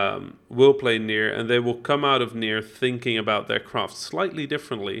Nier, and they will come out of Nier thinking about their craft slightly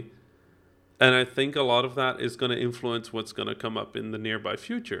differently. And I think a lot of that is going to influence what's going to come up in the nearby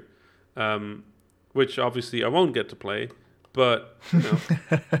future, which obviously I won't get to play, but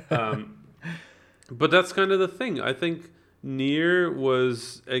but that's kind of the thing. I think Nier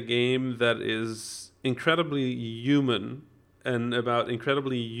was a game that is incredibly human and about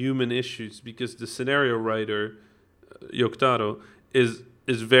incredibly human issues, because the scenario writer, Yoko Taro, is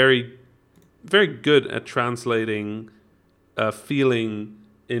very, very good at translating a feeling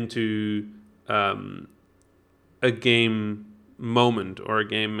into a game moment or a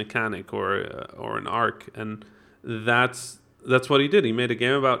game mechanic or an arc, and that's what he did. He made a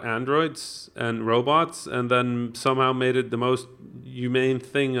game about androids and robots, and then somehow made it the most humane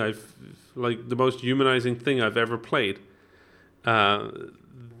thing the most humanizing thing I've ever played.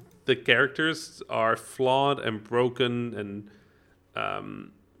 The characters are flawed and broken and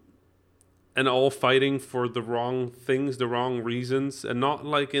all fighting for the wrong things, the wrong reasons, and not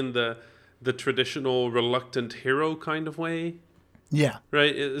like in the traditional reluctant hero kind of way. Yeah.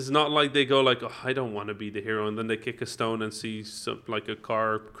 Right? It's not like they go like, oh, I don't want to be the hero, and then they kick a stone and see like a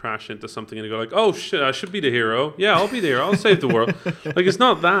car crash into something, and they go like, oh shit, I should be the hero. Yeah, I'll be the hero. I'll save the world. Like, it's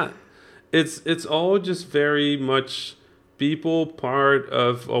not that. it's all just very much people part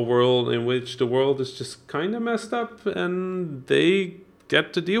of a world in which the world is just kind of messed up, and they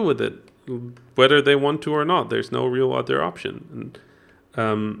get to deal with it, whether they want to or not. There's no real other option.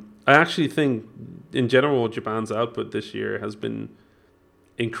 And I actually think, in general, Japan's output this year has been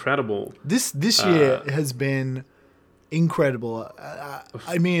incredible. This year has been incredible.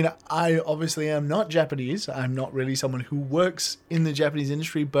 I mean, I obviously am not Japanese. I'm not really someone who works in the Japanese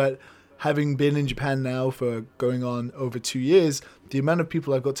industry, but having been in Japan now for going on over 2 years, the amount of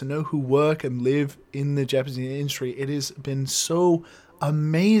people I've got to know who work and live in the Japanese industry, it has been so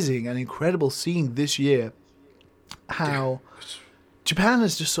amazing and incredible seeing this year how Japan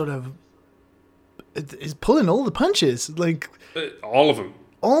is just sort of is pulling all the punches, like all of them.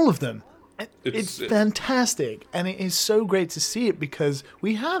 All of them. It's fantastic, and it is so great to see it, because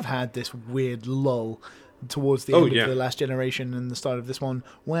we have had this weird lull towards the end of the last generation and the start of this one,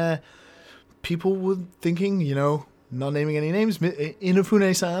 where people were thinking, you know, not naming any names,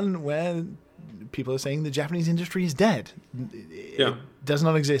 Inafune-san, where people are saying the Japanese industry is dead. It does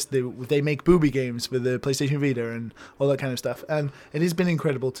not exist. They make booby games with the PlayStation Vita and all that kind of stuff. And it has been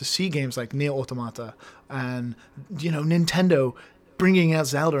incredible to see games like Nier Automata and, you know, Nintendo bringing out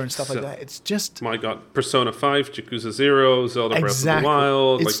Zelda and stuff like that. It's just... My God. Persona 5, Yakuza 0, Zelda Breath of the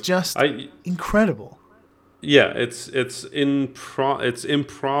Wild. It's just incredible. Yeah, it's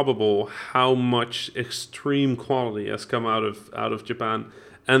improbable how much extreme quality has come out of Japan,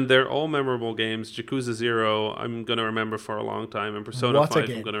 and they're all memorable games. Yakuza 0, I'm gonna remember for a long time, and Persona 5,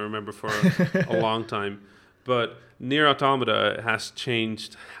 I'm gonna remember for a long time. But Nier Automata has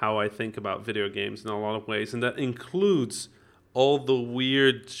changed how I think about video games in a lot of ways, and that includes all the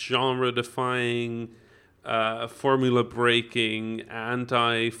weird genre-defying, formula-breaking,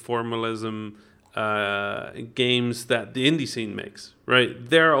 anti-formalism games that the indie scene makes, right?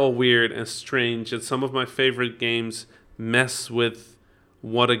 They're all weird and strange, and some of my favorite games mess with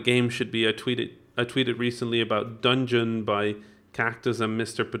what a game should be. I tweeted recently about Dungeon by Cactus and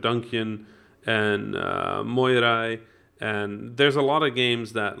Mr. Pedunkian and Moirai, and there's a lot of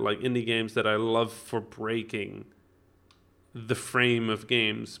games that, like indie games, that I love for breaking the frame of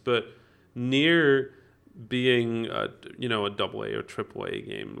games. But Nier being a double A or triple A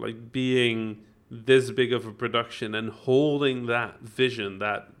game, like being this big of a production and holding that vision,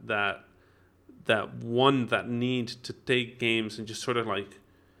 that need to take games and just sort of like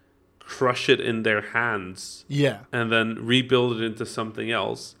crush it in their hands, and then rebuild it into something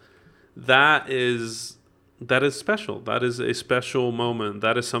else. That is special. That is a special moment.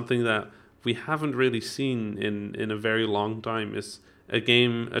 That is something that we haven't really seen in a very long time. Is a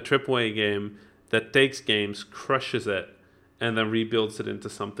AAA game that takes games, crushes it, and then rebuilds it into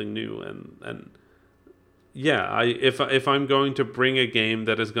something new. And if I'm going to bring a game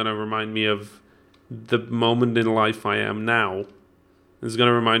that is going to remind me of the moment in life I am now, it's going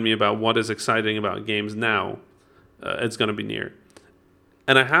to remind me about what is exciting about games now, it's going to be Nier.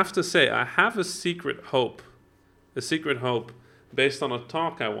 And I have to say, I have a secret hope based on a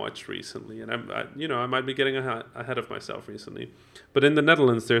talk I watched recently, and I might be getting ahead of myself recently, but in the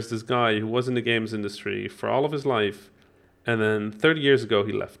Netherlands, there's this guy who was in the games industry for all of his life, and then 30 years ago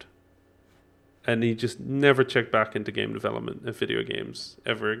he left, and he just never checked back into game development and video games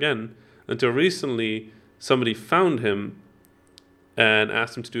ever again, until recently somebody found him and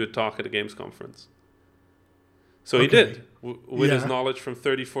asked him to do a talk at a games conference. So he did, with his knowledge from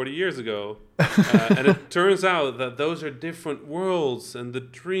 30, 40 years ago. And it turns out that those are different worlds, and the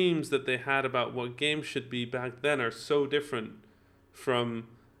dreams that they had about what games should be back then are so different from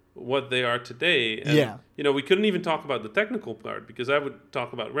what they are today. And, we couldn't even talk about the technical part, because I would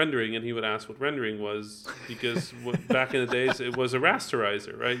talk about rendering, and he would ask what rendering was, because back in the days, it was a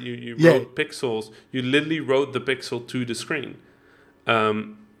rasterizer, right? You wrote pixels. You literally wrote the pixel to the screen.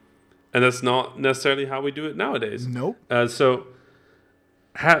 And that's not necessarily how we do it nowadays. Nope. So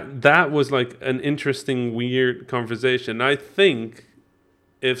that was like an interesting, weird conversation. I think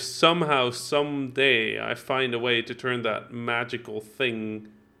if somehow, someday, I find a way to turn that magical thing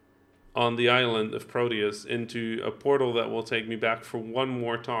on the island of Proteus into a portal that will take me back for one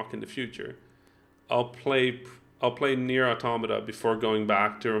more talk in the future, I'll play Nier Automata before going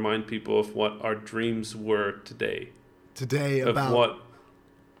back to remind people of what our dreams were today. About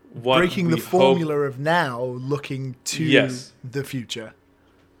breaking the formula of now, looking to the future.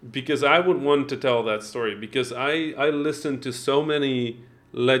 Because I would want to tell that story, because I listen to so many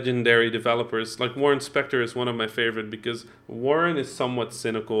legendary developers. Like Warren Spector is one of my favorite, because Warren is somewhat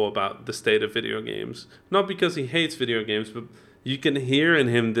cynical about the state of video games. Not because he hates video games, but you can hear in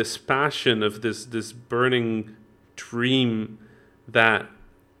him this passion of this burning dream that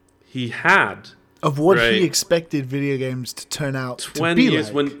he had of what right, he expected video games to turn out 20 to be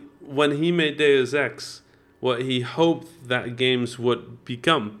years like. when he made Deus Ex, what he hoped that games would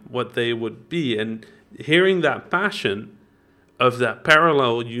become, what they would be, and hearing that passion of that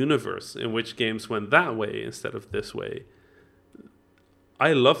parallel universe in which games went that way instead of this way,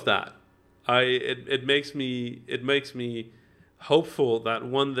 I love that. It makes me hopeful that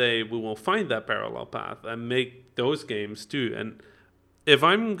one day we will find that parallel path and make those games too. And if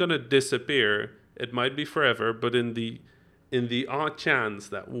I'm gonna disappear, it might be forever, but in the odd chance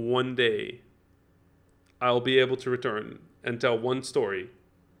that one day I'll be able to return and tell one story,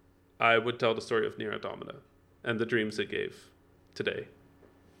 I would tell the story of Nier Automata and the dreams it gave today.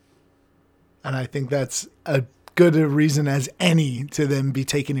 And I think that's a good a reason as any to then be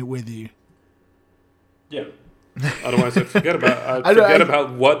taking it with you. Yeah. Otherwise, I'd forget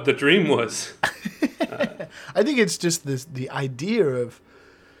about what the dream was. I think it's just the idea of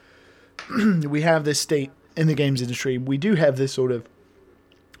we have this state in the games industry. We do have this sort of.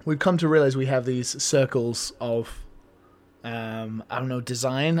 We've come to realize we have these circles of,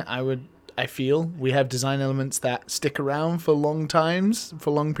 design. I feel we have design elements that stick around for long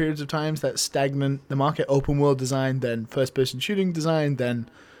periods of times. That stagnant the market, open world design, then first person shooting design, then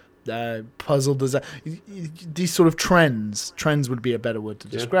puzzle design. These sort of trends would be a better word to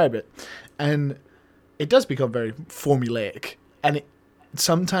describe it, and it does become very formulaic, and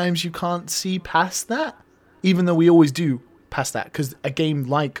sometimes you can't see past that, even though we always do past that, because a game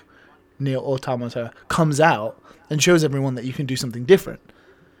like Nier Automata comes out and shows everyone that you can do something different,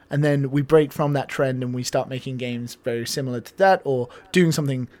 and then we break from that trend and we start making games very similar to that or doing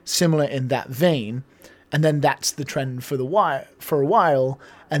something similar in that vein, and then that's the trend for a while,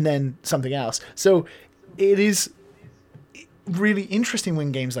 and then something else. So it is really interesting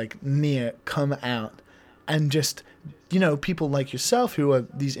when games like Nier come out and just, people like yourself who are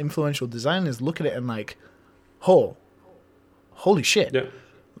these influential designers look at it and like, holy shit.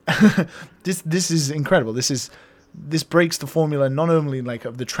 Yeah. This is incredible. This breaks the formula not only like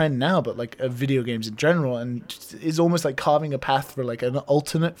of the trend now, but like of video games in general, and is almost like carving a path for like an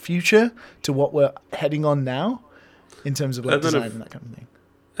alternate future to what we're heading on now in terms of like design and that kind of thing.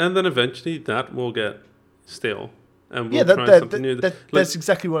 And then eventually that will get stale. And we'll try something new. That's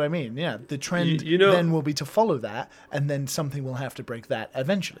exactly what I mean. Yeah, the trend then will be to follow that, and then something will have to break that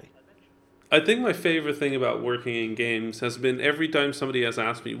eventually. I think my favorite thing about working in games has been every time somebody has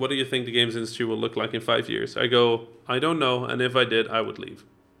asked me, what do you think the games industry will look like in 5 years? I go, I don't know, and if I did, I would leave.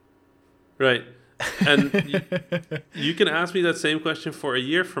 Right? And you can ask me that same question for a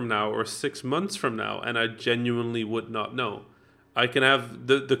year from now or 6 months from now, and I genuinely would not know. I can have,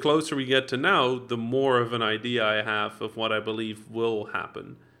 the closer we get to now, the more of an idea I have of what I believe will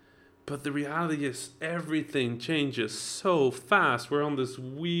happen. But the reality is everything changes so fast. We're on this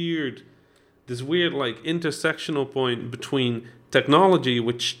weird like intersectional point between technology,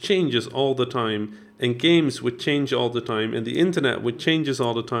 which changes all the time, and games which change all the time, and the internet which changes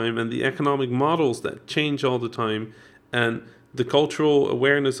all the time, and the economic models that change all the time, and the cultural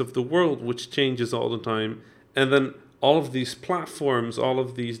awareness of the world which changes all the time, and then all of these platforms, all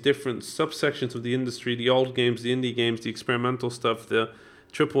of these different subsections of the industry, the old games, the indie games, the experimental stuff, the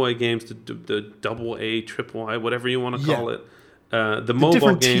AAA games, the AA, AAA, whatever you want to call it. The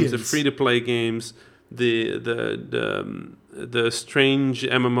mobile games, tiers. The free-to-play games, the strange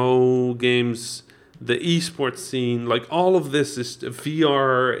MMO games, the esports scene, like all of this is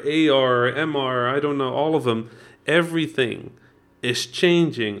VR, AR, MR, I don't know, all of them. Everything is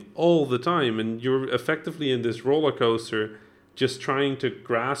changing all the time, and you're effectively in this roller coaster just trying to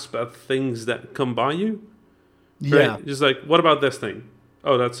grasp at things that come by you. Right? Yeah. Just like, what about this thing?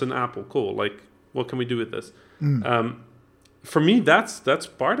 Oh, that's an apple. Cool. Like, what can we do with this? For me, that's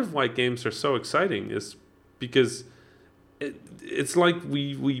part of why games are so exciting, is because it's like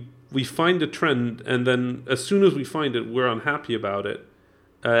we find a trend, and then as soon as we find it, we're unhappy about it,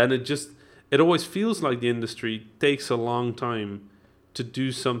 and it always feels like the industry takes a long time to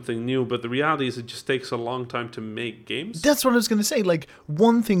do something new, but the reality is it just takes a long time to make games. That's what I was going to say. Like,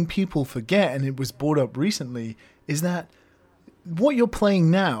 one thing people forget, and it was brought up recently, is that what you're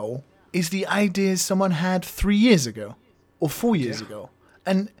playing now is the ideas someone had 3 years ago. Or 4 years ago.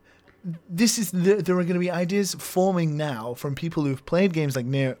 And this is there are going to be ideas forming now from people who've played games like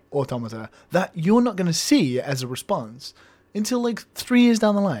Nier Automata that you're not going to see as a response until like 3 years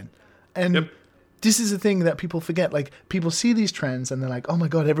down the line. And this is a thing that people forget. Like, people see these trends and they're like, oh my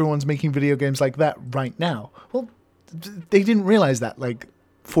God, everyone's making video games like that right now. Well, they didn't realize that like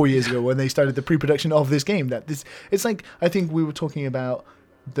 4 years ago when they started the pre-production of this game. It's like, I think we were talking about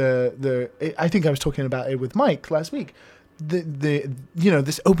I think I was talking about it with Mike last week. the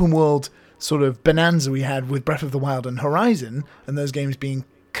this open world sort of bonanza we had with Breath of the Wild and Horizon, and those games being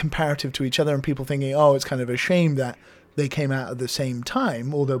comparative to each other, and people thinking, oh, it's kind of a shame that they came out at the same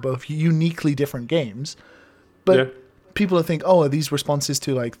time, although both uniquely different games. But people think, oh, are these responses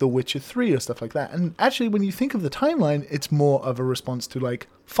to like The Witcher 3 or stuff like that? And actually, when you think of the timeline, it's more of a response to like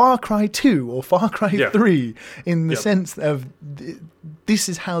Far Cry 2 or Far Cry 3 in the sense of this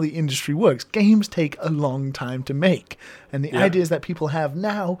is how the industry works. Games take a long time to make. And the ideas that people have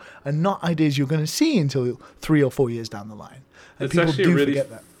now are not ideas you're going to see until 3 or 4 years down the line. And it's people do forget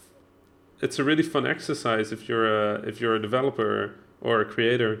that. It's a really fun exercise if you're a developer or a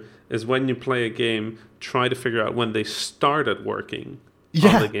creator, is when you play a game, try to figure out when they started working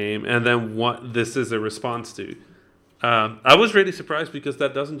on the game and then what this is a response to. I was really surprised because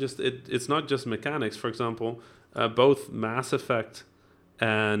that doesn't just, it's not just mechanics. For example, both Mass Effect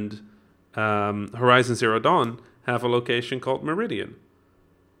and Horizon Zero Dawn have a location called Meridian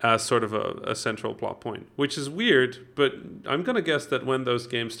as sort of a central plot point, which is weird, but I'm going to guess that when those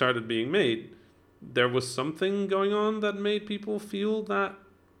games started being made, there was something going on that made people feel that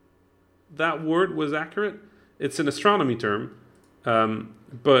that word was accurate. It's an astronomy term,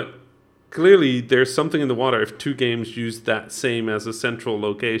 but clearly there's something in the water if two games use that same as a central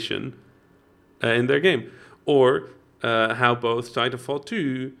location in their game. Or how both Titanfall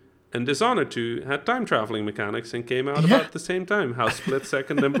 2 and Dishonored 2 had time traveling mechanics and came out about the same time. How Split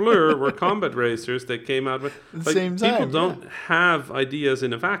Second and Blur were combat racers that came out with the same time. People don't have ideas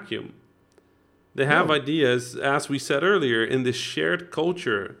in a vacuum. They have ideas, as we said earlier, in this shared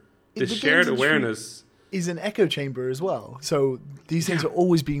culture, this shared awareness. Is an echo chamber as well. So these things are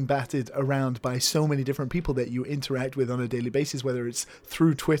always being batted around by so many different people that you interact with on a daily basis, whether it's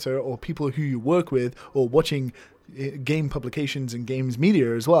through Twitter or people who you work with or watching game publications and games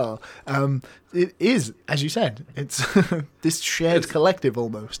media as well. It is, as you said, it's this shared collective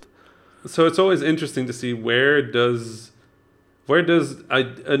almost. So it's always interesting to see where does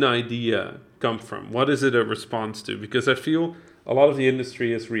an idea come from? What is it a response to? Because I feel a lot of the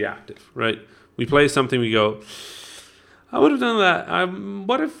industry is reactive, right? We play something, we go, I would have done that.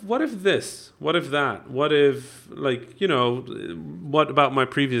 What if this? What if that? What if, what about my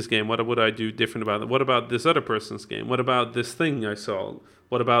previous game? What would I do different about it? What about this other person's game? What about this thing I saw?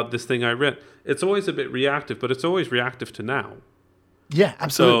 What about this thing I read? It's always a bit reactive, but it's always reactive to now. Yeah,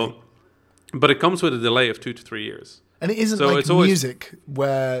 absolutely. But it comes with a delay of 2 to 3 years. And it isn't like music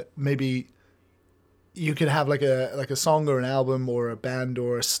where maybe you could have like a song or an album or a band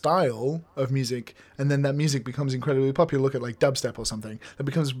or a style of music, and then that music becomes incredibly popular. Look at like dubstep or something. That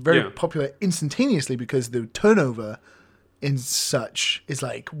becomes very popular instantaneously because the turnover in such is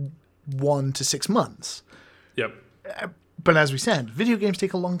like 1 to 6 months. Yep. But as we said, video games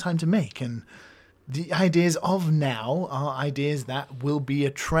take a long time to make, and the ideas of now are ideas that will be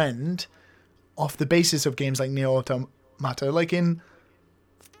a trend off the basis of games like Nier Automata, like in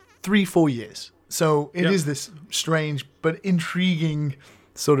 3-4 years. So it is this strange but intriguing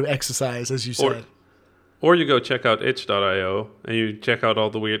sort of exercise, as you said. Or you go check out itch.io and you check out all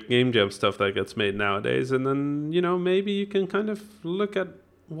the weird game jam stuff that gets made nowadays, and then, maybe you can kind of look at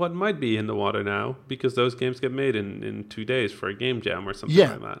what might be in the water now, because those games get made in 2 days for a game jam or something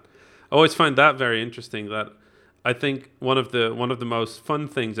like that. I always find that very interesting. That I think one of the most fun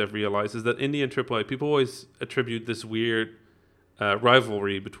things I've realized is that indie and AAA, people always attribute this weird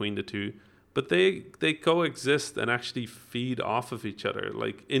rivalry between the two. But they coexist and actually feed off of each other.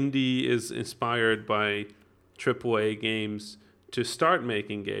 Like, indie is inspired by AAA games to start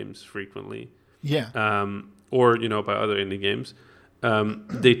making games frequently. Yeah. Or, by other indie games.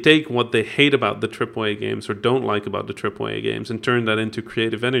 They take what they hate about the AAA games or don't like about the AAA games and turn that into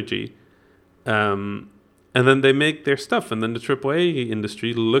creative energy. And then they make their stuff. And then the AAA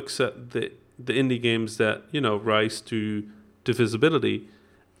industry looks at the indie games that, rise to visibility.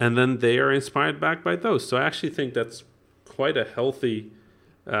 And then they are inspired back by those. So I actually think that's quite a healthy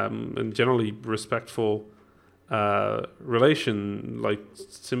and generally respectful relation, like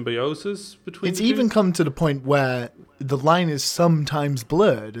symbiosis between. It's even come to the point where the line is sometimes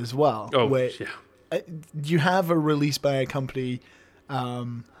blurred as well. Oh, where yeah. You have a release by a company. I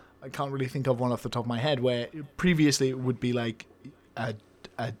can't really think of one off the top of my head, where previously it would be like a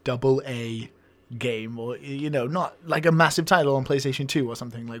AA game, or not like a massive title on PlayStation 2 or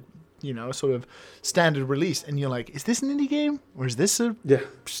something, like a sort of standard release, and you're like, is this an indie game or is this a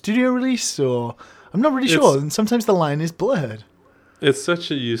studio release, or I'm not really sure, and sometimes the line is blurred. It's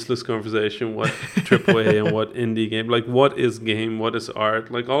such a useless conversation, what AAA and what indie game, like what is game, what is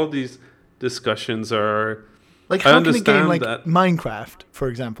art, like all of these discussions are like, how can a game like Minecraft, for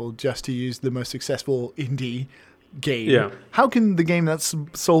example, just to use the most successful indie game, Yeah. how can the game that's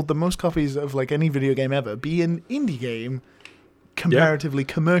sold the most copies of like any video game ever be an indie game comparatively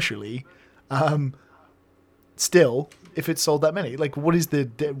commercially still if it's sold that many? Like, what is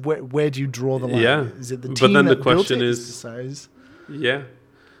where do you draw the line? Yeah. Is it the But team then the that built question it? is- the size? Yeah.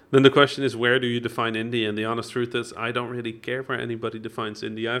 Then the question is, where do you define indie? And the honest truth is, I don't really care where anybody defines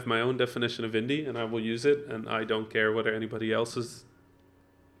indie. I have my own definition of indie, and I will use it, and I don't care whether anybody else's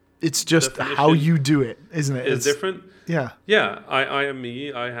It's just definition how you do it, isn't it? is different. Yeah. Yeah, I am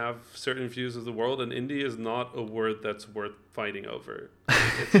me. I have certain views of the world, and indie is not a word that's worth fighting over.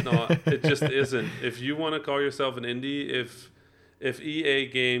 It's not. It just isn't. If you want to call yourself an indie, if EA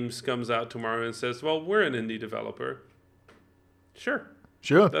Games comes out tomorrow and says, "Well, we're an indie developer," sure.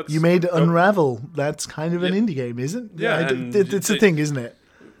 Sure. That's- You made oh. Unravel. That's kind of an Yeah. indie game, isn't it? Yeah, and it's a thing, isn't it?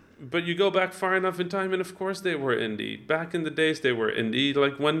 But you go back far enough in time, and of course they were indie. Back in the days, they were indie.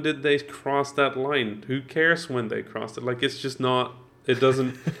 Like, when did they cross that line? Who cares when they crossed it? Like, it's just not. It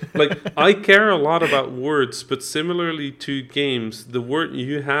doesn't. Like, I care a lot about words, but similarly to games, the word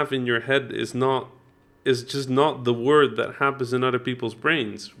you have in your head is just not the word that happens in other people's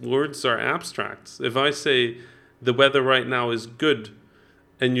brains. Words are abstracts. If I say the weather right now is good,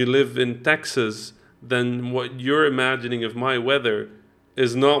 and you live in Texas, then what you're imagining of my weather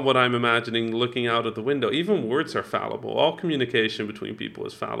is not what I'm imagining looking out of the window. Even words are fallible. All communication between people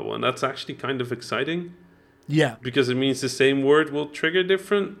is fallible, and that's actually kind of exciting Yeah. because it means the same word will trigger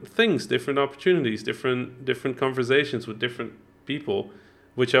different things, different opportunities, different conversations with different people,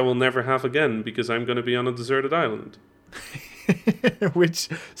 which I will never have again because I'm going to be on a deserted island. Which,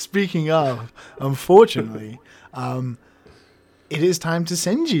 speaking of, unfortunately, it is time to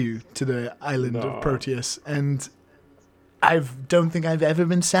send you to the island No. of Proteus, and I don't think I've ever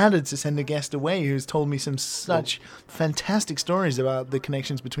been sadder to send a guest away who's told me some such fantastic stories about the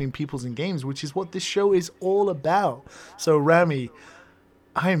connections between peoples and games, which is what this show is all about. So, Rami,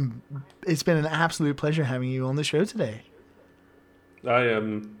 it's been an absolute pleasure having you on the show today.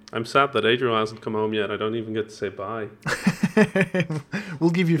 I'm sad that Adriel hasn't come home yet. I don't even get to say bye. We'll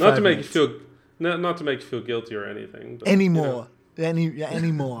give you Not 5 to make minutes. you feel, not to make you feel guilty or anything. But, Anymore.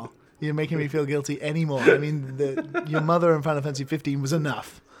 Anymore. You're making me feel guilty anymore. I mean, your mother in Final Fantasy 15 was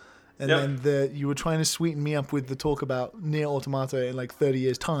enough. And Yep. then you were trying to sweeten me up with the talk about Nier Automata in like 30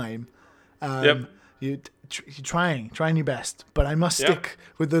 years' time. Yep. You're trying your best. But I must Yep. stick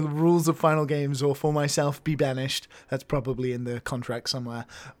with the rules of Final Games, or for myself be banished. That's probably in the contract somewhere.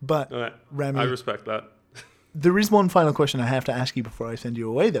 But, All right. Rami, I respect that. there is one final question I have to ask you before I send you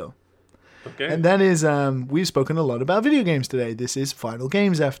away, though. Okay. And that is, we've spoken a lot about video games today. This is Final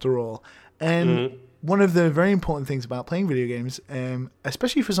Games, after all. And one of the very important things about playing video games,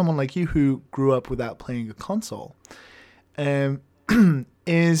 especially for someone like you who grew up without playing a console,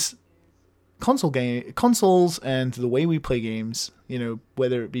 is consoles and the way we play games,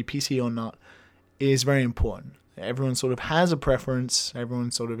 whether it be PC or not, is very important. Everyone sort of has a preference. Everyone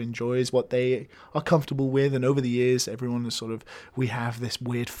sort of enjoys what they are comfortable with. And over the years, everyone is we have this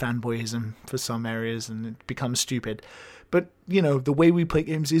weird fanboyism for some areas, and it becomes stupid. But, the way we play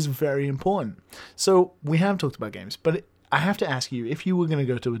games is very important. So we have talked about games, but I have to ask you, if you were going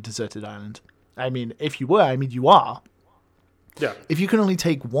to go to a deserted island, you are. Yeah. If you can only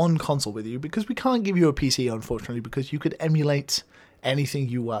take one console with you, because we can't give you a PC, unfortunately, because you could emulate anything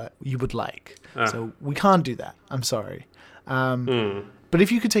you would like. So we can't do that. I'm sorry. But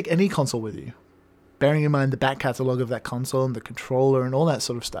if you could take any console with you, bearing in mind the back catalogue of that console and the controller and all that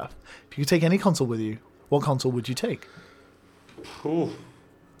sort of stuff, if you could take any console with you, what console would you take? Ooh.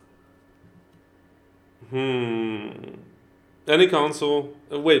 Any console.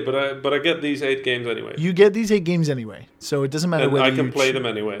 Wait, but I get these 8 games anyway. You get these 8 games anyway, so it doesn't matter And whether I can you play them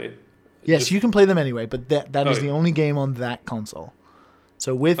anyway. Yes, you can play them anyway, but that is Okay. the only game on that console.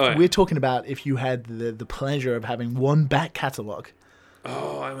 So we're talking about if you had the pleasure of having one back catalog.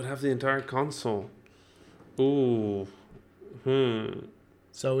 Oh, I would have the entire console. Ooh.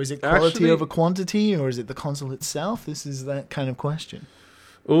 So is it quality Actually- over quantity, or is it the console itself? This is that kind of question.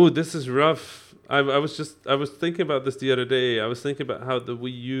 Oh, this is rough. I was thinking about this the other day. I was thinking about how the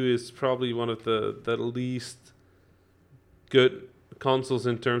Wii U is probably one of the least good consoles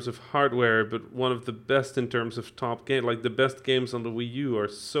in terms of hardware, but one of the best in terms of top game. Like, the best games on the Wii U are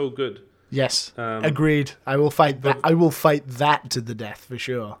so good. Yes, agreed. I will fight that. I will fight that to the death for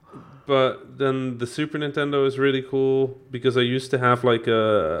sure. But then the Super Nintendo is really cool because I used to have like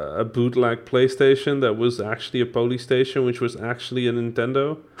a bootleg PlayStation that was actually a Polystation, which was actually a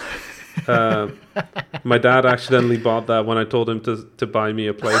Nintendo. My dad accidentally bought that when I told him to buy me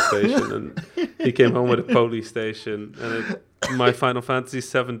a PlayStation, and he came home with a Polystation, and my Final Fantasy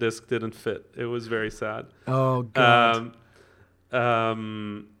VII disc didn't fit. It was very sad. Oh God.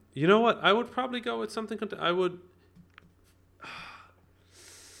 You know what? I would probably go with something. I'll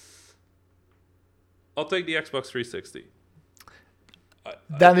take the Xbox 360.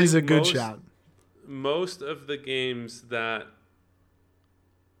 That is a good shout. Most of the games that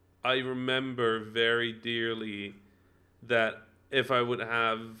I remember very dearly, that if I would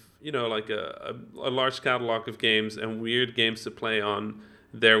have, like a large catalog of games and weird games to play on,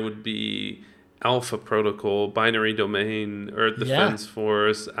 there would be Alpha Protocol, Binary Domain, Earth Defense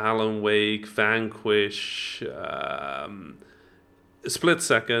Force, Alan Wake, Vanquish, Split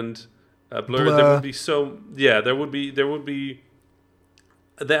Second, Blur. There would be there would be.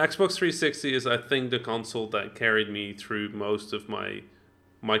 The Xbox 360 is, I think, the console that carried me through most of my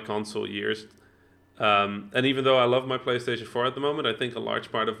console years. And even though I love my PlayStation 4 at the moment, I think a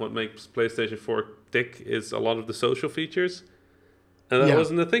large part of what makes PlayStation 4 tick is a lot of the social features. And that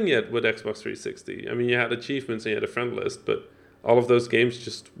wasn't a thing yet with Xbox 360. I mean, you had achievements and you had a friend list, but all of those games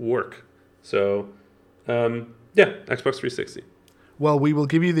just work. So, Xbox 360. Well, we will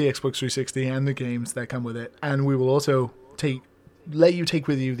give you the Xbox 360 and the games that come with it, and we will also let you take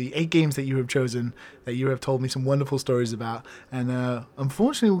with you the 8 games that you have chosen, that you have told me some wonderful stories about. And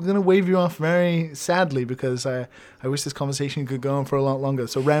unfortunately, we're going to wave you off very sadly, because I wish this conversation could go on for a lot longer.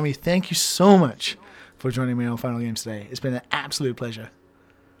 So, Rami, thank you so much for joining me on Final Games today. It's been an absolute pleasure.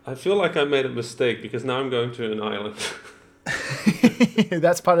 I feel like I made a mistake, because now I'm going to an island.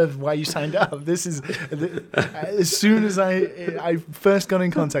 That's part of why you signed up. This is as soon as I first got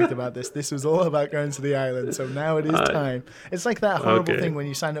in contact about this was all about going to the island. So now it is time. It's like that horrible thing when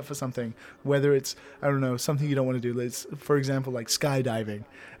you sign up for something, whether it's, I don't know, something you don't want to do. It's, for example, like skydiving, and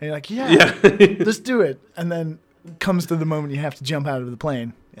you're like, yeah. Let's do it, and then comes to the moment you have to jump out of the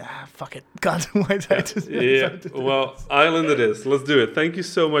plane. Fuck it. God, why did I just... Well, island it is. Let's do it. Thank you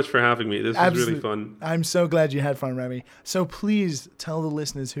so much for having me. This was really fun. I'm so glad you had fun, Rami. So please tell the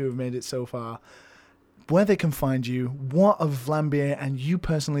listeners who have made it so far where they can find you, what of Vlambeer and you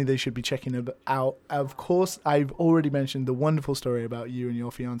personally they should be checking out. Of course, I've already mentioned the wonderful story about you and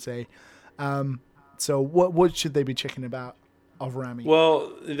your fiancé. So what should they be checking about of Rami?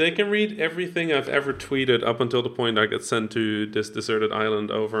 Well, they can read everything I've ever tweeted up until the point I get sent to this deserted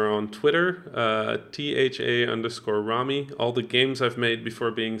island over on Twitter, @THA_Rami. All the games I've made before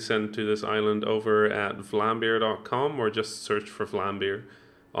being sent to this island over at Vlambeer.com, or just search for Vlambeer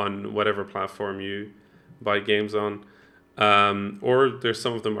on whatever platform you buy games on. Or there's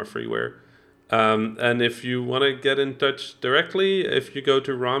some of them are freeware. And if you want to get in touch directly, if you go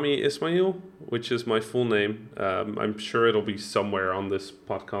to Rami Ismail, which is my full name, I'm sure it'll be somewhere on this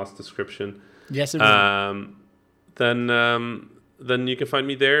podcast description. Yes, it will. Then you can find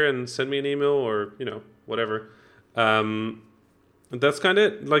me there and send me an email or, whatever. That's kind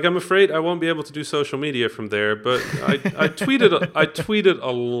of it. Like, I'm afraid I won't be able to do social media from there, but I tweeted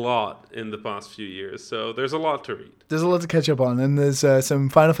a lot in the past few years, so there's a lot to read. There's a lot to catch up on, and there's some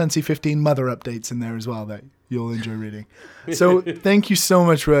Final Fantasy 15 mother updates in there as well that you'll enjoy reading. So thank you so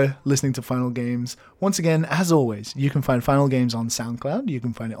much for listening to Final Games. Once again, as always, you can find Final Games on SoundCloud, you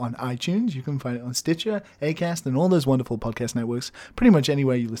can find it on iTunes, you can find it on Stitcher, Acast, and all those wonderful podcast networks. Pretty much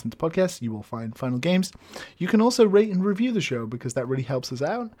anywhere you listen to podcasts, you will find Final Games. You can also rate and review the show, because that really helps us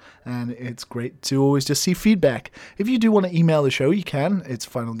out, and it's great to always just see feedback. If you do want to email the show, you can. It's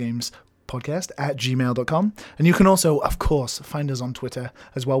finalgamespodcast@gmail.com. And you can also, of course, find us on Twitter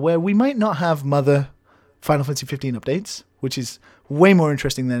as well, where we might not have mother Final Fantasy 15 updates, which is way more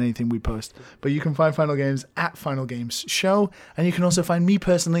interesting than anything we post. But you can find Final Games at Final Games Show, and you can also find me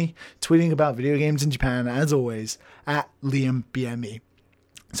personally tweeting about video games in Japan, as always, at LiamBME.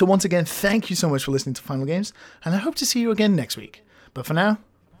 So once again, thank you so much for listening to Final Games, and I hope to see you again next week. But for now,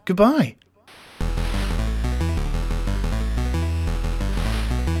 goodbye.